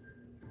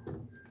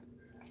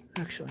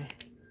 Actually,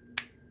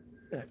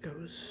 that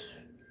goes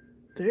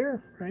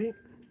there, right?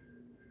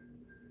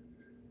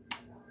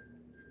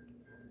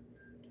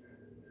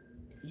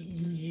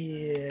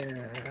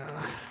 Yeah.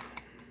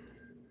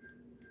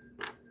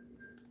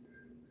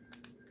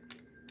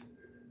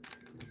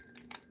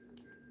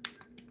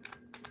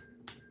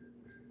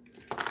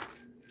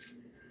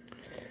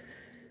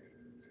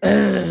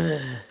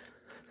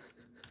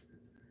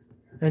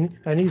 And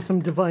I need some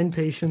divine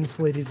patience,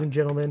 ladies and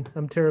gentlemen.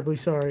 I'm terribly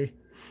sorry.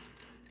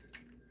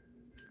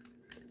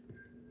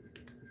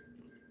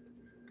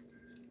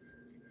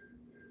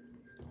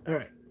 All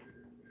right.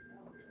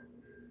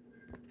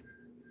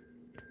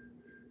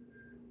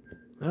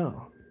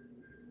 Oh.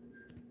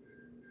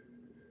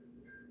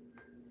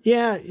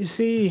 Yeah, you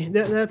see,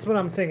 that's what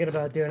I'm thinking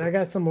about doing. I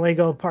got some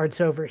Lego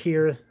parts over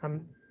here.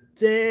 I'm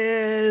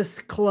this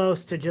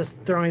close to just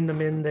throwing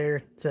them in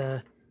there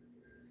to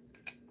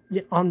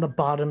on the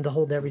bottom to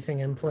hold everything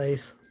in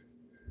place.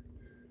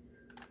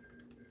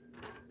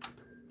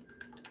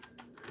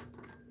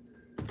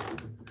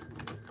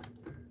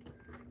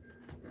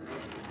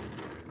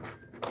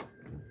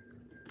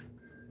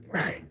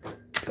 Right.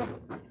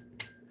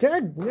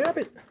 Dad,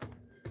 nabbit.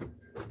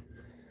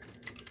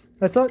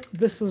 I thought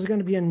this was going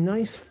to be a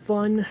nice,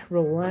 fun,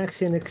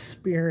 relaxing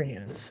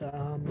experience.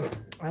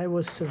 I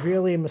was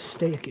severely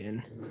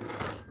mistaken.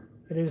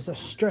 It is a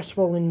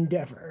stressful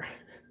endeavor.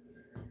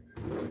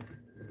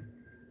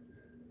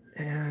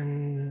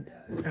 And,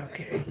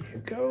 okay,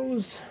 here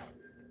goes.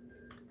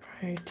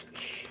 Right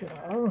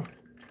here.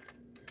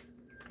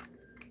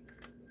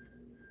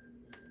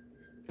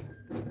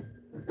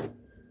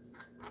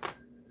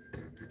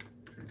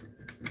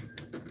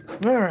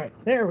 All right,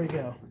 there we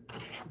go.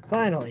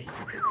 Finally.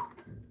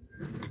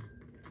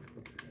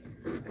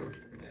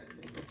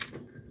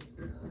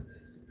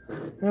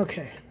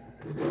 Okay.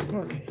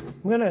 Okay.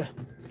 I'm gonna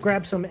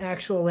grab some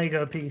actual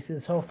Lego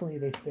pieces. Hopefully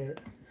they fit.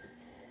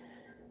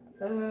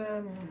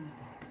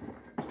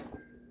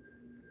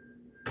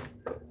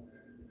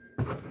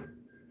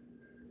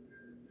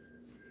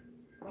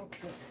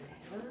 Okay.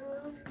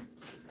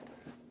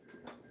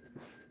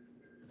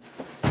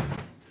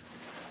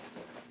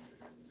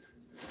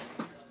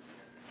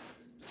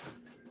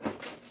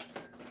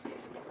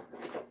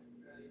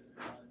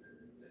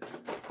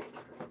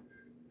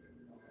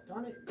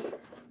 Darn it.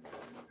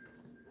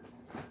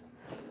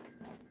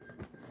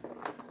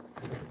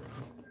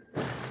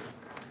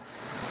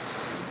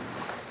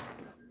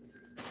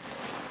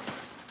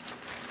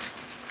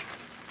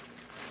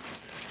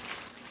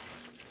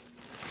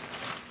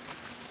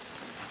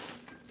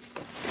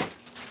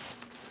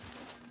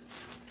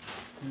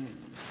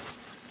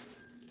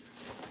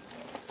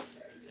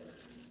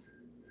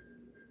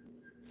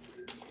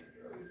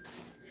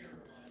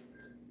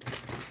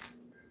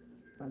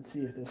 Let's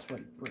see if this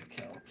white brick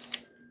helps.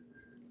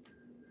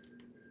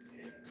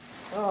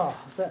 Oh,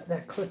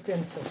 that clicked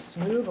in so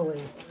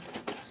smoothly.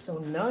 So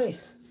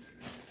nice.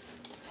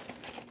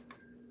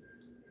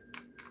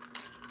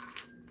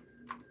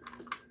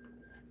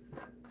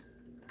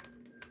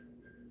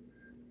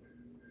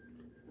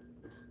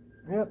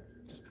 Yep,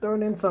 just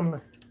throwing in some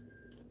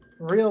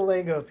real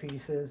Lego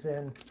pieces,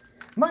 and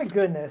my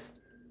goodness,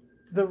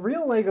 the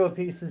real Lego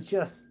pieces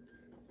just,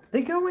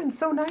 they go in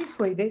so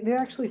nicely. They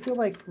actually feel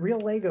like real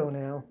Lego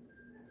now.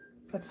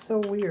 That's so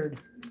weird.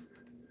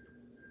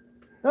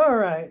 All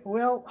right,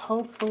 well,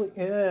 hopefully,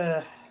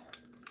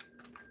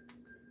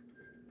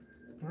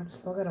 I'm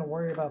still gonna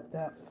worry about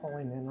that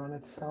falling in on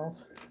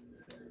itself.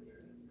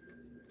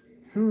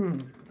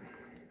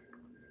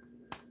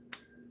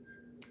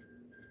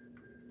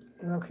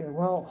 Okay,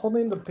 well,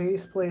 holding the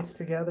base plates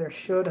together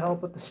should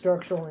help with the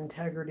structural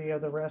integrity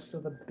of the rest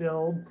of the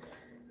build.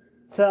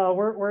 So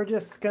we're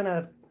just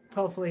gonna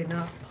hopefully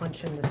not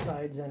punch in the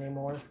sides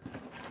anymore.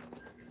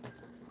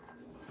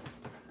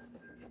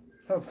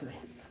 Hopefully.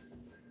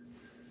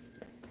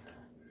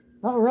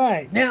 All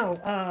right,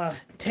 now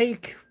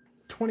take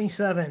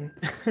 27.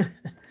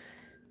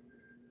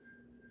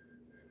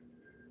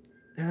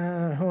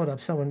 Hold up,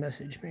 someone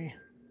messaged me.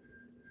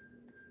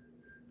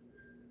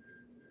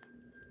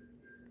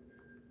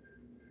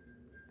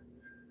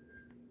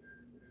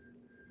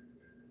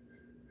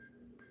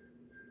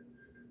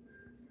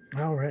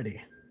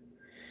 Alrighty.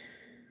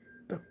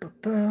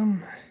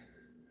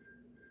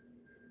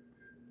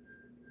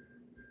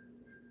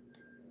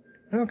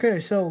 Okay,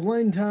 so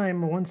Line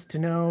Time wants to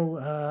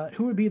know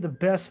who would be the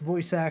best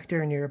voice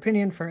actor in your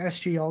opinion for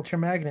SG Ultra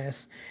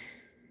Magnus.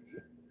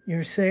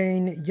 You're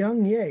saying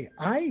Young Ye.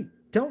 I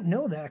don't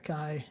know that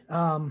guy.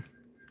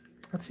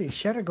 Let's see,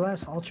 Shattered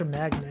Glass Ultra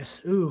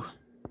Magnus. Ooh,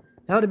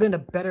 that would have been a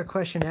better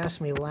question to ask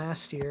me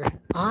last year.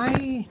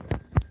 I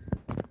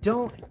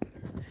don't.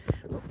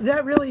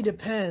 That really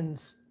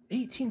depends.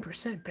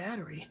 18%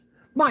 battery.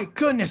 My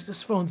goodness,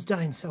 this phone's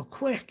dying so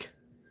quick.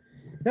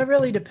 That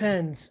really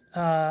depends.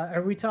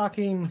 Are we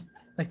talking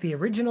like the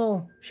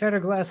original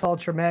Shattered Glass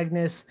Ultra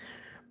Magnus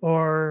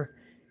or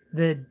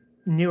the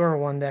newer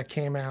one that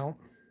came out?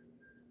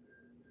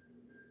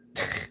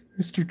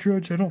 Mr.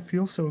 Drudge, I don't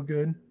feel so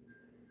good.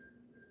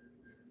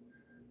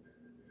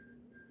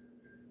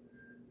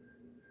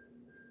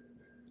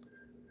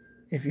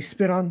 If you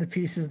spit on the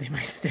pieces, they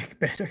might stick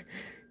better.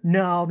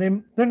 No,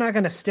 they're not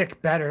going to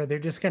stick better. They're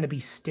just going to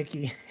be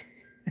sticky.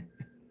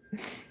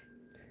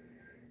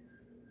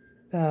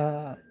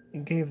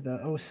 Gave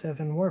the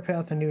 07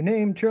 Warpath a new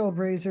name,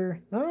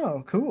 Trailblazer.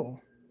 Oh,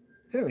 cool.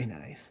 Very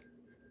nice.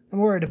 I'm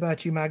worried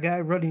about you, my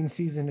guy. Rutting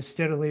season is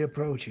steadily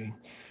approaching.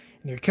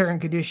 In your current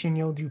condition,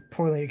 you'll do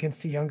poorly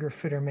against the younger,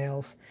 fitter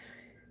males.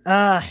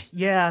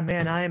 Yeah,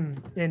 man, I'm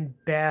in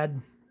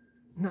bad...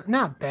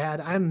 Not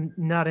bad. I'm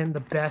not in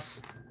the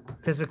best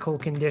physical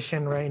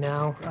condition right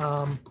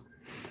now.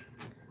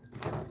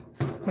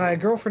 My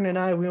girlfriend and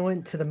I, we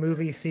went to the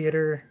movie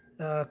theater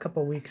a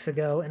couple weeks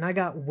ago, and I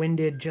got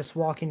winded just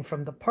walking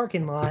from the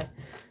parking lot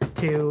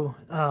to,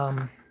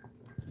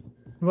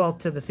 well,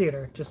 to the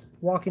theater, just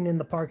walking in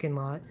the parking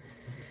lot.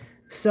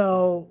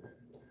 So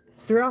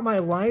throughout my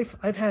life,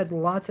 I've had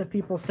lots of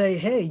people say,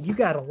 hey, you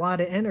got a lot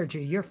of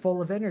energy. You're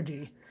full of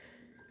energy.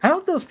 I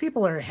hope those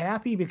people are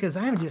happy because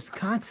I'm just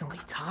constantly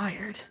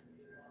tired.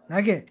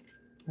 I get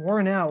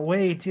worn out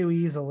way too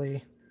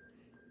easily.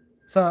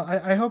 So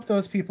I hope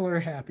those people are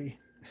happy.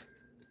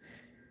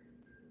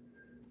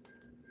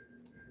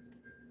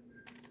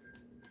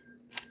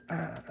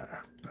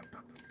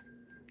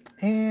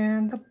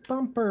 And the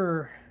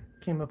bumper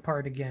came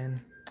apart again.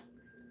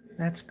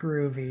 That's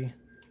groovy.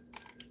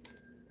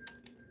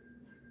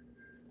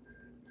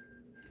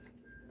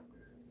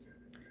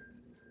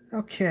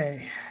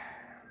 Okay.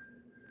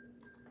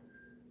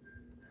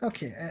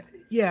 Okay,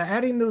 yeah,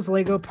 adding those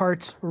Lego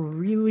parts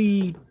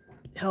really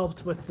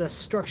helped with the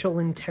structural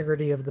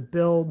integrity of the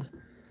build.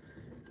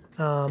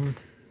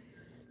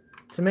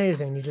 It's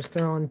amazing. You just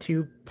throw in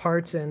 2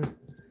 parts and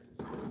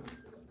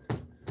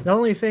the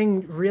only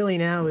thing really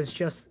now is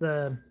just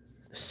the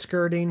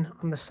skirting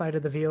on the side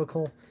of the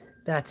vehicle,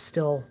 that's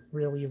still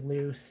really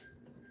loose.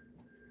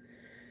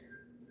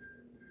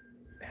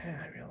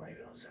 I really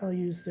goes. I'll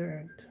use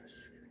their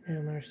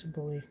handlers to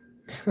bully.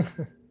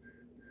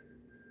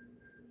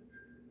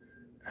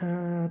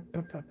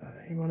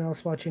 Anyone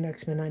else watching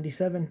X-Men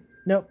 97?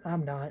 Nope,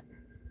 I'm not.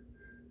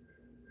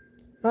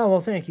 Oh,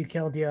 well, thank you,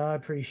 Keldia. I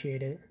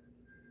appreciate it.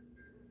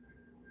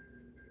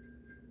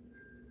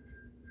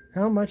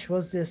 How much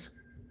was this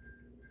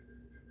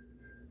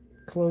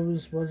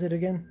clothes, was it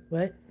again?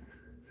 What?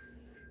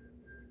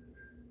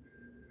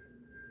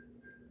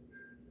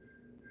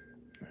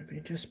 If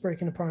you're just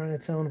breaking apart on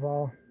its own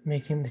while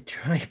making the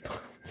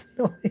tripod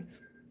noise.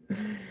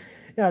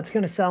 Yeah, it's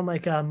going to sound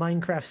like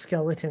Minecraft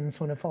skeletons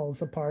when it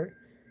falls apart.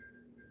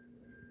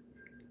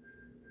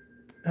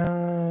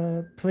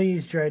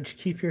 Please, Dredge,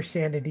 keep your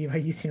sanity by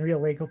using real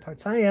Lego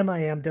parts. I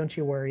am. Don't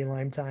you worry,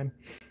 Lime Time.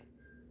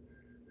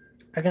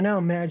 I can now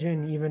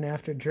imagine, even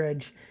after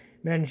Dredge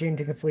managing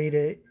to complete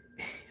it,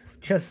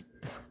 just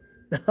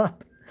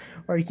up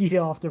or eat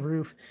off the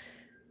roof.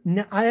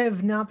 No, I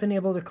have not been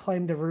able to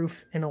climb the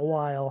roof in a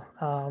while.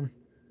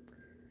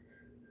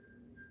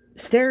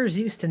 Stairs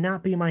used to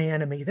not be my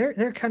enemy.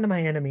 They're kind of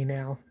my enemy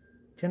now.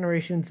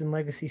 Generations and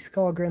Legacy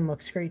Skullgrin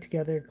looks great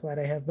together. Glad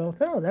I have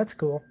both. Oh, that's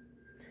cool.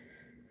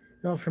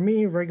 Well, for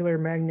me, regular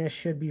Magnus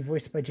should be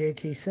voiced by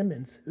J.K.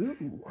 Simmons.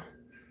 Ooh.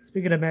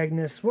 Speaking of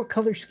Magnus, what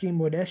color scheme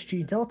would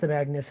SG Delta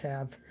Magnus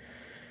have?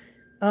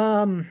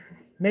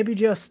 Maybe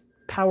just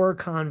Power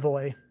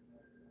Convoy.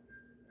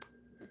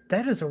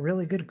 That is a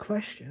really good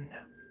question.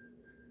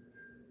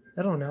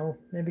 I don't know.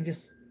 Maybe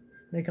just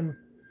make him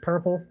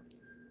purple.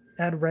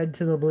 Add red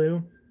to the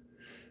blue.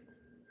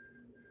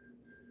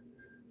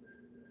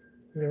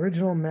 The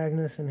original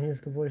Magnus, and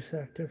he's the voice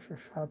actor for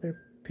Father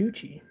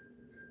Pucci.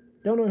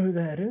 Don't know who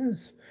that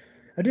is.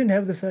 I didn't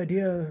have this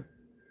idea,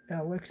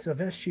 Alex, of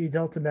SG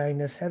Delta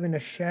Magnus having a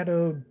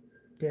shadowed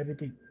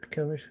debited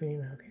color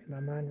scheme. Okay, my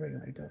mind,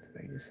 regular Delta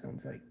Magnus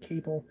sounds like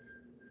Cable.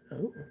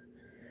 Oh.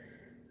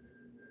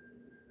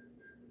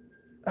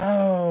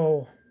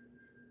 Oh.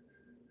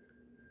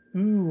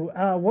 Ooh,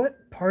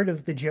 what part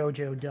of the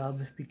JoJo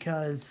dub?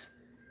 Because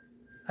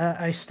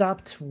I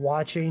stopped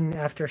watching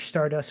after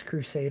Stardust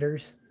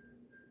Crusaders.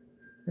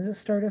 Is it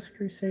Stardust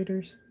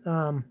Crusaders?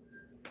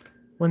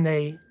 When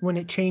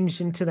it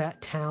changed into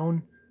that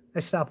town, I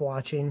stopped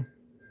watching.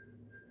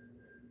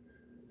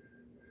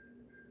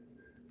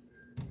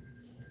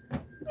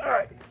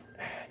 Alright.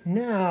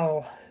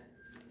 Now,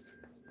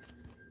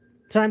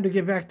 time to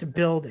get back to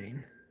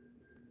building.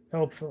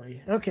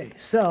 Hopefully. Okay,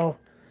 so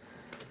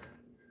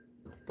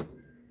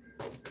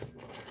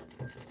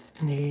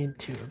need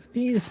 2 of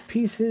these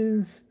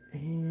pieces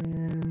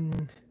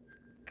and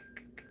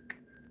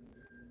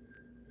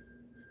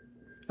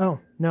oh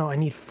no, I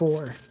need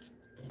 4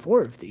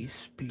 of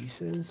these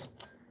pieces.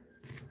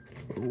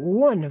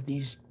 1 of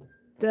these.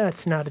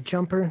 That's not a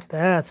jumper,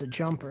 that's a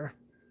jumper.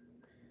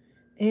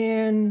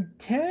 And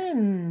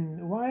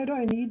 10. Why do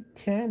I need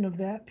 10 of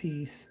that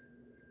piece?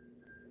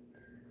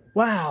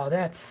 Wow,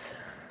 that's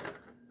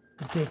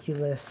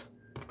ridiculous.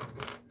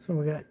 So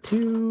we got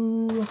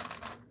 2,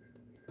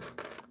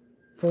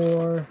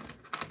 4,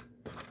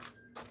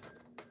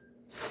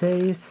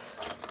 6,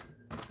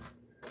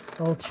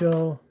 8,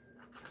 10.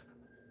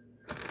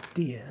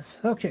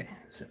 Okay,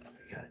 so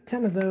we got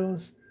 10 of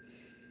those.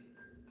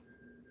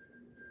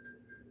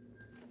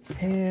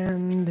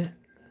 And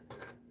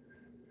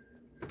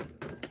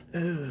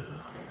oh,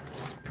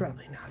 it's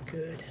probably not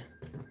good.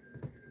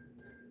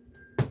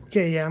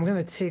 Okay, yeah, I'm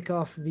gonna take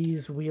off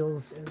these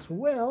wheels as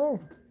well.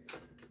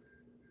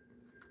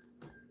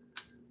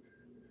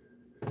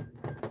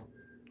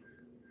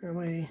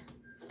 Away.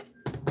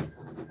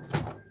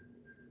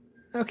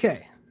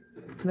 Okay,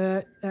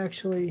 that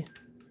actually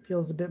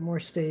feels a bit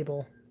more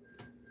stable.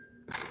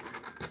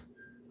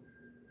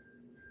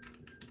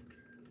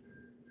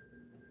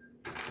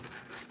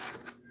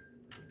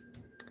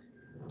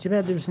 Too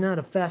bad there's not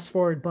a fast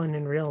forward button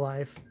in real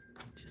life.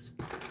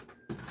 Just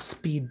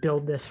speed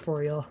build this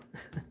for you.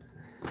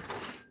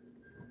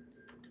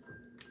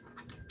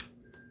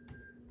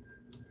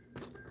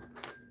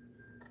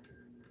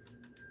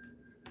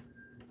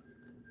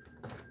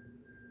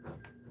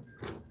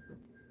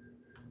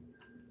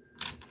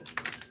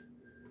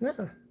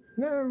 No,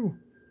 no.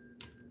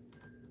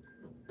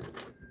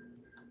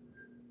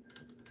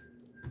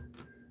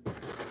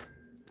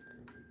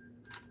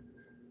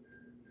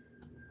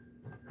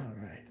 All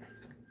right.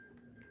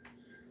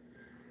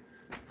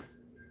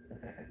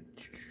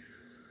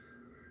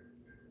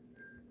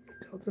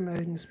 Delta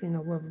Magnus being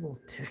a lovable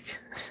tick.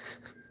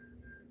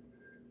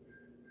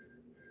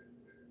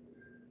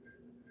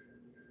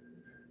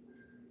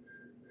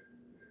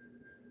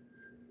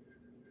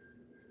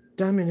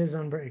 Diamond is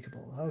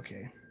unbreakable.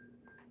 Okay.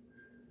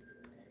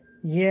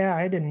 Yeah,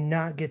 I did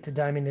not get to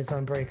Diamond is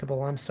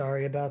Unbreakable. I'm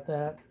sorry about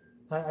that.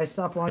 I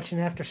stopped watching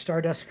after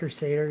Stardust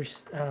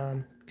Crusaders,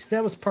 because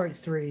that was part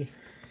 3.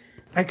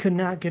 I could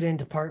not get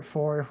into part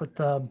 4 with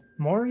the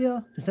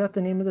Moria. Is that the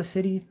name of the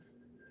city?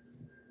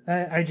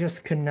 I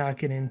just could not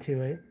get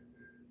into it.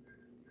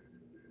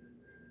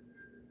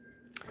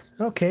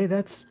 Okay,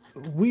 that's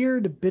a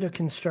weird bit of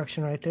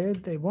construction right there.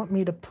 They want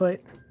me to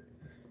put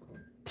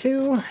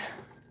 2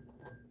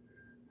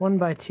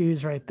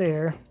 1x2s right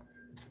there.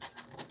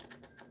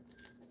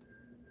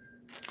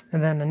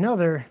 And then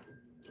another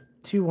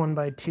 2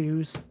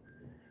 1x2s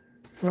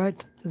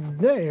right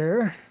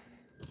there.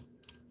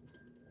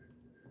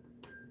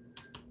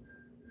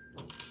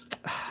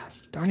 Ah,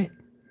 darn it.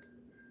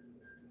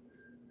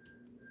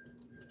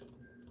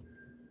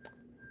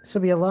 This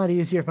would be a lot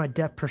easier if my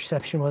depth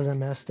perception wasn't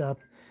messed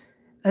up.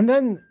 And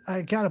then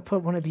I gotta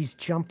put one of these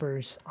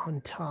jumpers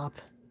on top.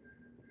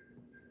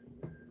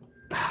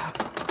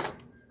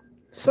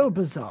 So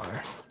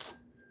bizarre.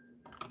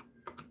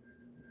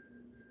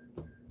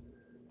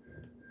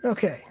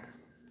 Okay.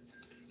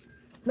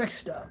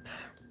 Next up.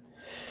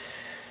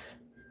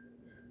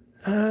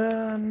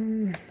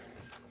 I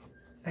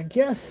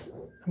guess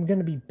I'm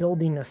gonna be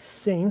building a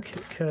sink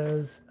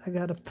because I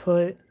gotta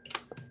put.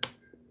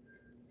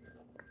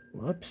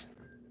 Whoops.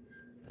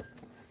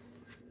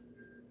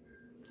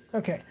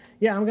 Okay,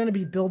 yeah, I'm gonna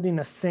be building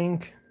a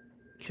sink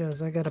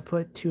because I gotta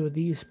put 2 of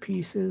these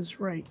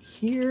pieces right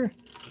here.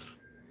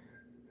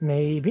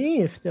 Maybe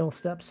if they'll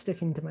stop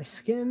sticking to my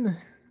skin.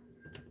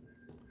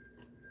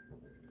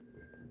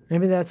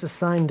 Maybe that's a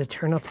sign to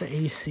turn up the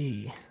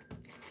AC.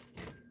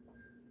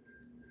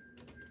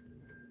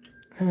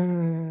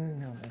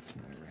 No, that's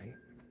not right.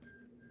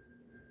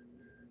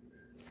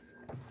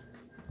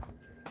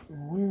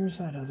 Where's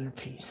that other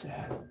piece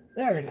at?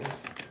 There it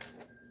is.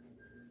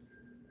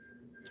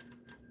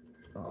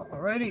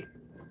 Alrighty.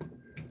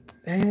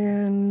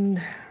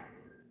 And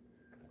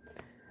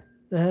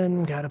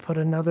then gotta put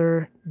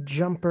another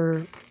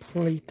jumper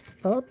plate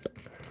up.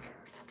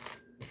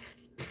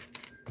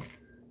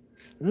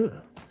 Ugh.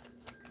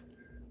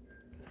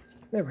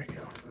 There we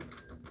go.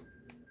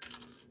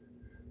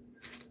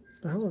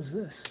 The hell is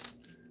this?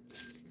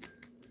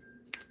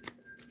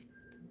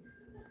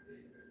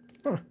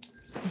 Huh.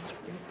 That's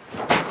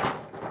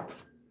weird.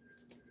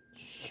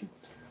 Shoot.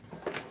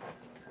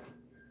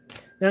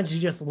 Don't you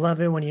just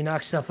love it when you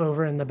knock stuff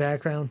over in the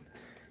background?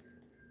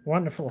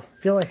 Wonderful.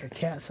 Feel like a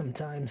cat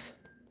sometimes.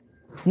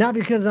 Not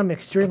because I'm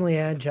extremely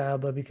agile,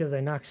 but because I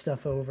knock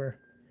stuff over.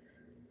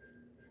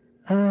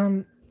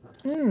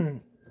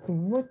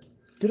 What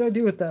did I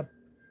do with that?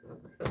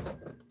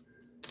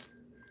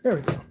 There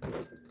we go.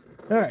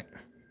 All right.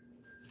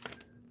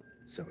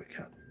 So we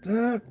got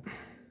that.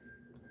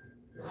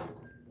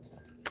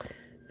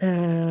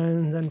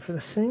 And then for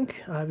the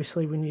sink,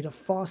 obviously we need a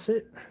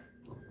faucet.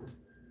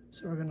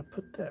 So we're going to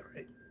put that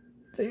right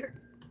there.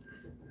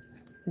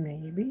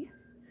 Maybe.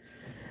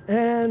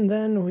 And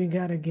then we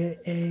got to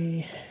get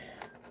a...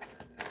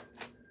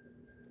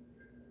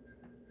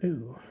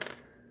 Ooh.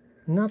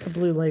 Not the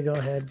blue Lego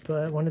head,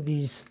 but one of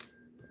these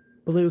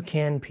blue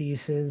can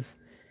pieces.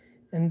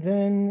 And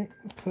then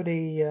put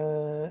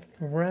a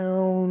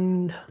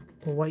round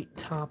white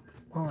top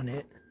on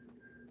it.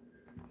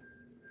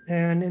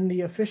 And in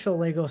the official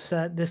Lego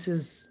set, this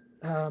is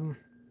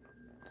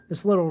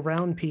this little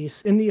round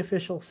piece. In the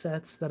official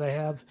sets that I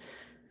have,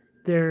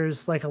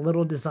 there's like a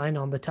little design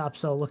on the top,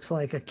 so it looks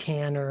like a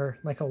can or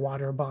like a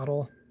water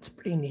bottle. It's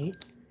pretty neat.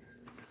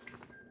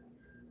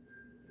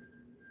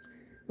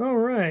 All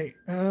right.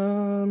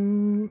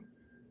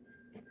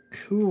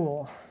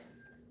 Cool.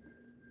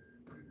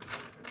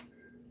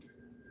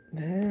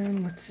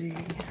 Then, let's see,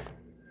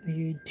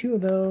 need 2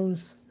 of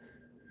those,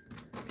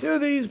 2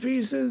 of these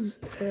pieces,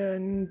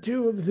 and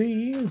 2 of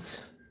these.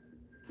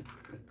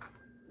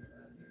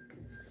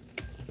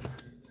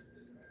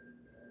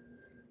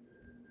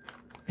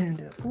 And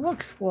it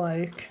looks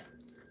like,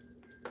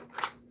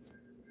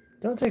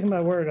 don't take my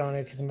word on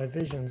it because my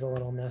vision's a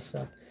little messed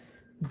up,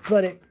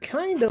 but it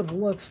kind of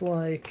looks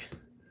like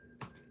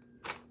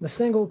the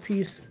single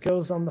piece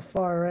goes on the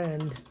far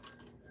end,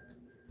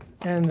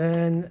 and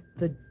then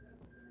the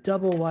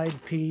double wide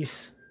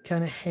piece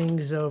kind of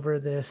hangs over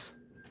this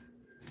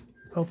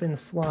open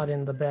slot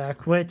in the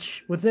back,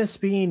 which with this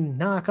being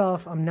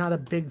knockoff, I'm not a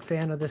big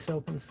fan of this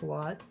open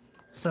slot.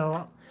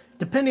 So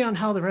depending on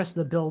how the rest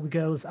of the build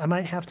goes, I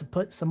might have to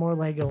put some more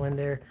Lego in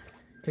there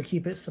to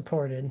keep it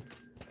supported.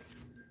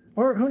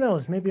 Or who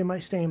knows, maybe it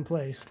might stay in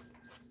place.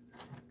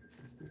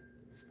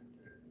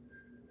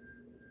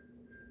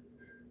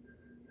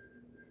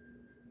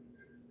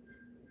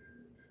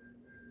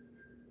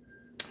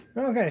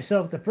 Okay,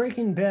 so if the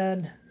Breaking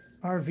Bad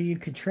RV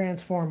could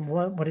transform,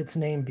 what would its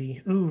name be?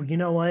 Ooh, you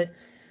know what?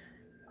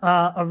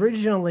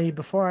 Originally,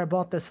 before I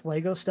bought this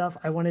Lego stuff,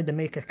 I wanted to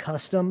make a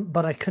custom,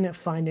 but I couldn't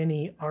find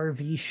any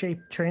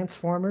RV-shaped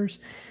Transformers.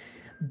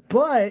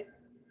 But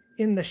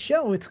in the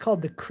show, it's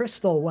called the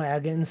Crystal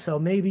Wagon, so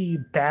maybe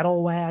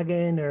Battle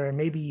Wagon or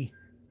maybe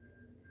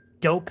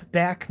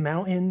Dopeback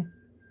Mountain.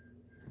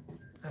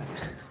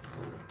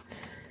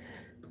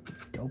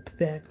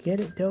 Dopeback, get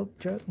it? Dope?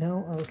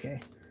 No?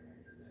 Okay.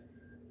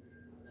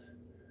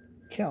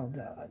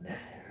 Caldod.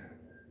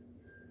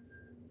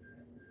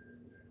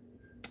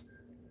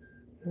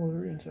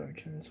 Wolverine's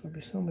origins would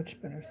be so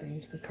much better if they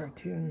used the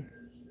cartoon.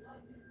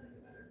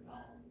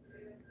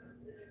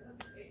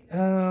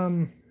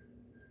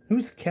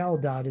 Who's Cal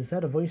Dodd? Is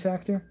that a voice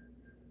actor?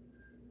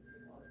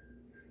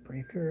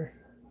 Breaker.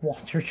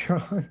 Walter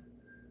Tron.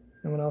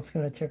 No one else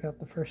gonna check out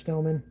the first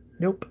Omen?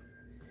 Nope.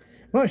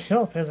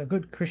 Myself, as a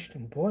good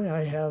Christian boy,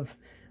 I have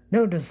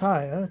no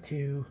desire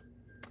to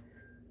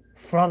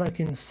frolic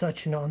in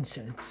such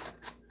nonsense.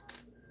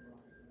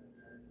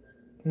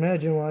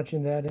 Imagine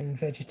watching that in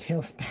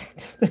VeggieTales back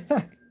to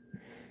back.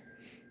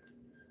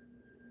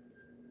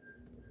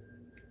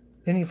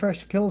 Any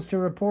fresh kills to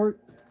report?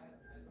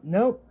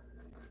 Nope.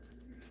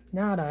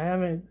 Nada. I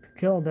haven't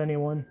killed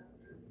anyone.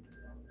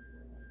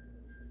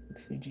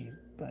 CG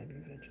by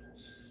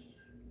Vigils.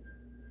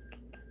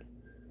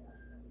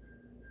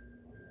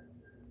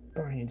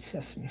 Barney and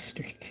Sesame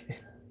Street.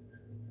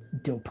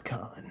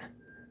 DopeCon.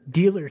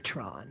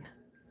 Dealertron.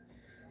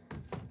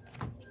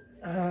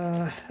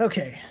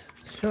 Okay.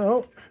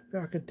 So,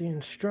 back at the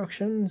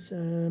instructions.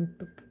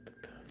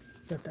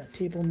 Got that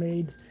table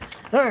made.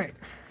 Alright.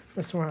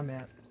 That's where I'm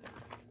at.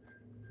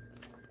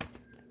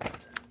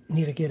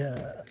 Need to get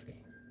a...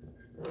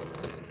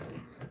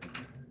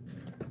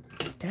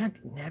 Dag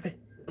nabbit.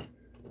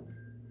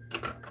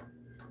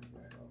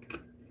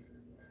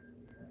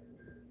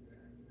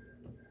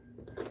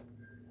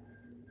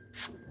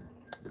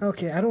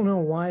 Okay, I don't know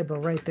why,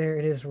 but right there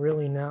it is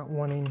really not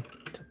wanting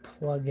to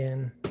plug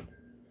in.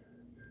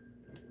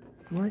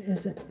 Why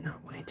is it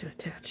not wanting to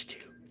attach to?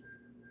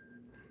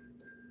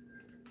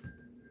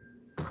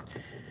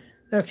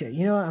 Okay,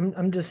 you know,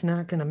 I'm just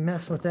not going to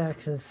mess with that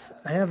because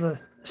I have a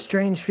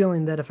strange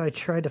feeling that if I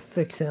try to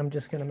fix it, I'm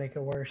just going to make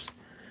it worse.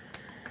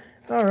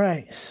 All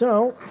right,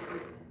 so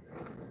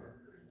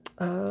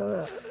we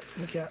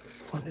got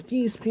one of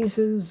these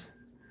pieces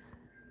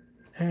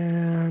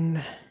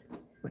and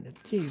one of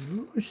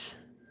these.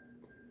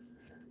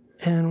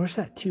 And where's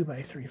that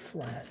 2x3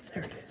 flat?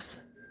 There it is.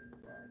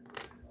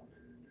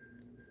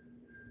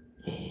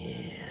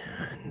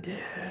 And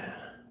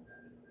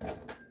I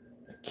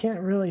can't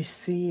really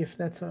see if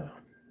that's a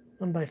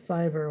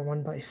 1x5 or a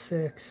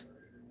 1x6.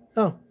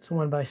 Oh, it's a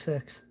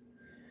 1x6.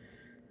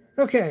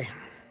 Okay.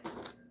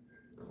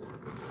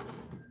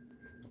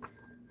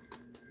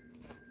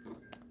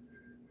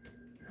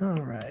 All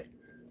right.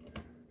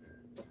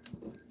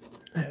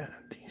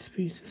 These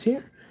pieces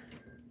here.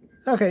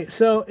 Okay,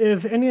 so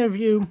if any of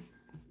you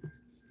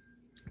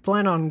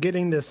plan on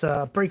getting this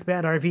Break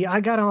Bad RV,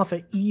 I got off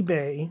of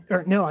eBay,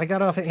 or no, I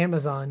got off of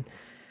Amazon.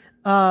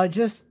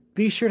 Just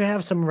be sure to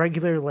have some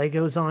regular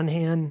Legos on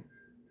hand,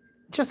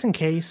 just in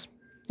case,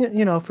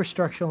 you know, for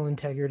structural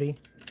integrity.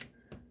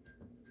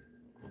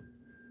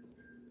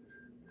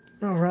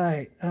 All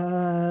right,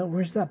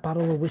 where's that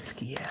bottle of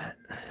whiskey at?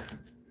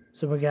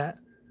 So we got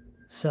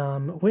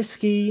some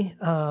whiskey,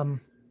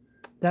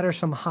 that are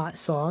some hot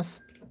sauce.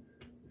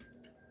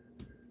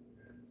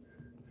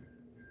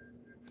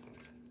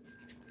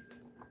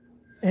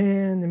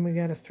 And then we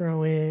got to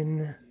throw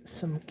in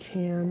some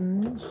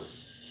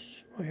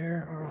cans.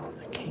 Where are all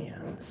the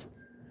cans?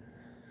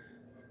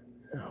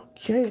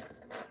 Okay.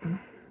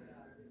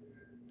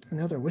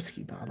 Another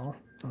whiskey bottle.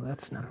 Oh,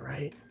 that's not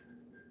right.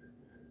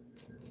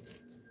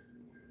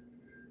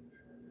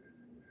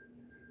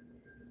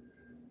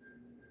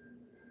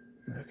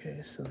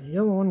 Okay, so the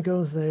yellow one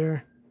goes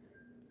there.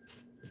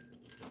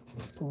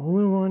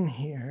 Blue one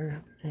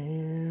here.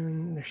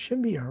 And there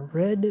should be a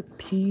red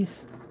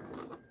piece.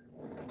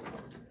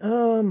 I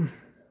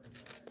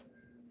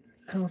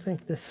don't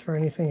think this is for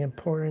anything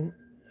important.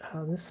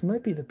 This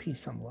might be the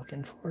piece I'm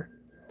looking for.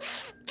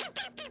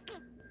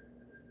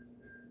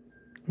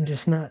 I'm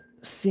just not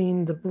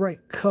seeing the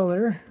bright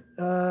color,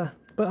 but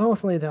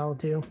hopefully that'll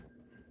do.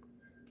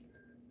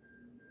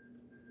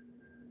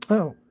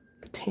 Oh,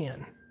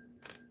 tan.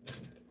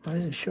 Why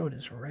does it show it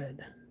as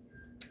red?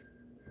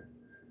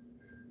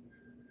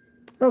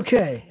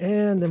 Okay,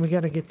 and then we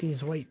got to get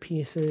these white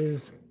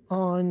pieces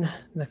on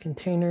the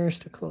containers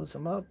to close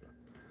them up.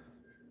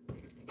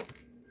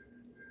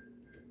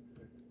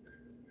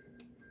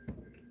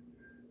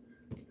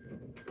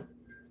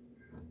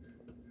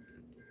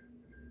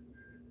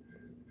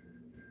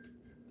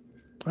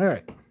 All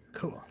right,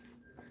 cool.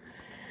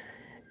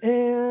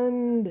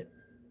 And,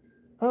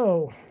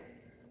 oh,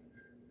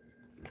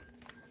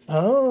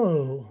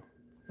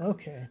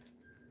 okay.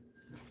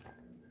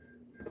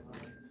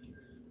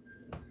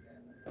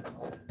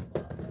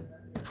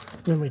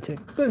 Then we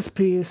take this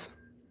piece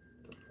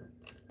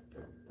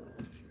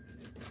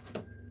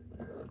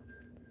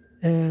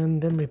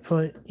and then we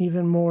put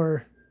even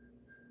more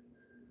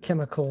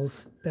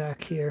chemicals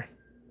back here.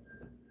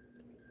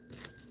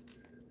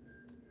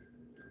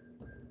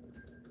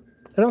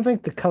 I don't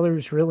think the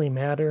colors really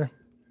matter.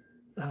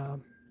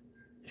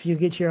 If you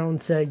get your own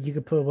set, you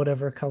could put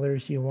whatever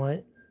colors you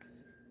want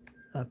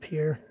up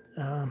here.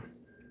 All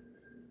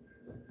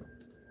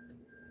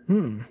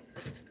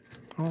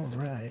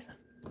right.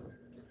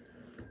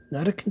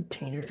 Not a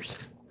containers.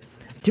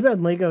 Too bad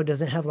Lego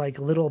doesn't have like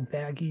little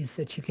baggies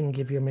that you can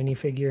give your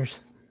minifigures.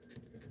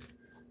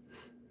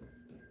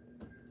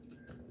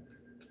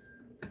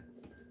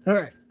 All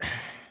right.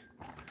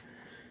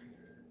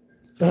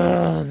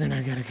 Then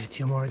I gotta get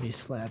 2 more of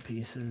these flat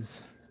pieces.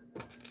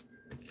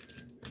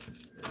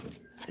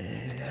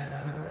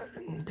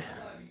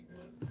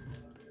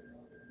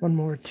 one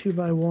more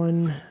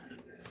 2x1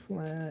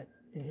 flat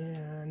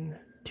and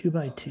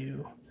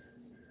 2x2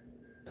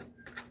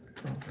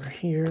 over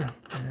here,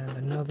 and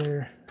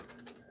another.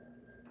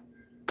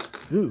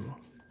 Ooh,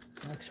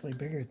 actually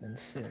bigger than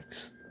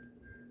 6.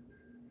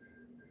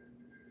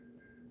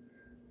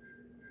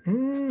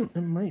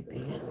 It might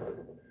be.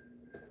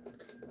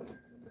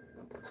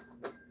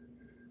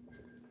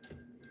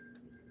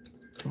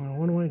 Well,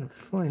 one way to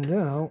find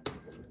out.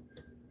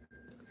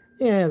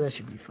 Yeah, that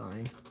should be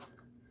fine.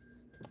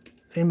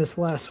 Famous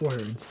last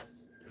words.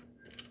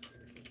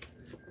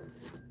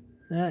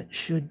 That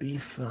should be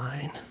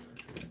fine.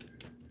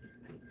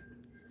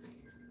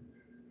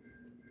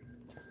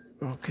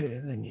 Okay,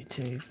 then you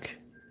take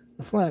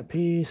the flat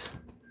piece,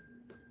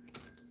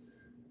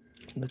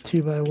 the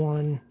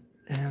 2x1,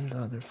 and the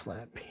other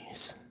flat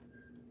piece.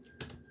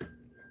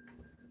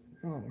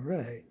 All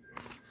right.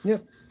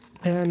 Yep.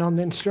 And on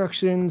the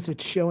instructions,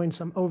 it's showing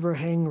some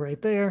overhang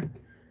right there.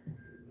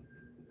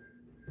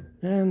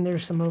 And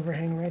there's some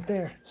overhang right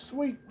there.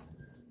 Sweet.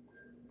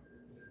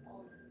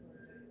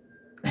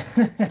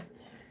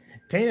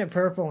 Paint it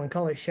purple and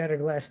call it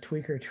Shatterglass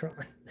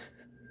Tweakertron.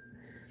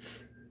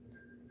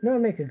 You know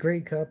what would make a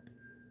great cup?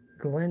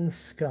 Glenn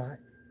Scott.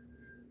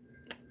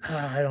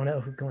 I don't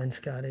know who Glenn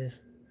Scott is.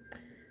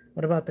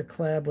 What about the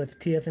collab with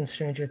TF and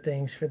Stranger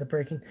Things for the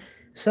breaking?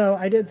 So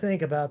I did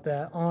think about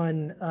that.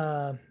 On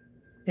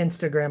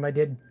Instagram, I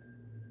did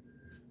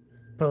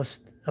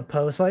post a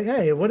post like,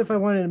 hey, what if I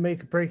wanted to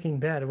make Breaking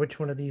Bad? Which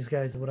one of these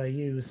guys would I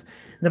use?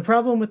 The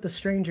problem with the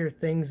Stranger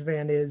Things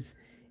van is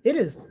it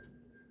is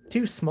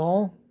too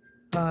small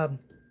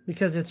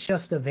because it's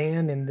just a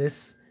van and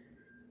this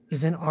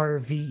is an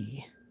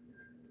RV.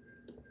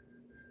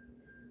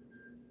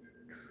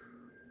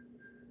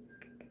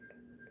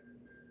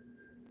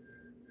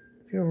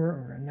 If you were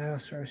a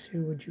rhinoceros,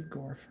 who would you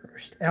gore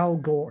first? Al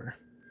Gore.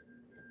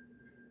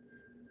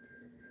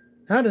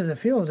 How does it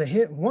feel to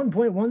hit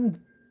 1.1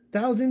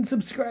 thousand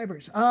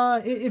subscribers?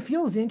 It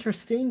feels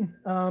interesting.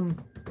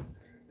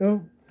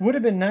 It would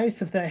have been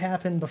nice if that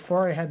happened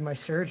before I had my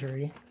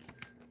surgery.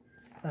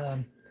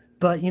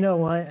 But you know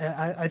what?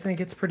 I think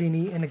it's pretty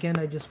neat. And again,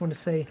 I just want to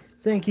say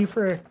thank you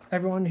for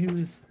everyone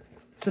who's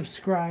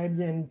subscribed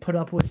and put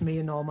up with me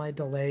and all my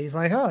delays.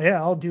 Like, oh yeah,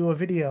 I'll do a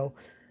video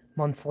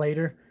months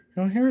later.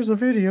 You know, here's a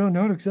video,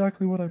 not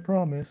exactly what I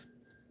promised.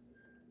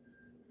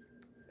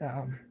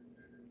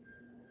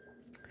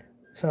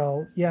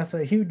 So yes,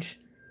 a huge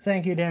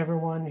thank you to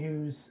everyone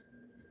who's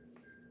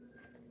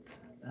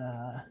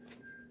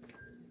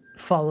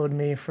followed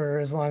me for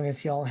as long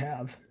as y'all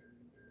have.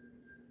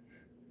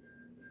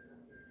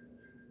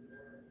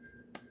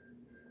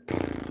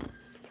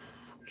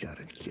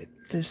 Gotta get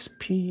this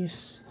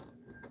piece.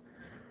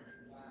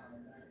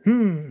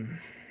 A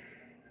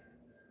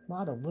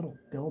lot of little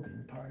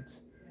building parts.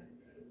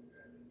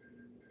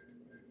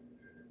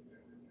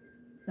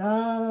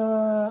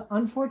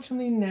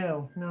 Unfortunately,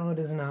 no. No, it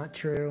is not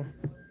true.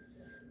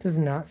 It does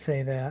not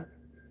say that.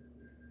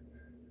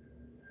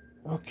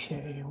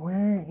 Okay,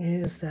 where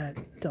is that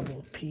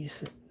double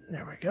piece?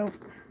 There we go.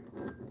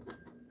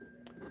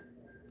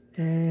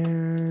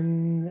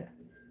 And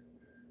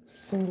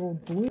single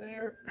blue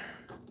there.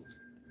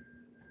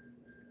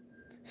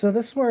 So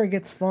this is where it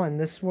gets fun.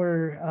 This is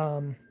where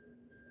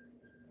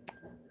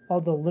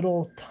all the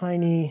little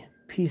tiny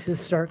pieces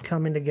start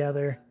coming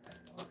together.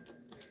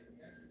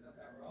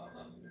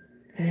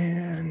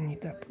 And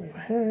need that blue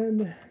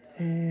head.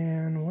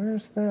 And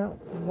where's that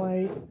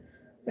white?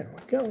 There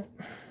we go.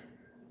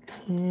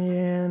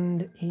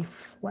 And a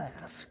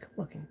flask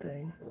looking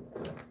thing.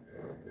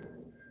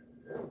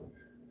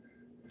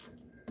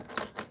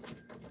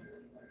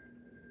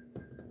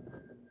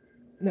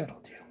 That'll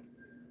do.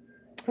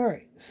 All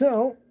right,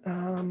 so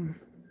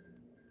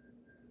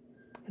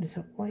is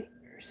it white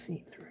or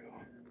see-through?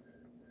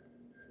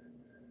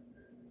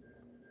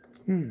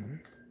 I'm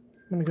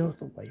gonna go with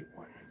the white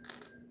one.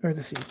 Or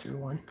the see-through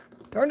one.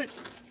 Darn it!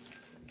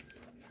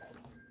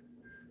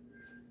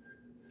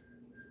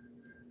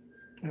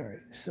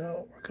 Alright,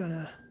 so we're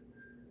gonna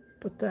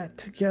put that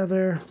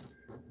together.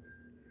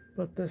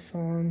 Put this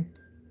on.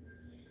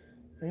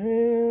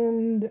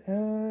 And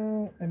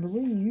I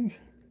believe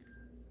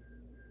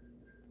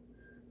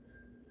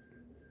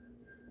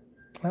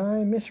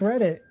I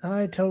misread it.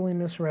 I totally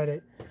misread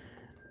it.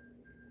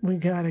 We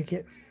gotta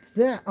get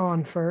that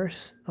on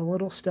first. A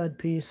little stud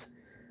piece.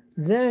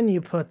 Then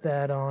you put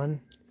that on.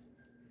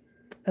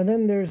 And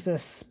then there's a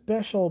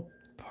special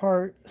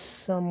part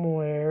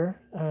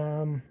somewhere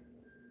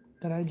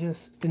that I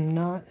just did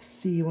not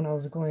see when I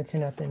was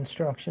glancing at the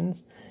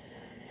instructions.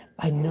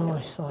 I know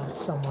I saw it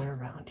somewhere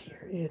around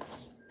here.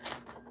 It's...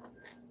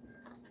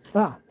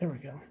 Ah, there we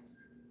go.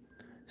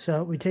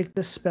 So we take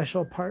this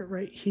special part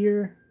right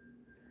here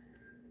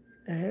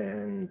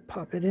and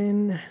pop it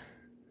in.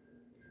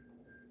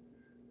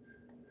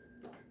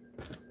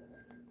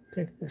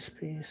 Take this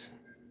piece.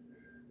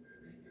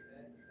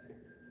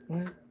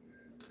 What?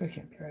 That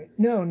can't be right.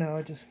 No,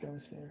 it just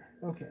goes there.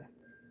 Okay.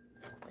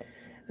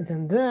 And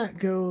then that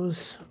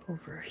goes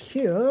over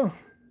here.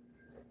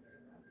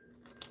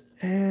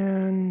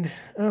 And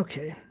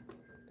okay,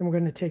 then we're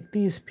going to take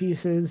these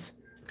pieces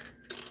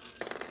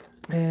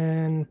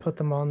and put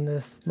them on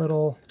this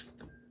little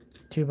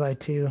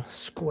 2x2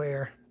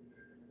 square.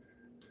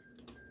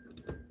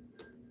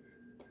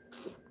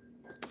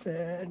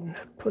 And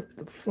put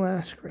the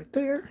flask right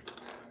there.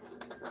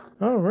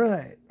 All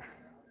right.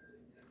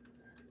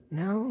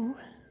 Now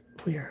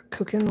we are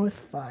cooking with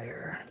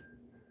fire.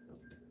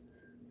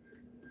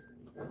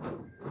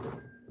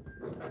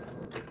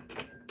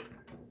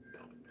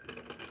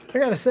 I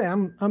gotta say,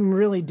 I'm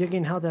really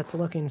digging how that's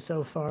looking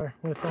so far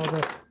with all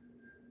the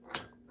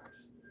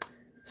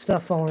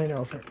stuff falling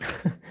over.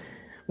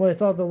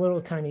 With all the little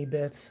tiny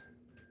bits.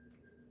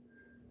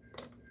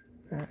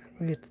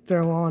 We get to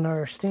throw on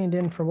our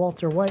stand-in for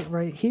Walter White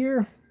right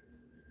here.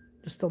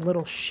 Just a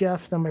little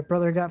chef that my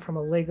brother got from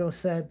a Lego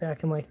set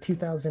back in like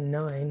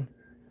 2009.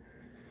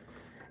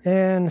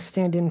 And a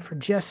stand-in for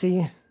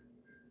Jesse.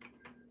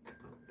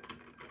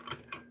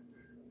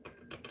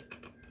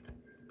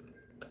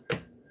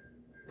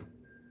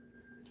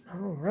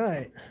 All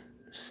right,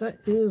 set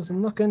is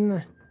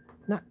looking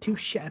not too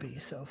shabby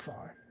so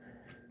far.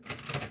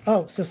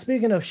 Oh, so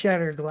speaking of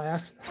shattered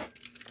glass,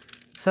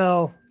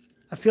 so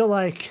I feel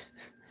like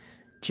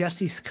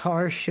Jesse's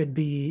car should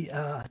be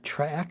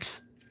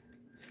tracks,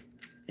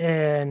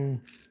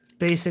 and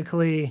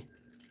basically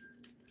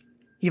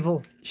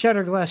evil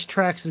shattered glass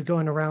tracks is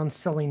going around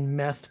selling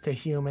meth to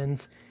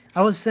humans.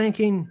 I was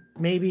thinking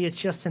maybe it's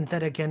just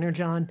synthetic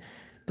energon,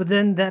 but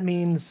then that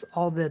means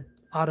all the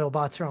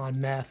Autobots are on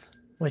meth,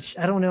 which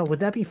I don't know. Would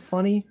that be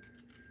funny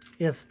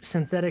if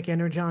synthetic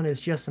energon is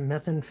just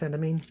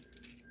methamphetamine?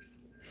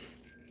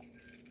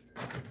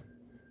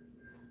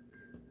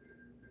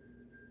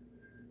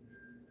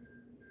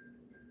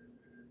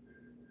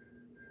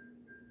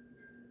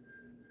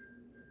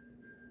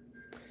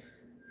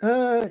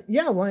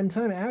 Yeah, Lime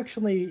Time.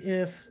 Actually,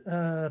 if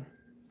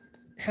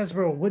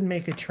Hasbro would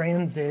make a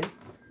Transit,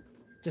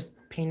 just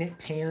paint it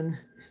tan,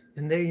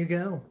 and there you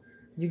go.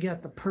 You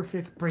got the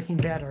perfect Breaking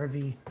Bad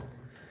RV.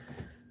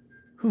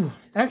 Whew.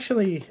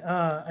 Actually,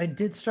 I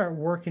did start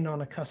working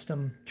on a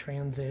custom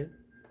Transit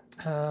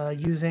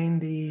using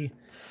the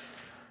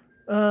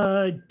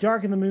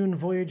Dark in the Moon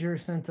Voyager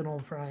Sentinel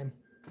Prime.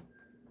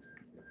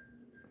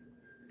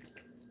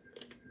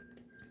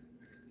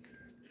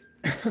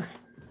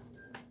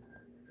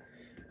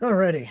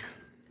 Alrighty,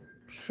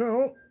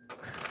 so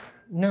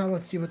now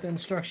let's see what the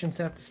instructions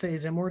have to say.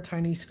 Is it more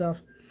tiny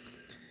stuff?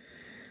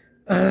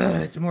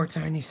 It's more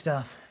tiny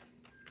stuff.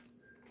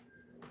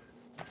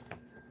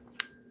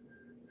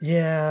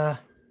 Yeah,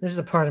 there's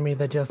a part of me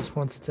that just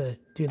wants to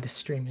do the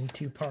stream in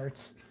 2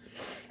 parts.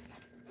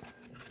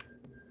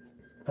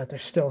 But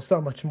there's still so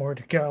much more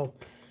to go.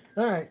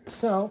 Alright,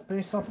 so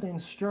based off the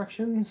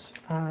instructions,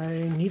 I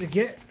need to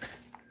get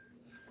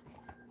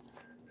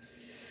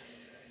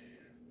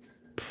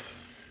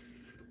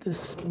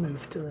this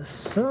moved to the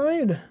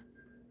side.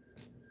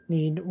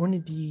 Need one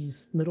of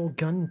these little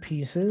gun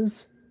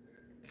pieces.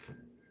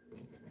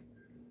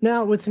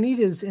 Now, what's neat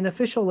is in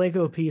official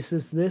Lego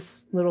pieces,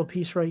 this little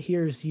piece right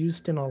here is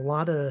used in a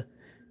lot of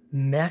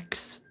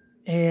mechs.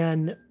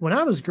 And when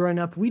I was growing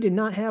up, we did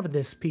not have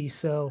this piece,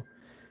 so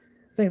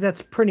I think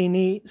that's pretty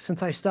neat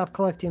since I stopped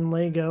collecting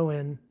Lego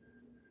and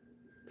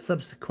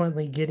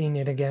subsequently getting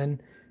it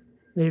again.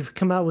 They've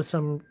come out with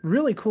some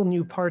really cool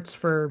new parts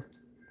for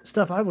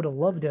stuff I would have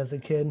loved as a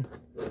kid.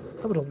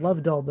 I would have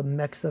loved all the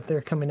mechs that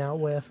they're coming out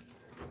with.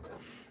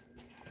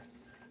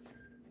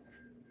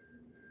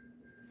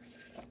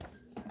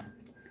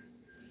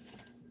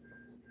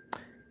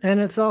 And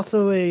it's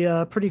also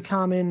a pretty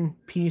common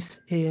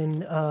piece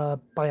in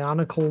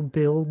Bionicle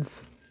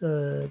builds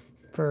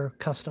for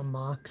custom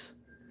mocks.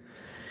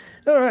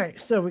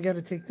 Alright, so we got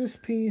to take this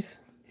piece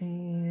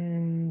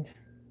and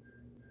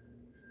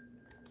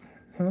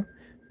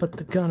put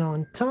the gun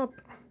on top.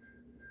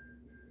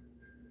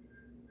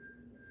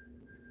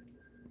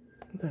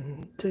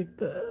 Then take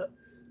the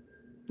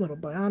little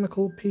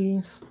Bionicle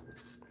piece.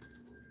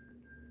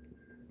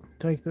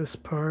 Take this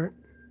part.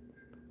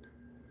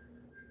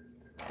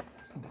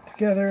 Put it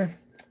together.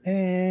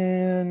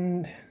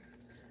 And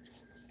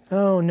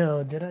oh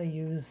no, did I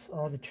use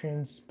all the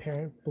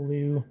transparent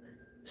blue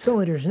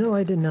cylinders? No,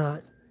 I did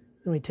not.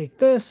 Then we take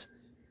this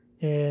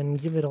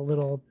and give it a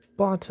little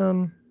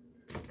bottom.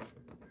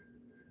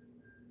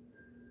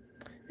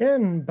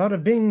 And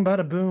bada bing,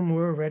 bada boom,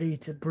 we're ready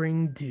to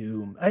bring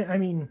doom. I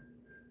mean,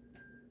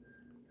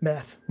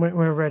 meth.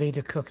 We're ready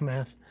to cook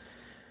meth.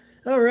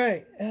 All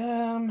right.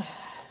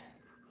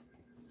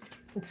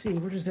 Let's see,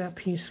 where does that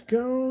piece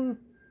go?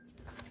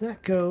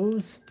 That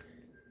goes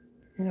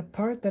in a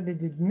part that it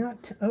did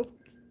not... Oh,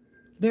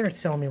 there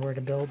it's telling me where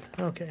to build.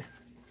 Okay.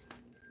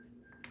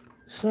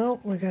 So,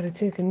 we got to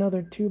take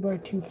another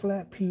 2x2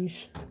 flat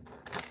piece.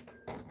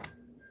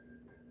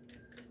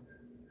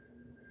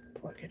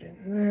 Plug it in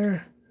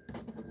there.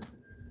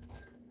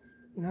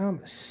 Now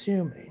I'm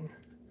assuming...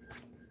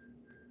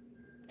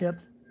 Yep.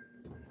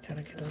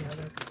 Gotta get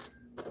another...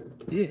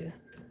 Yeah.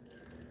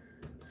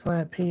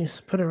 Flat piece.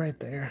 Put it right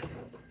there.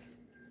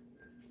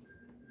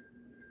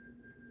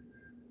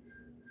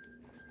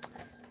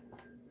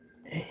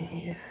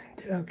 And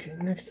okay,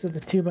 next to the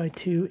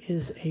 2x2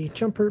 is a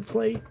jumper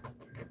plate,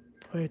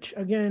 which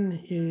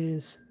again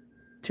is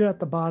 2 at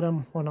the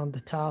bottom, 1 on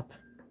the top.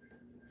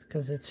 It's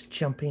because it's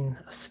jumping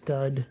a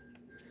stud.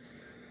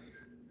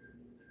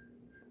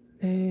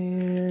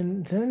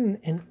 And then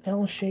an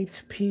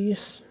L-shaped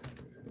piece.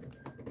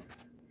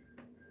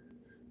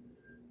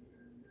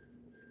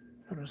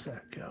 How does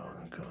that go?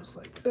 It goes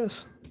like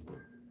this.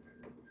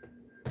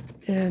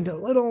 And a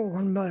little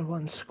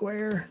 1x1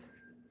 square.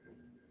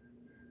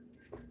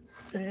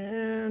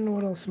 And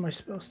what else am I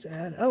supposed to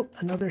add? Oh,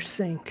 another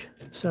sink.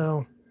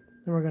 So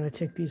then we're going to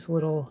take these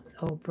little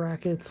L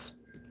brackets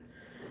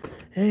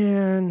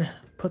and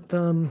put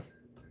them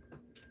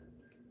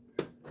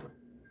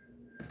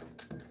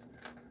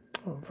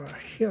over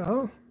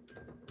here.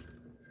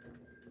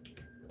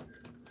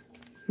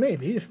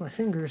 Maybe, if my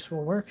fingers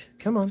will work.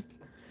 Come on.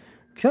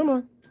 Come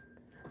on.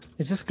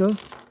 It just goes.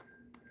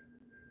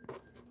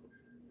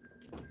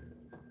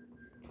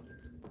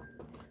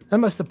 I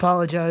must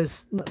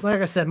apologize.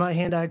 Like I said, my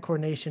hand-eye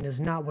coordination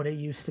is not what it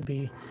used to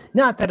be.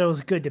 Not that it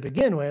was good to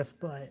begin with,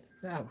 but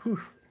now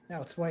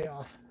it's way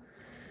off.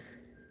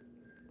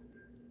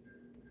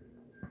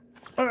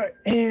 All right,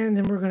 and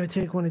then we're going to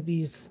take one of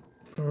these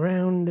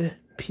round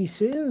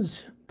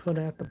pieces, put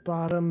it at the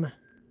bottom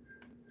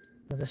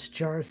of this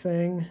jar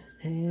thing,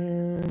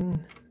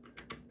 and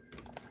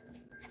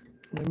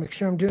let me make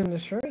sure I'm doing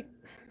this right.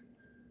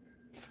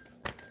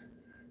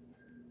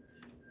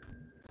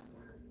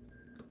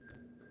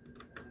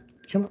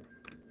 Come on.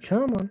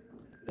 Come on.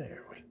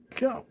 There we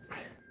go.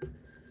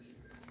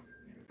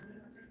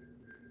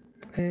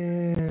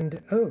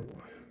 And, oh.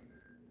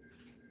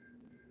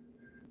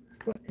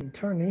 What in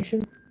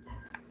tarnation?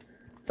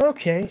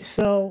 Okay,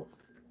 so.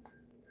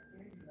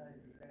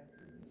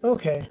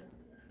 Okay.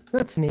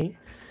 That's neat.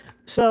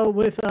 So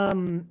with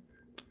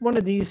one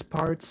of these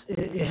parts,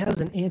 it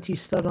has an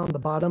anti-stud on the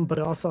bottom, but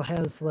it also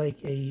has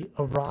like a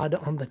rod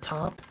on the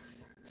top.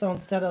 So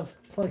instead of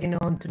plugging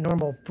on to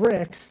normal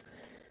bricks,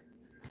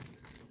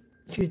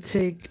 you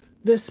take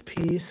this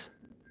piece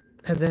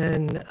and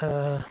then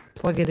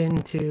plug it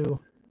into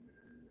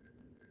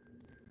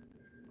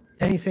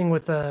anything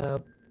with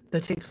that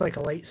takes like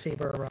a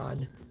lightsaber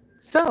rod.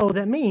 So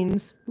that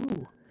means,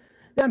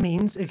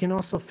 it can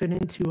also fit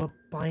into a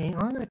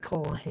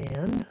bionicle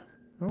hand.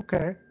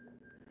 Okay.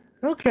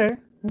 Okay,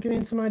 I'm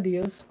getting some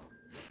ideas.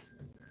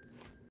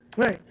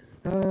 Right.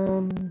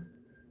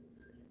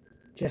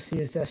 Jesse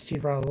is SG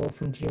Raul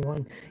from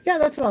G1. Yeah,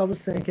 that's what I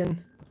was thinking.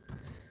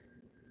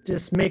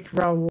 Just make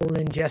Raul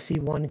and Jesse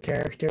one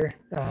character.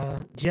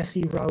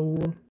 Jesse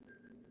Raul.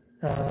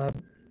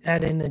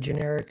 Add in a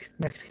generic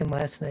Mexican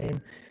last name.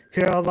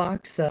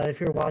 Firolox, if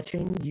you're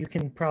watching, you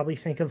can probably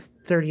think of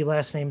 30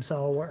 last names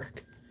that'll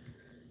work.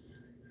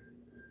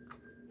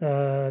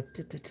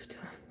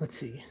 Let's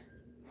see.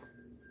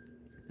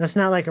 That's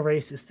not like a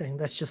racist thing.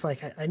 That's just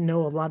like, I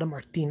know a lot of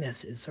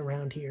Martinez's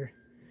around here.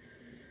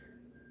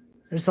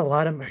 There's a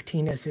lot of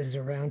Martinez's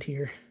around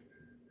here.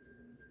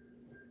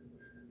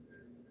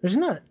 There's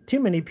not too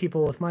many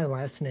people with my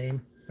last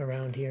name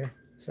around here,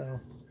 so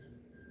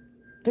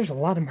there's a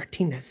lot of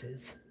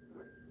Martinez's.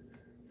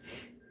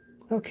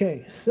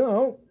 Okay,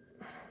 so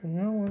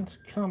no one's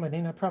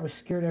commenting. I probably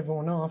scared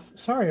everyone off.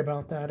 Sorry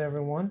about that,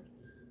 everyone.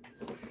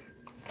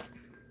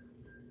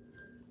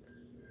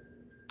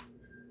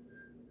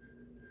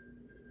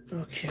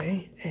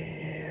 Okay,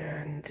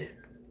 and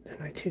then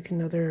I take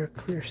another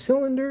clear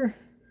cylinder.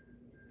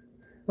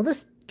 Well,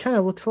 this kind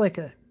of looks like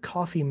a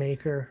coffee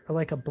maker, or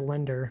like a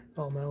blender,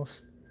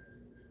 almost.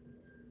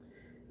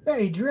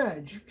 Hey,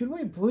 Dredge, could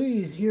we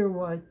please hear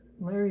what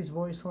Larry's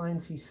voice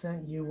lines he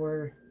sent you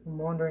were? I'm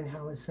wondering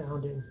how it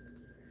sounded.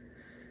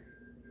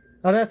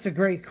 Oh, that's a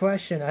great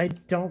question. I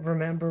don't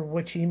remember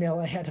which email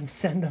I had him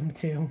send them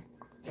to.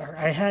 Or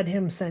I had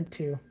him sent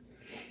to.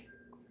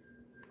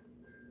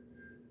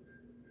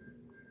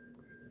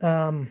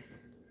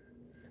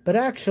 But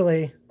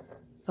actually,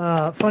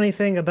 funny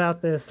thing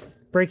about this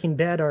Breaking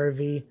Bad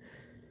RV,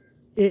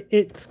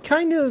 it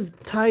kind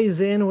of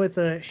ties in with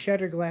a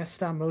Shattered Glass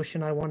stop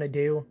motion I want to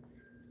do.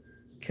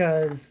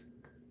 Because,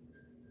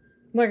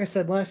 like I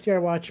said, last year I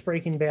watched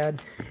Breaking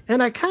Bad,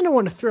 and I kind of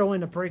want to throw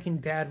in a Breaking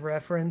Bad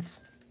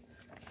reference.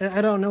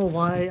 I don't know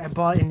why I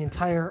bought an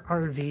entire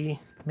RV.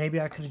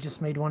 Maybe I could have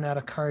just made one out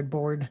of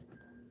cardboard.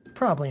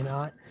 Probably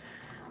not.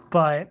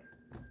 But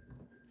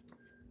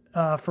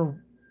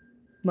for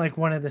like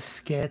one of the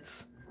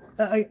skits,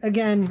 I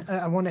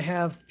want to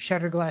have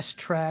Shattered Glass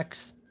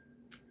Tracks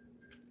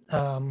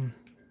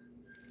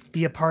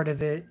be a part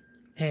of it,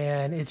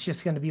 and it's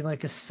just going to be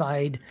like a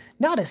side,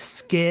 not a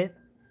skit,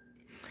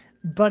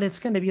 but it's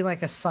going to be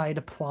like a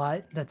side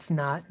plot that's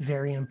not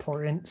very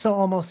important. So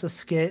almost a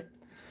skit.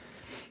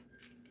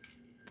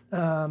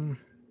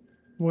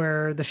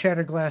 Where the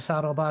Shattered Glass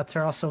Autobots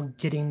are also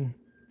getting,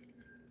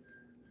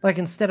 like,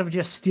 instead of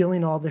just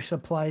stealing all their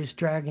supplies,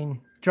 drawing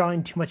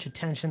too much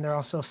attention, they're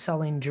also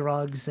selling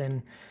drugs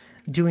and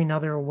doing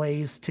other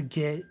ways to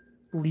get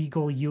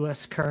legal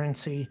U.S.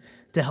 currency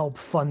to help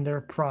fund their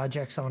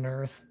projects on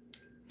Earth.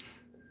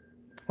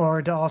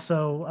 or to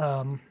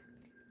also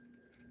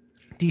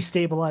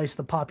destabilize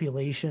the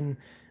population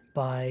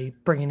by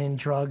bringing in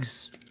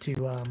drugs to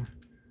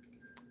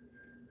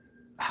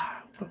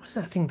what was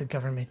that thing the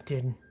government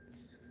did?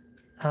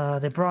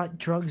 They brought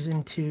drugs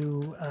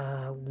into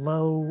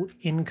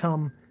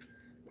low-income,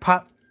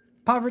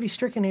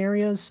 poverty-stricken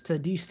areas to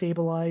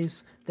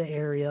destabilize the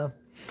area.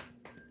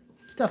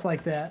 Stuff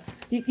like that.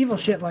 Evil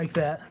shit like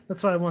that.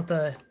 That's what I want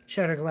the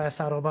Shatterglass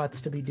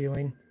Autobots to be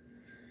doing.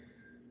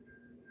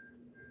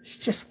 It's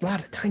just a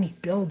lot of tiny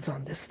builds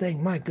on this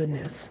thing. My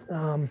goodness.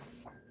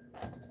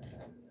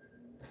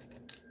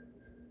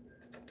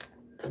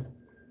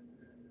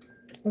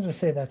 Let's just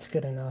say that's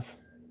good enough.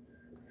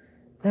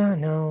 Ah,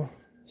 no.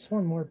 Just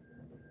one more.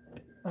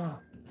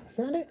 Is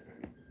that it?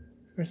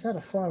 Or is that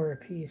a flower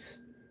piece?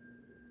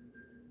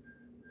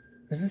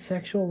 Is this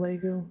actual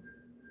Lego?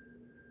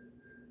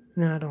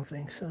 No, I don't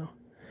think so.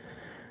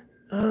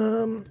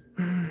 Oh,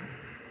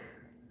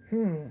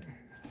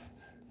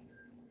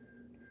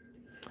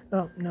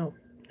 no. Nope.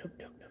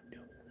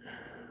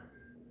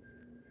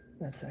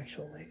 That's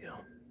actual Lego.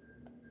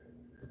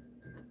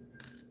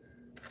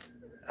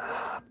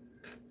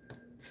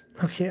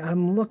 Okay,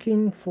 I'm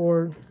looking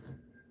for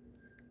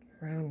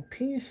round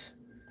piece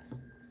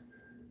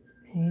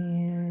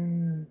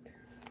and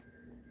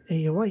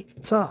a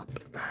white top.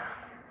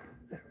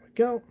 There we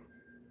go.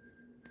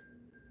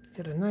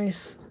 Get a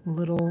nice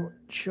little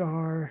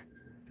jar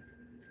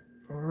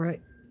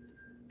right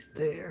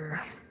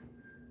there.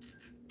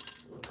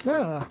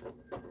 Ah.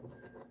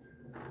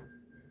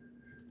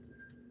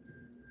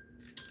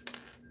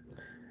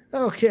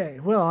 Okay,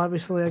 well,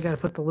 obviously I gotta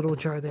put the little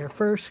jar there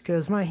first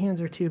because my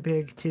hands are too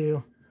big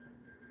to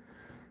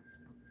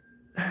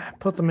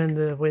put them in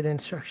the way the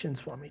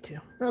instructions want me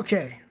to.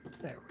 Okay,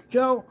 there we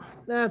go.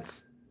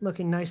 That's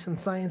looking nice and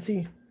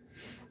sciencey.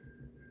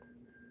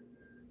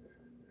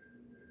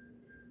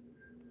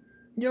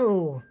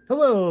 Yo,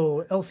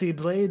 hello, LC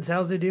Blades.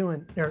 How's it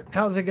doing? Or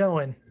how's it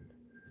going?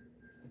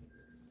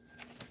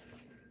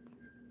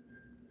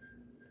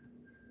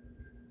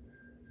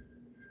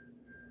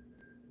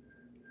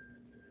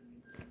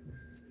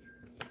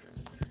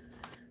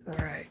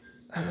 All right.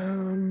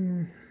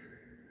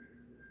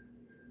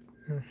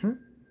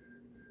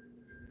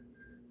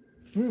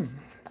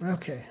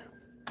 Okay.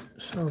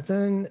 So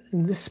then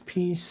this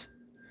piece,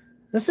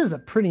 this is a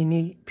pretty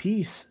neat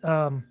piece.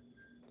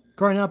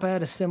 Growing up, I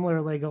had a similar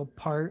Lego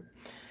part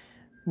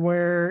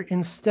where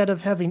instead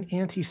of having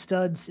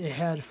anti-studs, it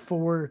had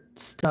 4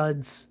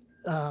 studs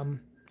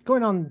going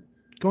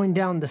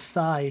down the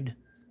side.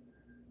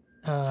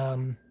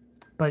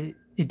 But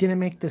it didn't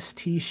make this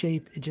T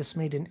shape. It just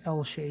made an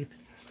L shape.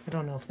 I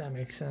don't know if that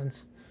makes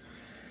sense.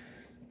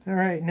 All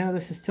right, now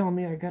this is telling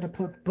me I gotta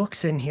put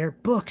books in here.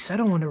 Books, I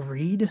don't want to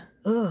read.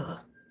 Ugh.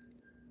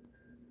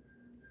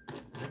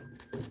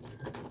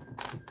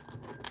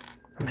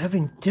 I'm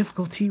having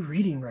difficulty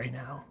reading right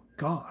now.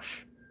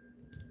 Gosh.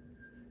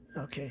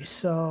 Okay,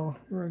 so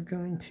we're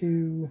going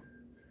to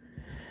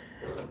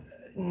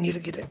need to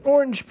get an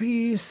orange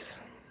piece,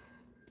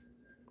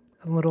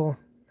 a little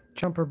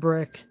jumper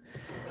brick,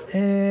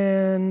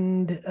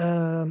 and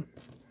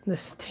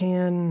this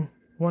tan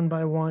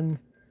 1x1.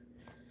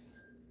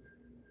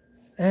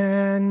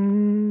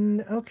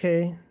 And,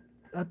 okay,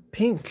 a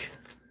pink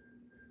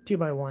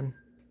 2x1.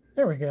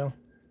 There we go.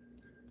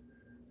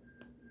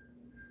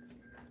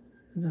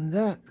 And then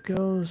that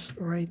goes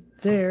right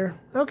there.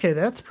 Okay,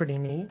 that's pretty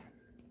neat.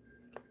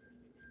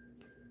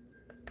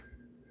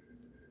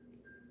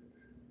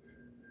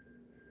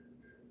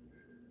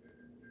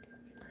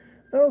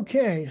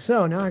 Okay,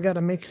 so now I got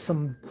to make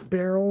some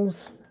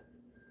barrels.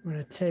 I'm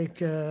going to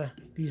take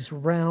these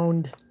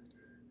round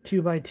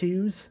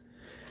 2x2s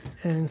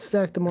and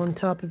stack them on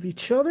top of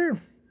each other.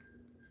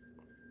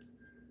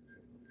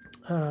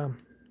 2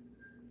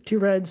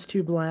 reds,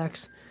 2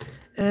 blacks,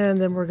 and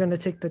then we're going to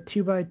take the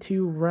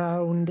 2x2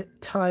 round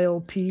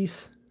tile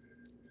piece,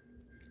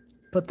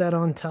 put that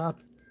on top.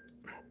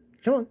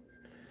 Come on.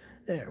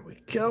 There we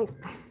go.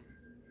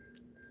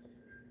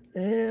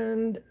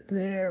 And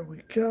there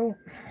we go.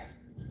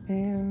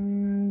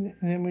 And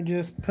then we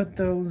just put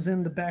those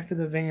in the back of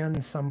the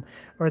van,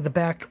 or the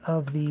back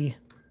of the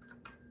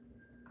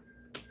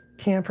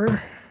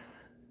camper.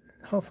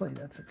 Hopefully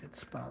that's a good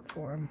spot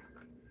for him.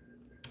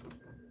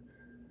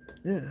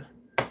 Yeah.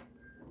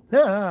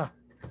 Ah,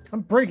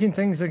 I'm breaking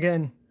things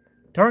again.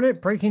 Darn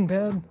it, Breaking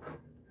Bad.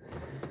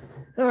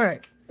 All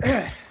right.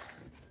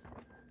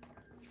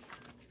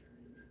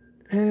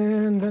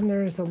 And then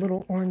there's a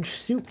little orange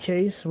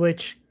suitcase,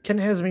 which kind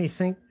of has me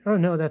think, oh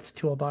no, that's a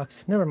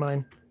toolbox. Never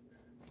mind.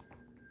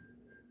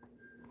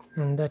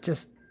 And that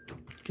just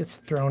gets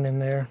thrown in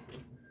there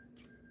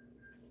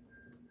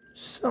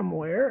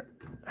somewhere.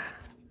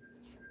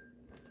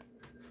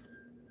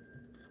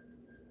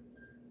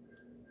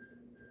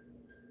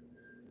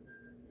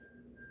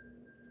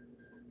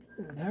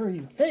 How are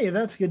you? Hey,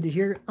 that's good to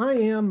hear. I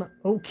am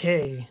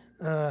okay.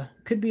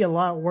 Could be a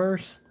lot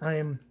worse. I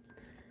am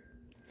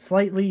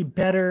slightly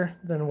better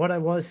than what I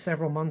was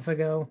several months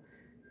ago.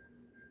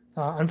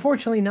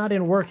 Unfortunately, not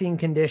in working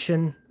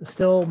condition.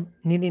 Still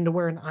needing to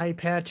wear an eye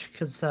patch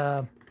because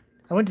I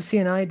went to see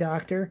an eye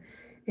doctor,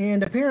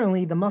 and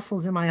apparently the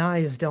muscles in my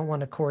eyes don't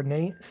want to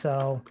coordinate.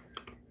 So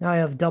now I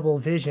have double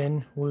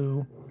vision.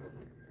 Woo.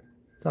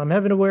 So I'm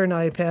having to wear an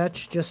eye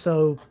patch just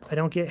so I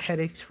don't get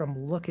headaches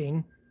from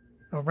looking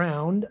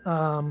around.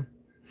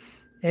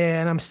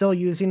 And I'm still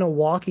using a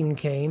walking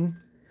cane.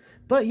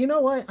 But you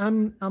know what?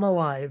 I'm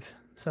alive.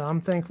 So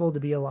I'm thankful to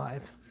be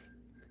alive.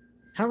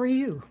 How are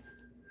you?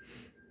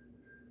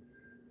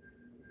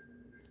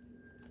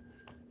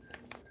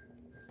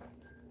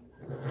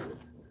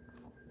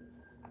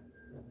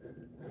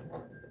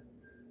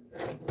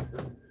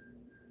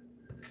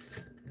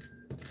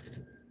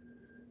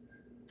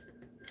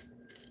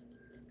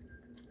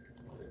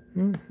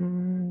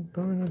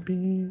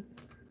 Barnaby.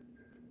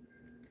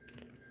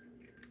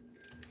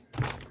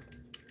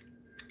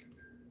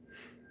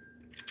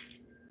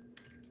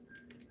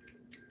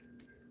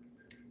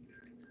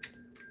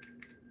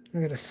 I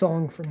got a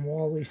song from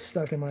Wall-E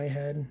stuck in my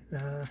head.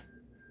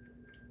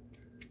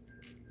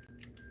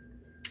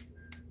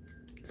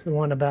 It's the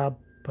one about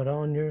put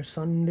on your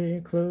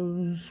Sunday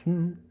clothes.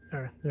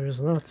 There's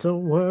lots of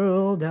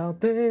world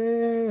out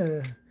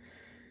there.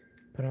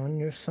 Put on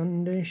your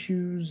Sunday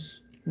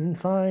shoes and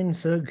find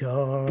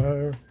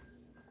cigar.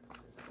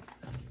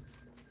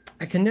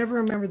 I can never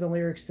remember the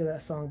lyrics to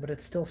that song, but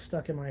it's still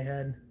stuck in my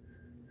head.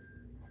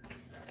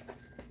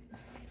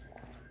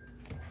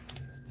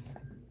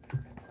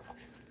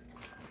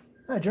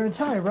 Hi, Jared.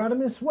 Hi,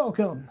 Rodimus.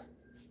 Welcome.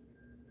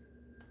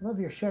 Love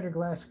your Shattered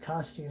Glass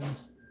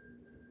costumes.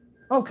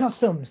 Oh,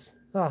 customs.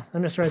 Oh, I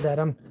misread that.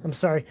 I'm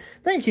sorry.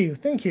 Thank you.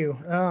 Thank you.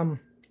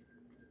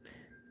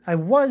 I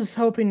was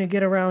hoping to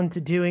get around to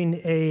doing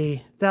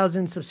a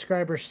 1,000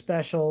 subscriber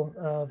special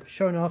of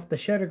showing off the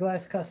Shattered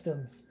Glass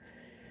customs.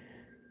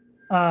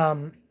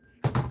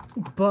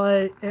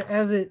 But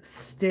as it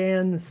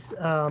stands,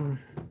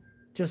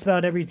 just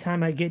about every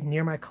time I get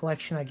near my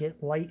collection, I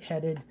get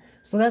lightheaded.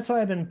 So that's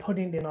why I've been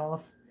putting it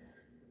off,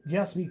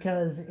 just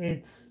because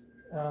it's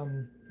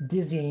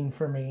dizzying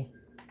for me.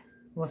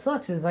 What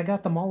sucks is I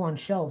got them all on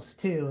shelves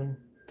too, and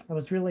I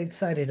was really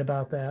excited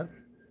about that.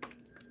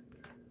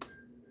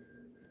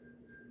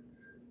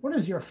 What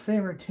is your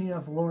favorite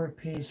TF lore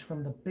piece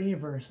from the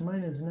Bayverse?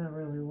 Mine is not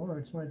really lore,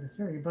 it's more the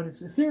theory, but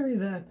it's a theory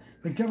that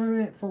the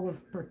government full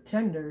of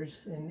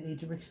pretenders in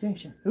Age of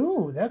Extinction.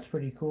 Ooh, that's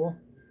pretty cool.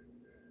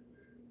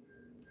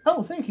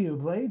 Oh, thank you,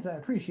 Blades. I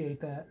appreciate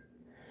that.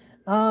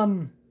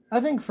 I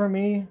think for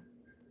me,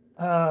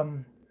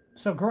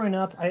 so growing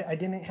up, I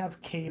didn't have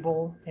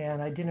cable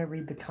and I didn't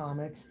read the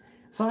comics.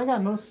 So I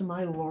got most of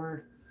my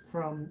lore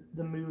from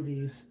the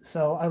movies.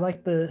 So I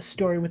like the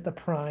story with the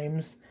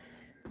Primes.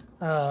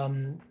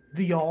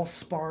 The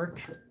Allspark,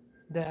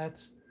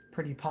 that's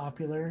pretty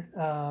popular.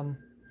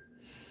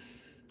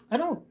 I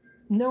don't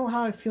know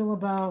how I feel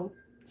about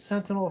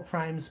Sentinel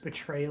Prime's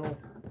betrayal.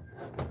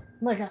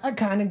 Like, I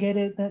kind of get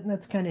it.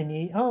 That's kind of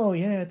neat. Oh,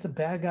 yeah, it's a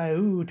bad guy.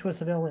 Ooh,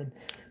 twist a villain.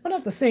 But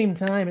at the same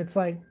time, it's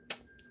like,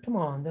 come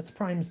on, that's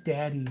Prime's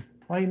daddy.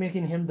 Why are you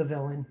making him the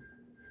villain?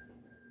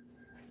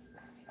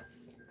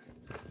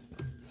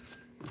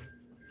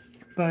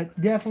 But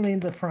definitely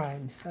the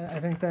Primes. I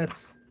think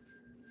that's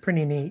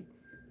pretty neat.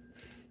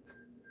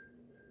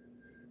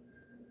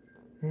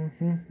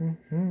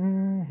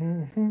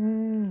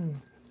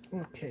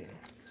 Okay,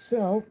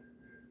 so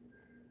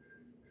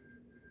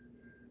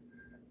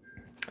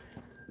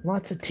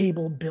lots of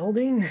table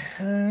building.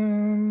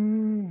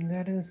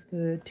 That is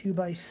the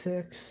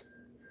 2x6.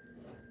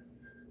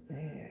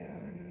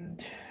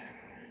 And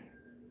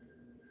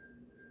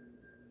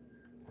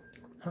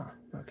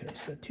okay,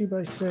 so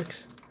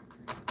 2x6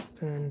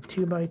 and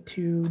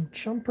 2x2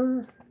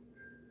 jumper.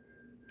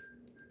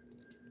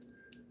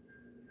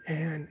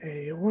 And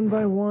a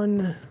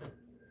 1x1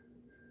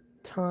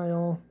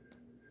 tile.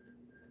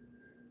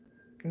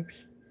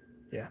 Oops.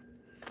 Yeah.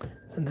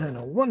 And then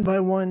a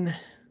 1x1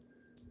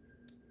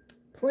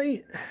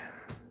 plate.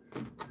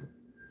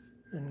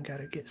 And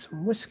gotta get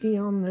some whiskey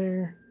on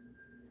there.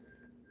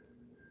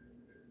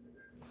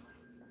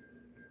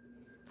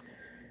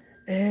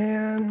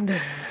 And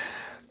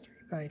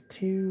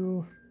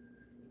 3x2,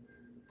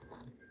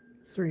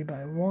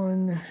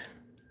 3x1.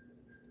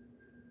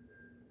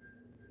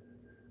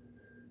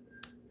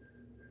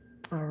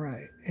 All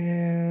right,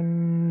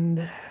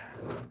 and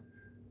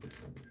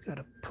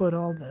gotta put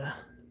all the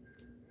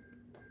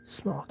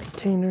small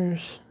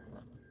containers.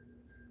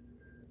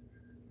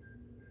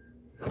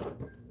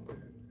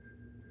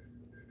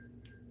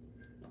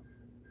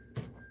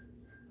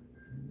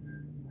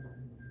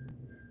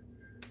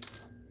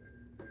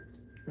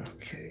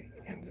 Okay,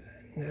 and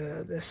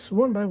then this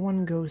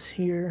 1x1 goes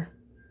here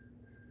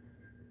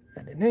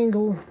at an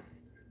angle.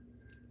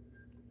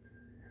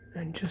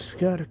 And just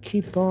gotta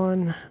keep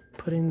on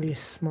putting these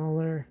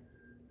smaller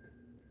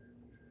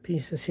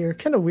pieces here.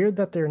 Kind of weird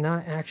that they're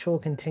not actual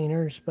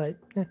containers, but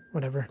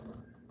whatever.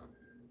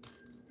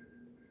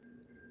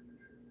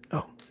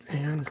 Oh,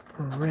 and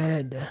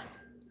red.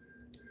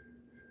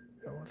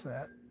 Go with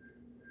that.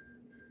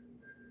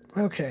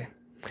 Okay.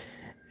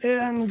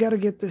 And gotta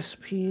get this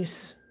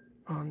piece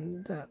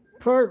on that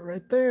part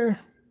right there.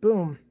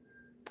 Boom.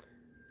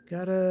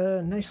 Got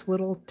a nice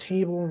little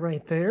table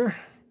right there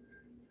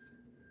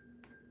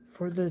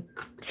for the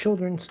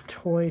children's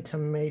toy to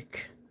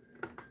make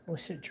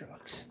illicit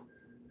drugs.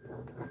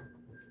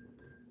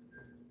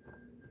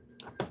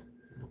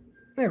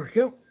 There we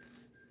go.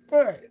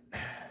 All right.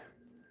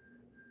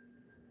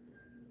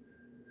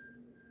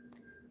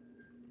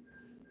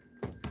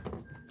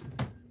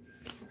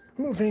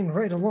 Moving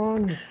right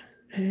along,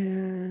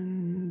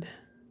 and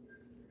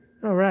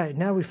all right,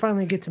 now we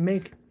finally get to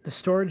make the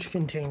storage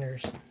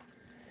containers.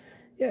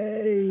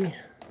 Yay!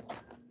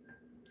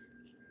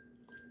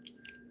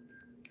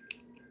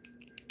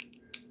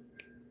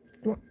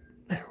 Oh,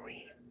 there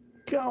we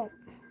go.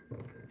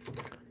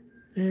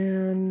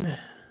 And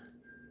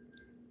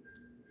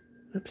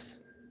oops.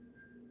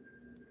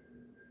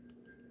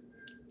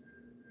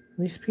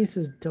 These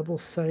pieces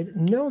double-sided.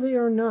 No, they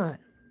are not.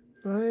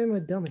 I am a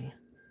dummy.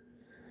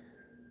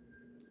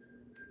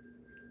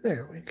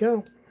 There we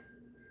go.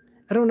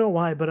 I don't know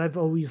why, but I've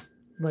always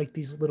liked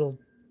these little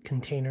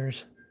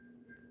containers.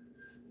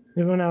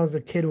 Even when I was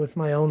a kid with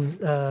my own,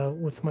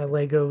 with my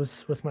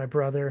Legos, with my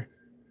brother,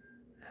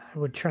 I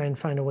would try and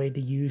find a way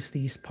to use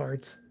these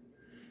parts.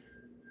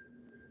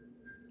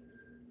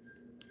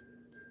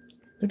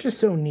 They're just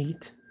so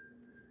neat.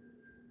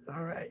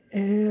 All right,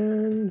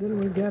 and then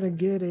we gotta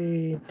get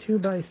a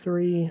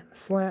 2x3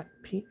 flat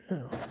piece.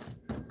 Oh.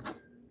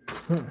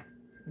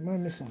 Am I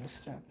missing a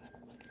step?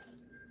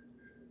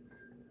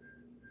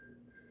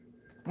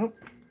 Oh.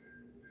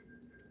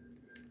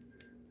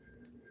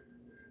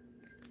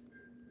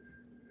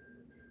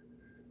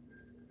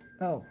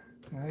 Oh,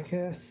 I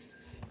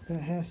guess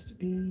that has to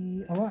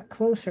be a lot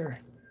closer.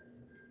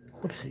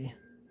 Whoopsie.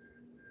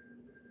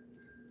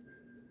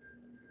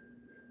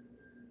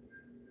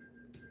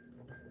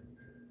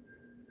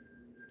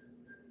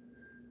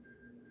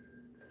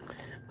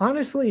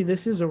 Honestly,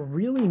 this is a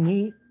really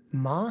neat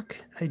mock.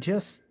 I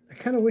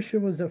kind of wish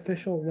it was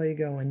official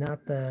Lego and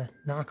not the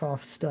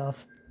knockoff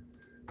stuff.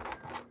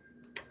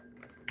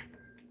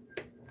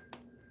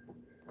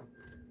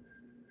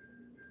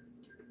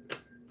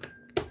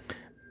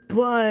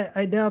 But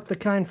I doubt the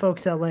kind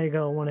folks at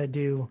Lego want to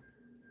do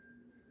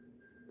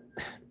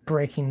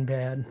Breaking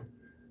Bad.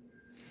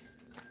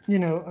 You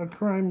know, a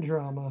crime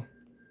drama.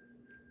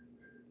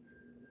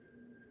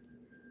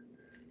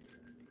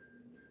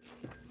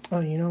 Oh,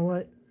 you know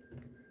what?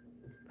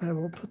 I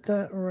will put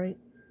that right.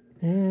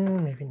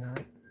 Maybe not.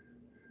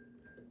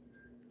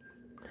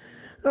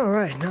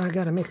 Alright, now I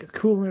gotta make a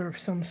cooler of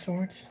some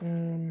sort.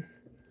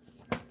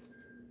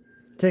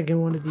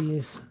 Taking one of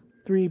these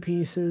 3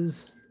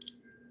 pieces.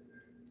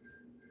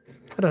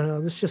 I don't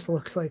know, this just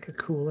looks like a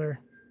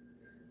cooler.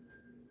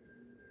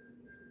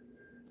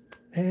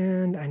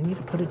 And I need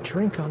to put a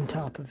drink on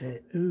top of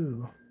it.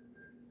 Ooh.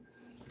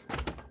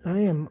 I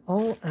am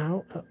all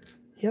out of...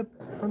 Yep,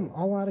 I'm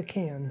all out of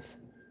cans.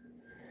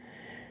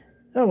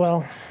 Oh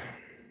well.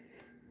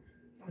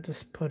 I'll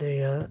just put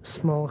a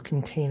small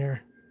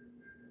container.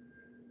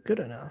 Good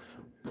enough.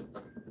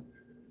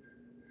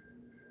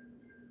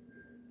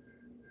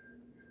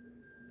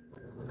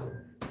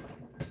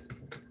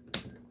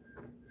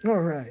 All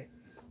right.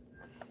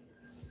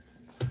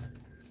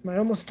 Am I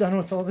almost done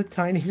with all the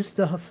tiny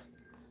stuff?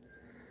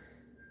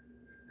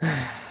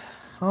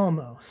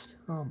 Almost.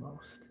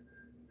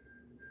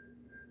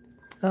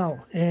 Oh,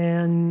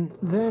 and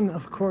then,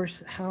 of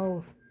course,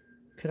 how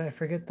could I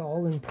forget the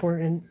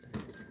all-important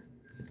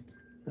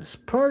this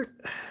part?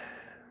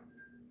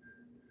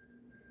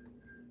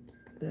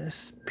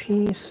 This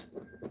piece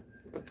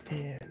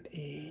and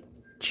a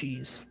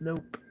cheese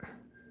slope.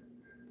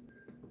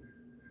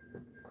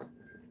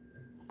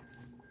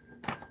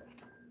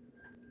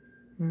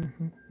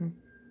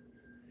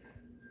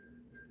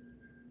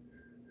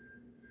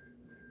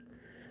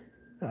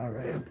 All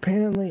right,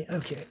 apparently,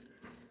 okay.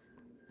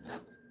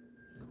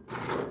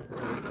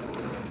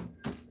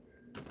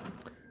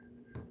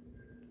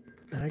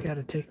 Now I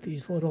gotta take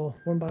these little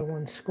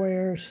 1x1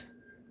 squares,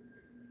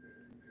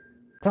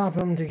 pop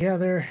them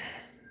together,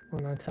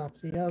 one on top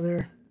of the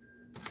other,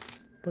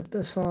 put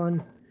this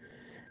on,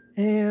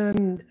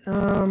 and,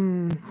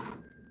 oh,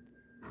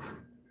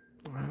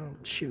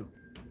 shoot.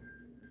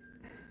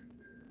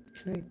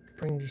 Can I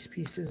bring these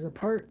pieces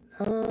apart?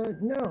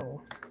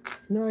 No.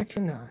 No, I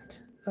cannot.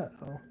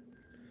 Uh-oh.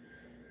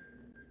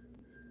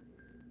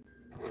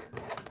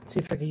 Let's see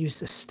if I can use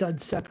the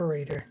stud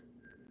separator.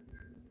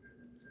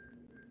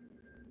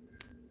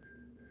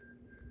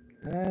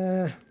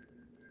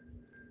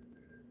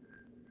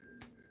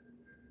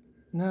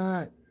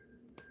 Not...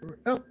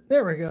 Oh,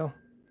 there we go.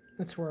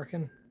 It's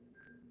working.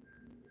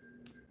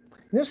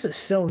 This is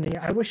so neat.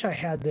 I wish I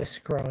had this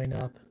growing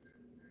up.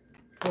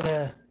 Would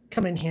have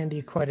come in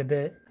handy quite a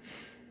bit.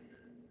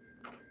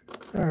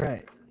 All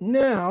right.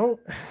 Now,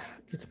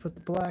 get to put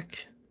the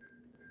black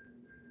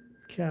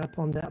cap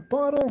on that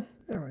bottle.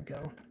 There we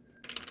go.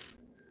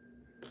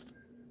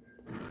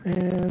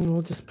 And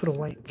we'll just put a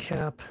white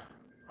cap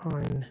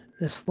on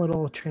this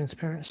little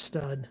transparent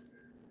stud.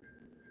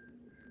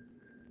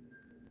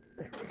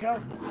 There we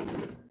go.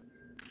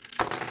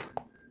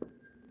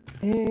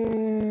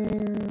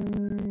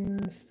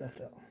 And stuff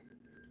fell.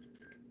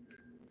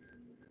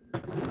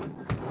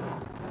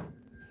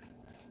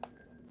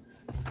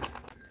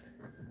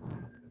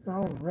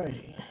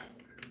 Alrighty.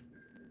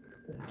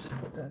 Just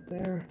put that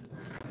there.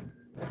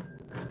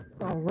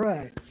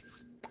 Alright.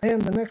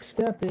 And the next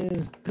step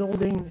is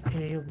building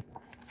a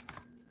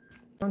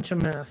bunch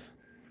of meth.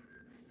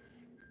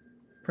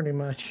 Pretty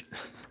much.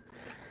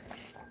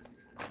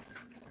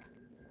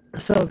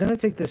 So I'm going to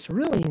take this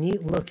really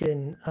neat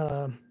looking,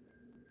 I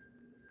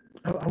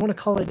want to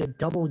call it a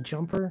double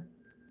jumper.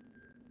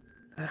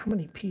 How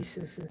many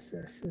pieces is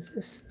this? Is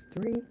this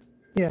 3?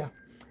 Yeah,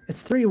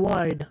 it's 3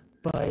 wide,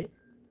 but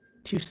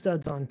 2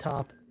 studs on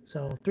top.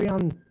 So 3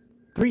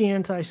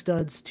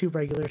 anti-studs, 2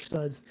 regular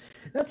studs.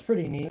 That's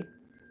pretty neat.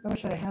 I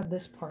wish I had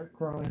this part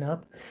growing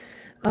up.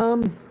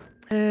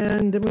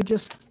 And then we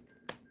just,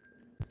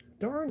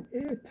 darn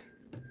it.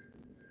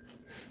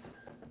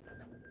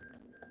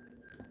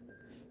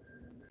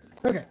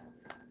 Okay,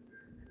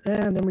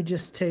 and then we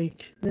just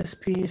take this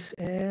piece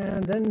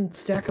and then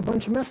stack a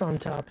bunch of meth on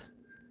top.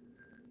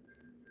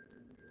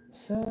 It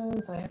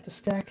says I have to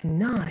stack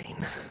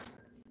 9.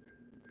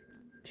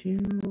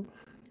 2,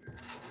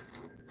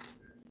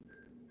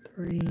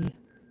 3,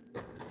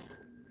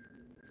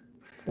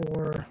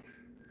 4,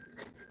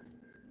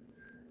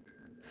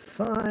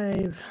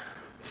 5,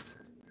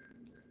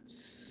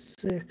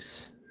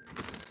 6,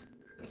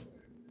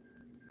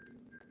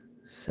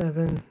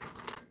 7,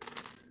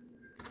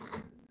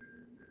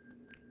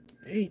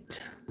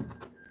 8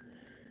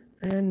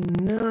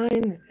 and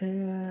 9,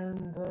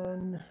 and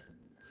then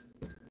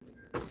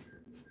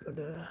put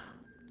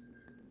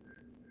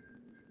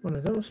one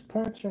of those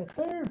parts right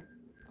there,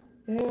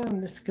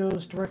 and this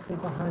goes directly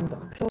behind the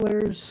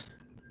pillars.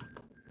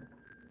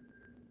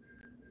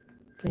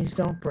 Please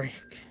don't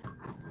break.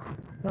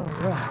 All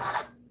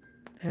right,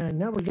 and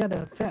now we got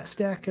a fat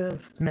stack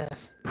of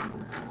meth.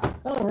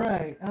 All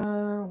right,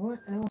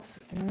 what else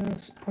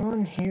is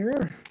on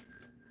here?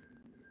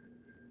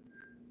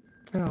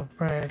 Oh,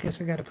 right, I guess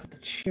we got to put the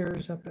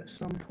chairs up at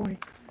some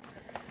point.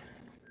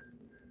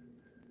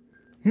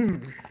 All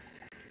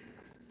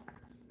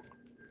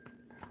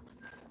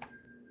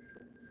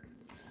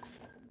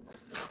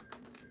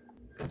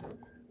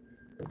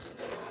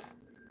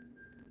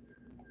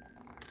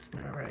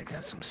right,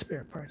 got some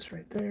spare parts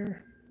right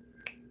there.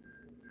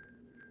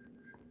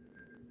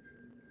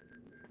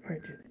 Where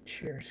do the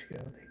chairs go?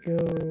 They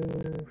go,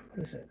 what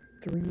is it,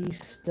 3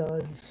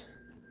 studs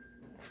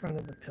in front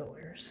of the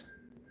pillars.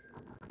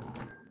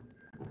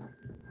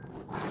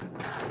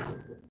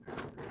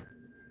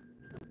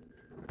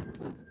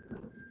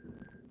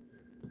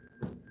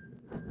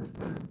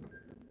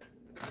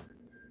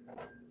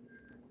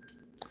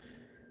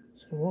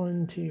 So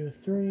 1, 2,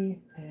 3,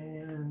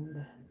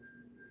 and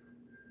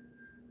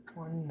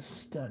 1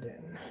 stud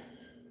in.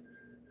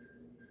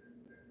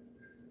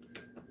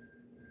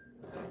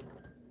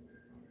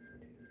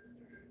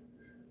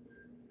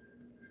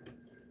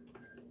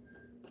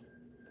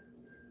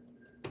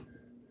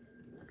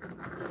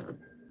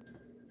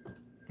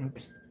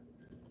 Oops.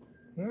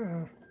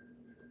 There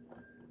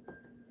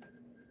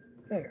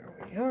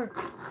we are.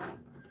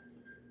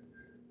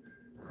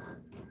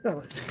 That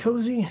looks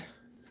cozy.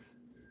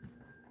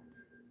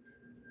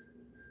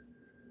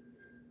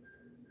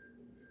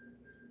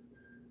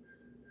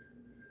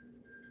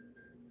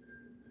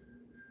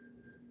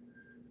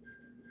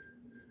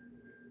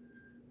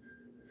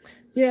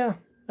 Yeah,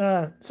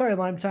 sorry,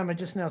 Lime Time, I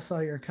just now saw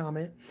your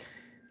comment.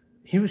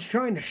 He was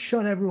trying to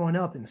shut everyone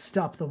up and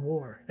stop the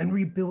war and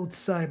rebuild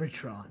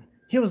Cybertron.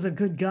 He was a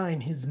good guy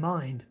in his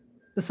mind,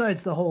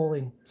 besides the whole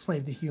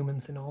enslave the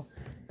humans and all.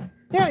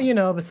 Yeah, you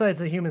know, besides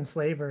the human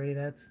slavery,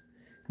 that's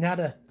not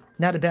a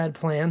bad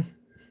plan.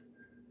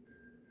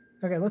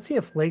 Okay, let's see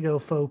if Lego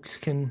folks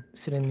can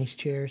sit in these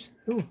chairs.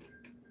 Ooh.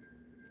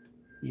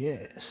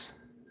 Yes.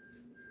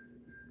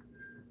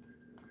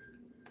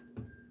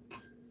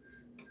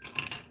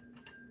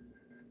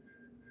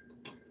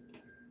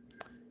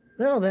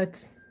 Well,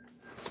 that's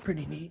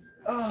pretty neat.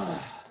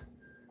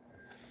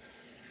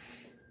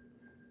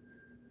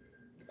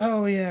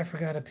 Oh yeah, I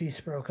forgot a piece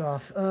broke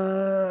off.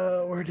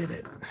 Where did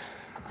it?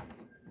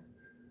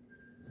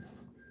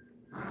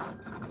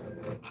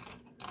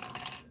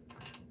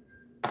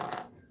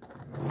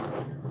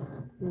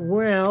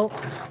 Well,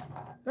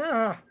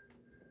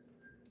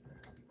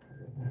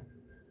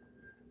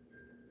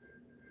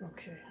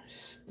 okay,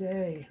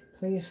 stay.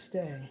 Please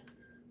stay.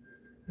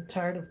 I'm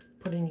tired of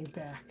putting you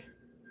back.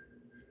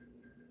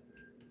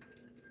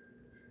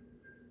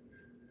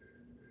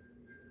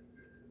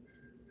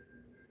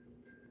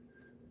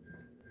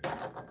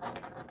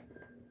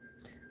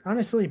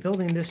 Honestly,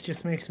 building this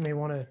just makes me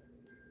want to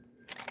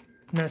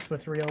mess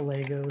with real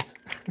Legos.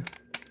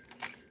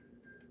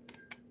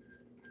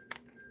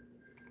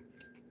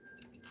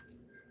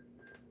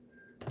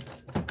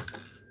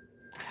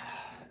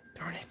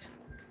 Darn it.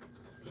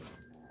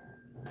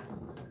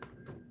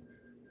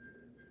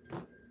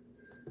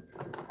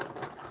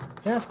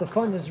 Half the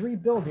fun is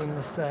rebuilding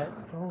the set.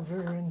 Oh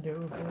over and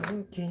over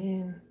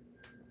again.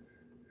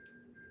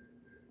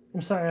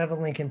 I'm sorry, I have a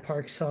Linkin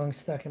Park song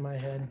stuck in my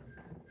head.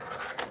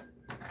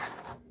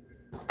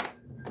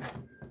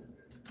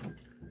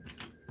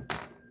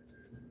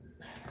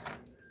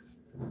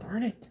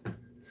 Darn it.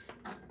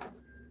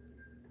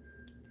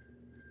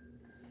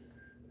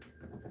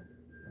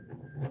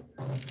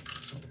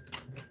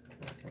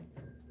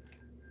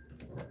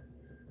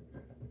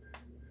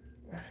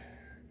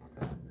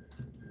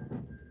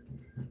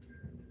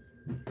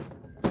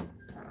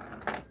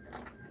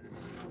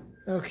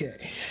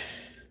 Okay.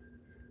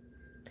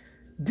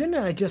 Didn't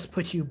I just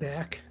put you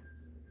back?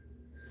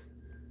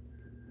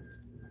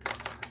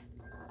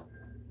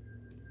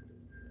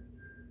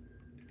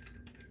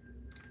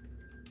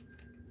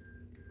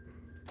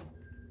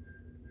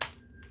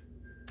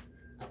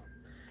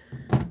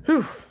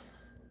 Whew.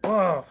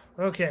 Whoa.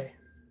 Okay.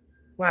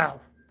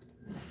 Wow.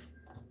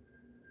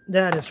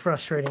 That is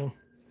frustrating.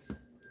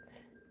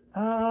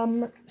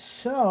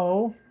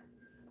 So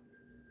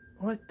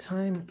what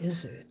time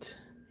is it?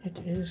 It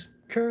is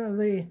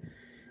currently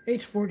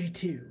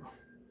 8:42.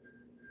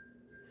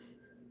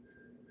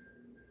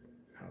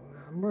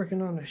 I'm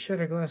working on a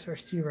Shutter Glass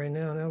RC right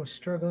now, and I was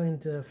struggling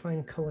to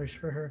find colors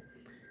for her.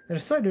 I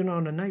decided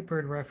on a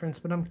Nightbird reference,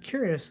 but I'm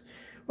curious,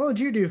 what would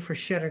you do for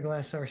Shutter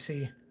Glass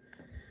RC?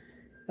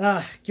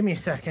 Give me a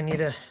sec. I need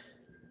to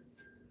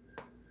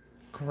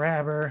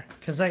grab her,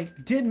 because I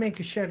did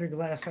make a Shutter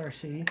Glass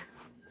RC,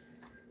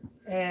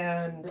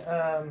 and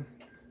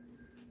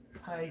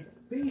I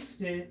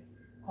based it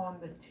on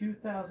the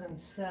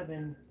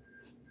 2007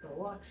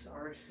 Deluxe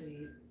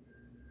RC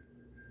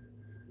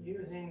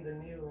using the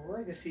new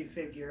Legacy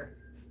figure.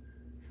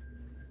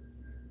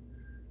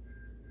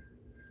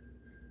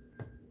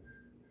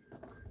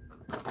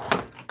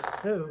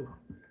 Oh,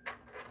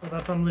 hold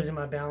up, I'm losing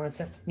my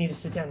balance. I need to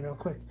sit down real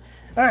quick.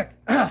 All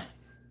right.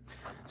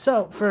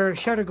 So for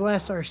Shutter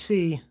Glass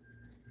RC,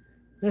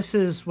 this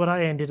is what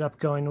I ended up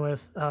going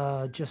with.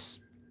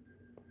 Just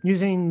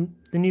using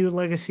the new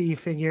Legacy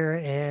figure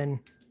and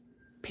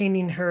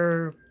painting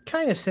her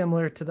kind of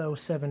similar to the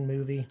 07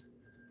 movie.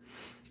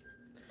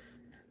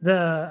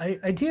 The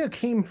idea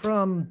came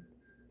from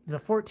the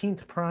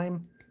 14th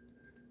Prime,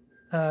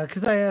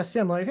 because I asked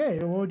him, like, hey,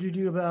 what would you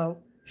do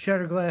about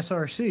Shutter Glass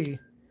RC?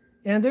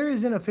 And there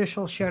is an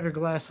official Shutter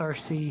Glass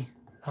RC,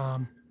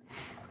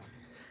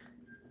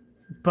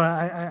 but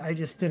I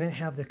just didn't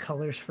have the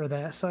colors for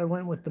that, so I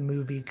went with the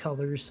movie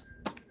colors.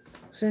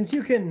 Since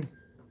you can,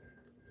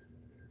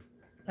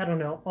 I don't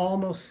know,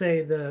 almost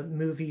say the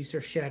movies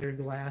are shattered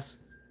glass.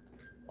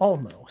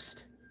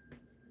 Almost.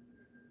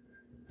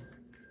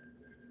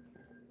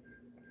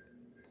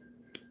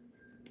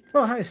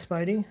 Oh, hi,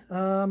 Spidey.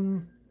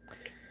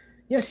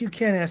 Yes, you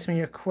can ask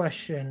me a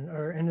question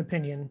or an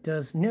opinion.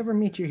 Does Never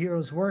Meet Your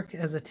Heroes work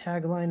as a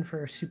tagline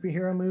for a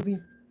superhero movie?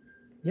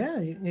 Yeah,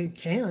 it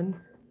can.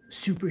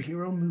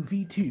 Superhero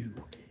movie 2.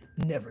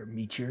 Never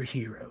Meet Your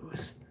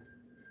Heroes.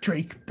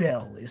 Drake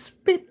Bell is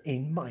spit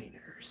in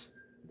minors.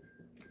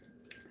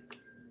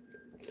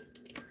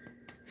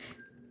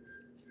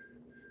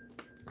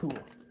 Cool.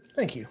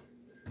 Thank you.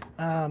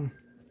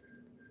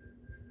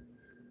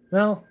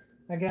 Well,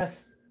 I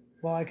guess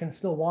while I can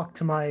still walk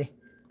to my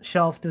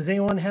shelf, does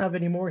anyone have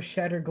any more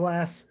Shattered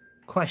Glass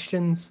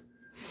questions?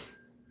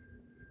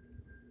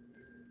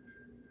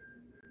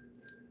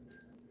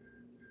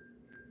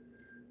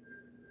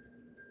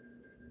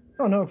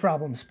 Oh, no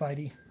problem,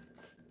 Spidey.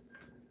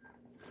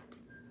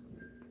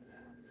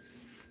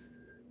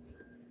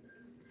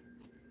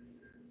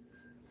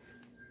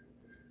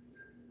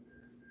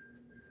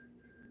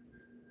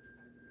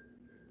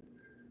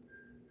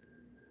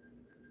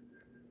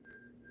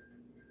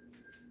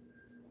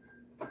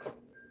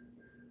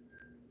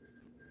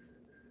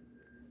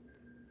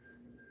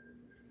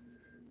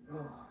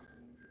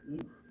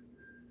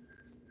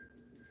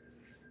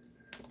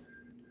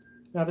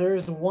 Now, there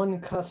is one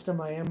custom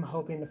I am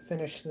hoping to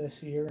finish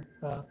this year.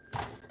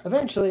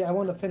 Eventually, I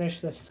want to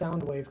finish this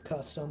Soundwave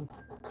custom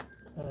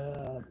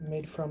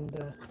made from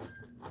the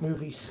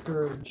movie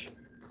Scourge.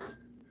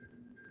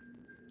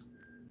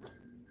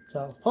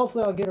 So,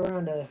 hopefully I'll get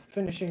around to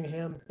finishing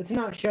him. It's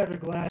not Shattered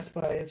Glass,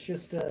 but it's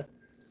just a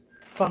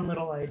fun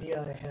little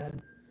idea I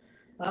had.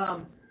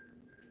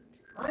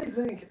 I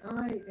think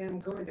I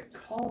am going to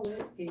call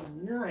it a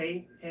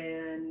night,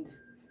 and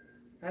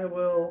I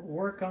will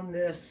work on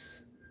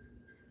this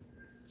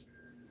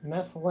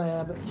Meth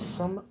Lab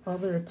some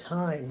other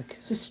time,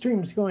 because this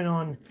stream's going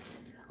on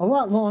a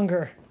lot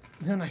longer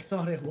than I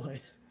thought it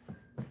would.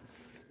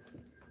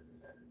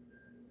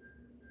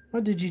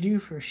 What did you do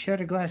for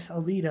Shattered Glass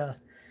Alita?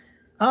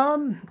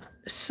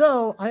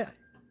 So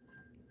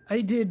I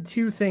did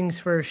two things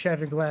for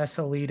Shattered Glass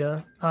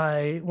Alita.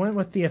 I went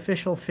with the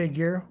official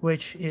figure,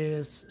 which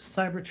is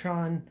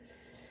Cybertron,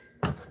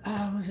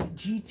 was it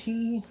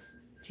GT,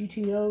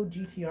 GTO,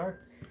 GTR?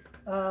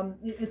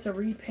 It's a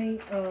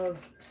repaint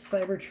of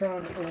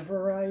Cybertron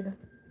Override,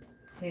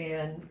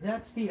 and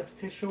that's the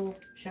official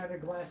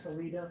Shattered Glass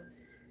Alita.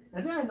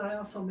 And then I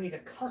also made a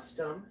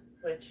custom,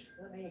 which,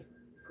 let me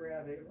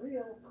grab it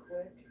real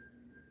quick.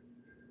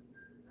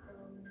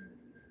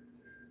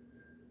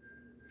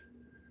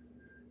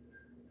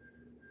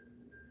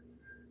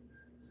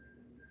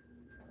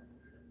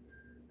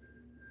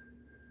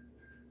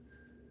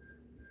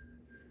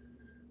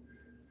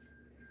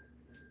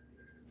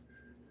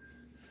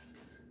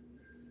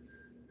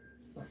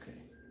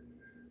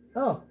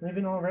 Oh,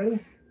 leaving already?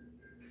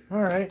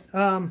 All right.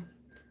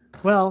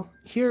 Well,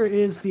 here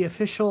is the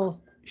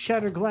official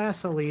Shattered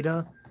Glass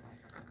Alita.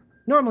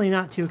 Normally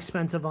not too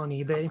expensive on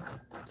eBay.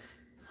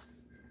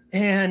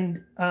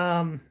 And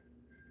a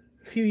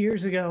few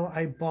years ago,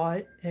 I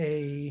bought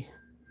a...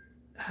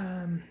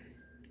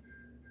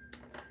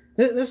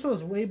 this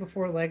was way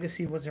before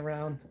Legacy was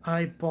around.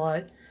 I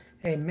bought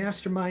a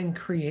Mastermind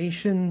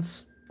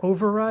Creations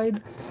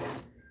override.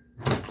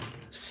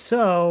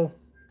 So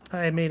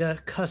I made a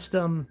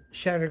custom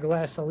Shattered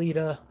Glass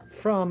Alita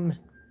from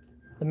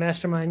the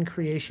Mastermind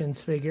Creations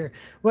figure,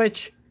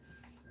 which,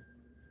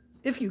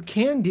 if you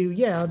can do,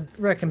 yeah, I'd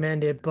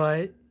recommend it.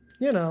 But,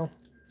 you know,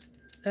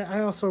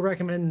 I also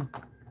recommend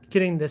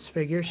getting this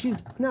figure.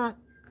 She's not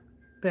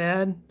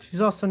bad.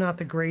 She's also not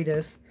the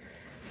greatest.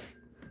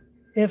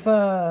 If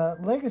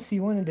Legacy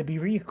wanted to be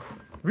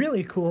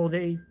really cool,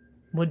 they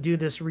would do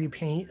this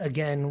repaint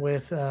again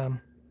with the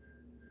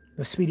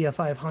Speedia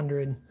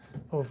 500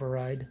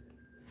 override.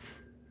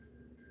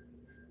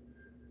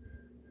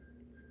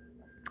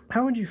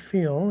 How would you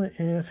feel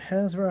if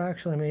Hasbro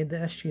actually made the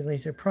SG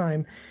Laser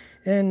Prime?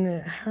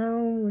 And how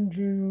would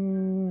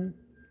you...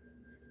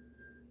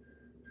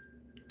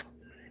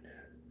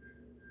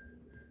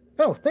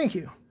 Oh, thank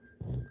you.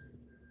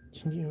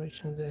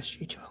 Continuation of the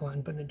SG2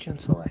 line, but in Gen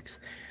Selects.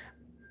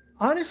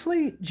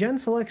 Honestly, Gen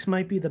Selects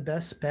might be the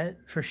best bet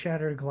for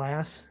Shattered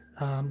Glass.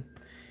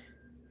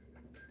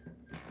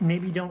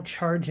 Maybe don't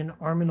charge an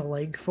arm and a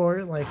leg for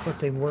it like what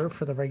they were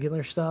for the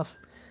regular stuff.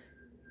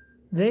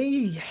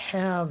 They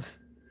have,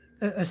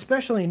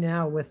 especially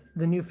now with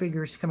the new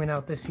figures coming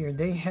out this year,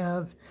 they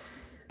have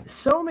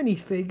so many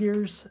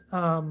figures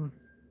to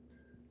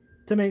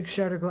make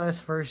Shattered Glass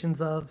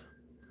versions of.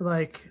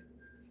 Like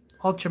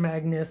Ultra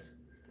Magnus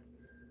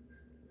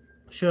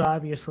should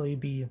obviously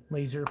be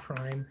Laser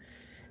Prime,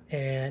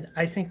 and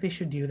I think they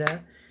should do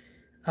that.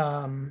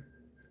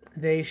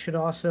 They should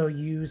also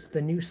use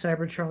the new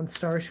Cybertron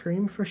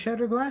Starscream for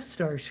Shattered Glass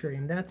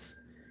Starscream.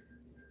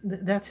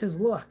 That's his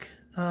look.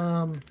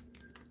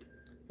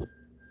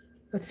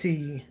 Let's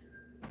see.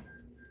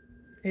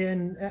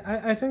 And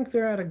I think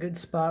they're at a good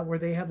spot where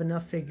they have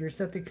enough figures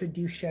that they could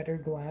do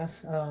Shattered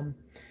Glass.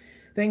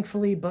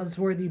 Thankfully,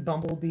 Buzzworthy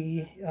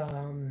Bumblebee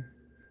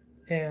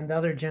and the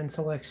other Gen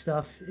Select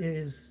stuff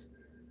is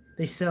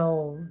they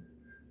sell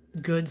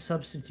good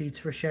substitutes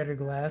for Shattered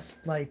Glass,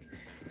 like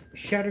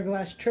Shattered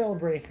Glass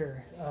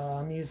Trailbreaker.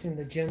 I'm using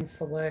the Gen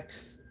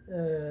Selects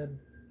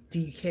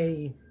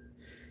DK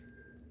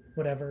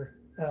whatever.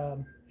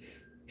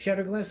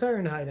 Shattered Glass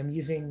Ironhide, I'm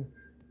using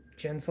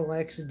Gen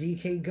Selects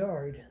DK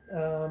Guard.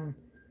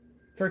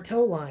 For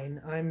Toe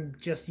Line, I'm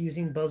just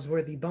using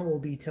Buzzworthy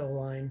Bumblebee Toe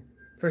Line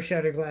for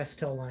Shattered Glass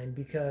Toe Line,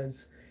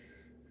 because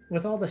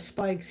with all the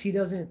spikes, he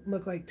doesn't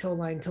look like Toe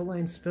Line. Toe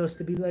Line's supposed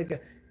to be like a,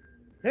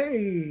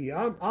 hey,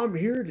 I'm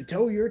here to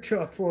tow your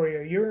truck for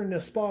you. You're in a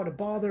spot of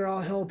bother,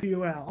 I'll help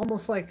you out.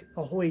 Almost like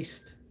a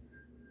Hoist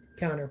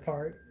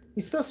counterpart.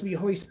 He's supposed to be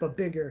Hoist, but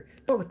bigger.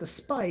 But with the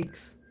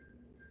spikes,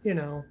 you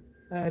know,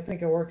 I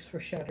think it works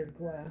for Shattered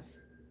Glass.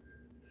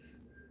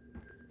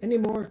 Any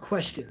more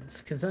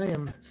questions? Because I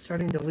am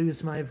starting to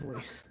lose my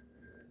voice.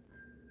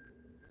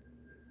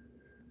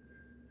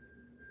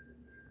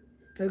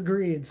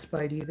 Agreed,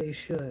 Spidey, they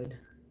should.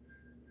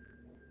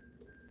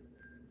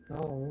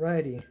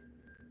 Alrighty.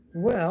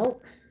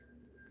 Well,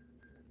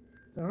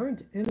 if there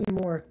aren't any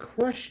more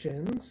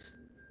questions,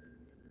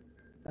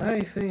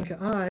 I think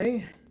I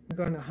am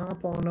going to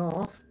hop on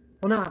off.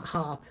 Well, not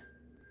hop.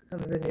 I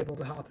haven't been able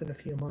to hop in a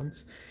few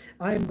months.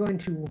 I am going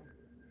to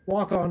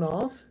walk on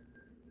off.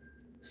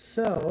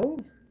 So,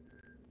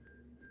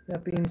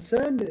 that being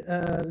said,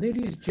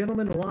 ladies,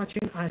 gentlemen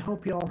watching, I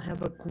hope you all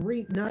have a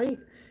great night.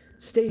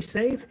 Stay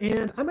safe,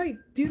 and I might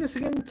do this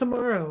again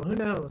tomorrow. Who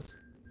knows?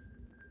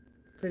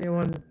 If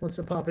anyone wants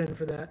to pop in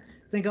for that.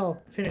 I think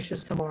I'll finish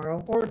this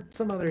tomorrow or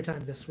some other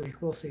time this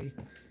week. We'll see.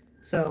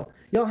 So,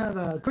 y'all have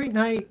a great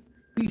night.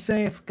 Be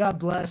safe. God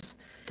bless.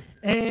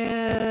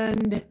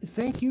 And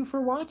thank you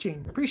for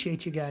watching.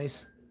 Appreciate you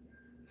guys.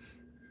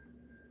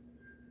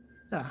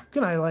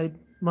 Good night,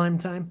 Lime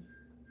Time.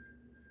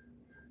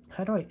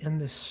 How do I end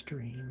this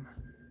stream?